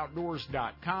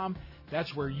 kinderoutdoors.com.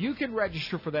 That's where you can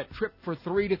register for that trip for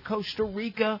 3 to Costa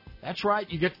Rica. That's right,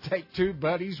 you get to take 2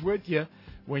 buddies with you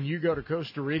when you go to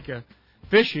Costa Rica.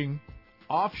 Fishing,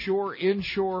 offshore,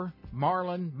 inshore,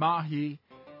 marlin, mahi,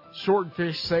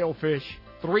 swordfish, sailfish,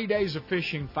 3 days of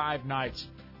fishing, 5 nights,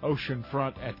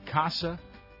 oceanfront at Casa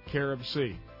Carib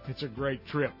Sea. It's a great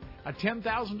trip. A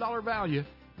 $10,000 value.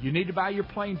 You need to buy your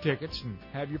plane tickets and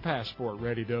have your passport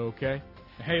ready to, okay?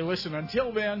 Hey, listen,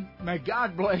 until then, may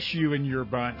God bless you and your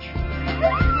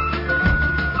bunch.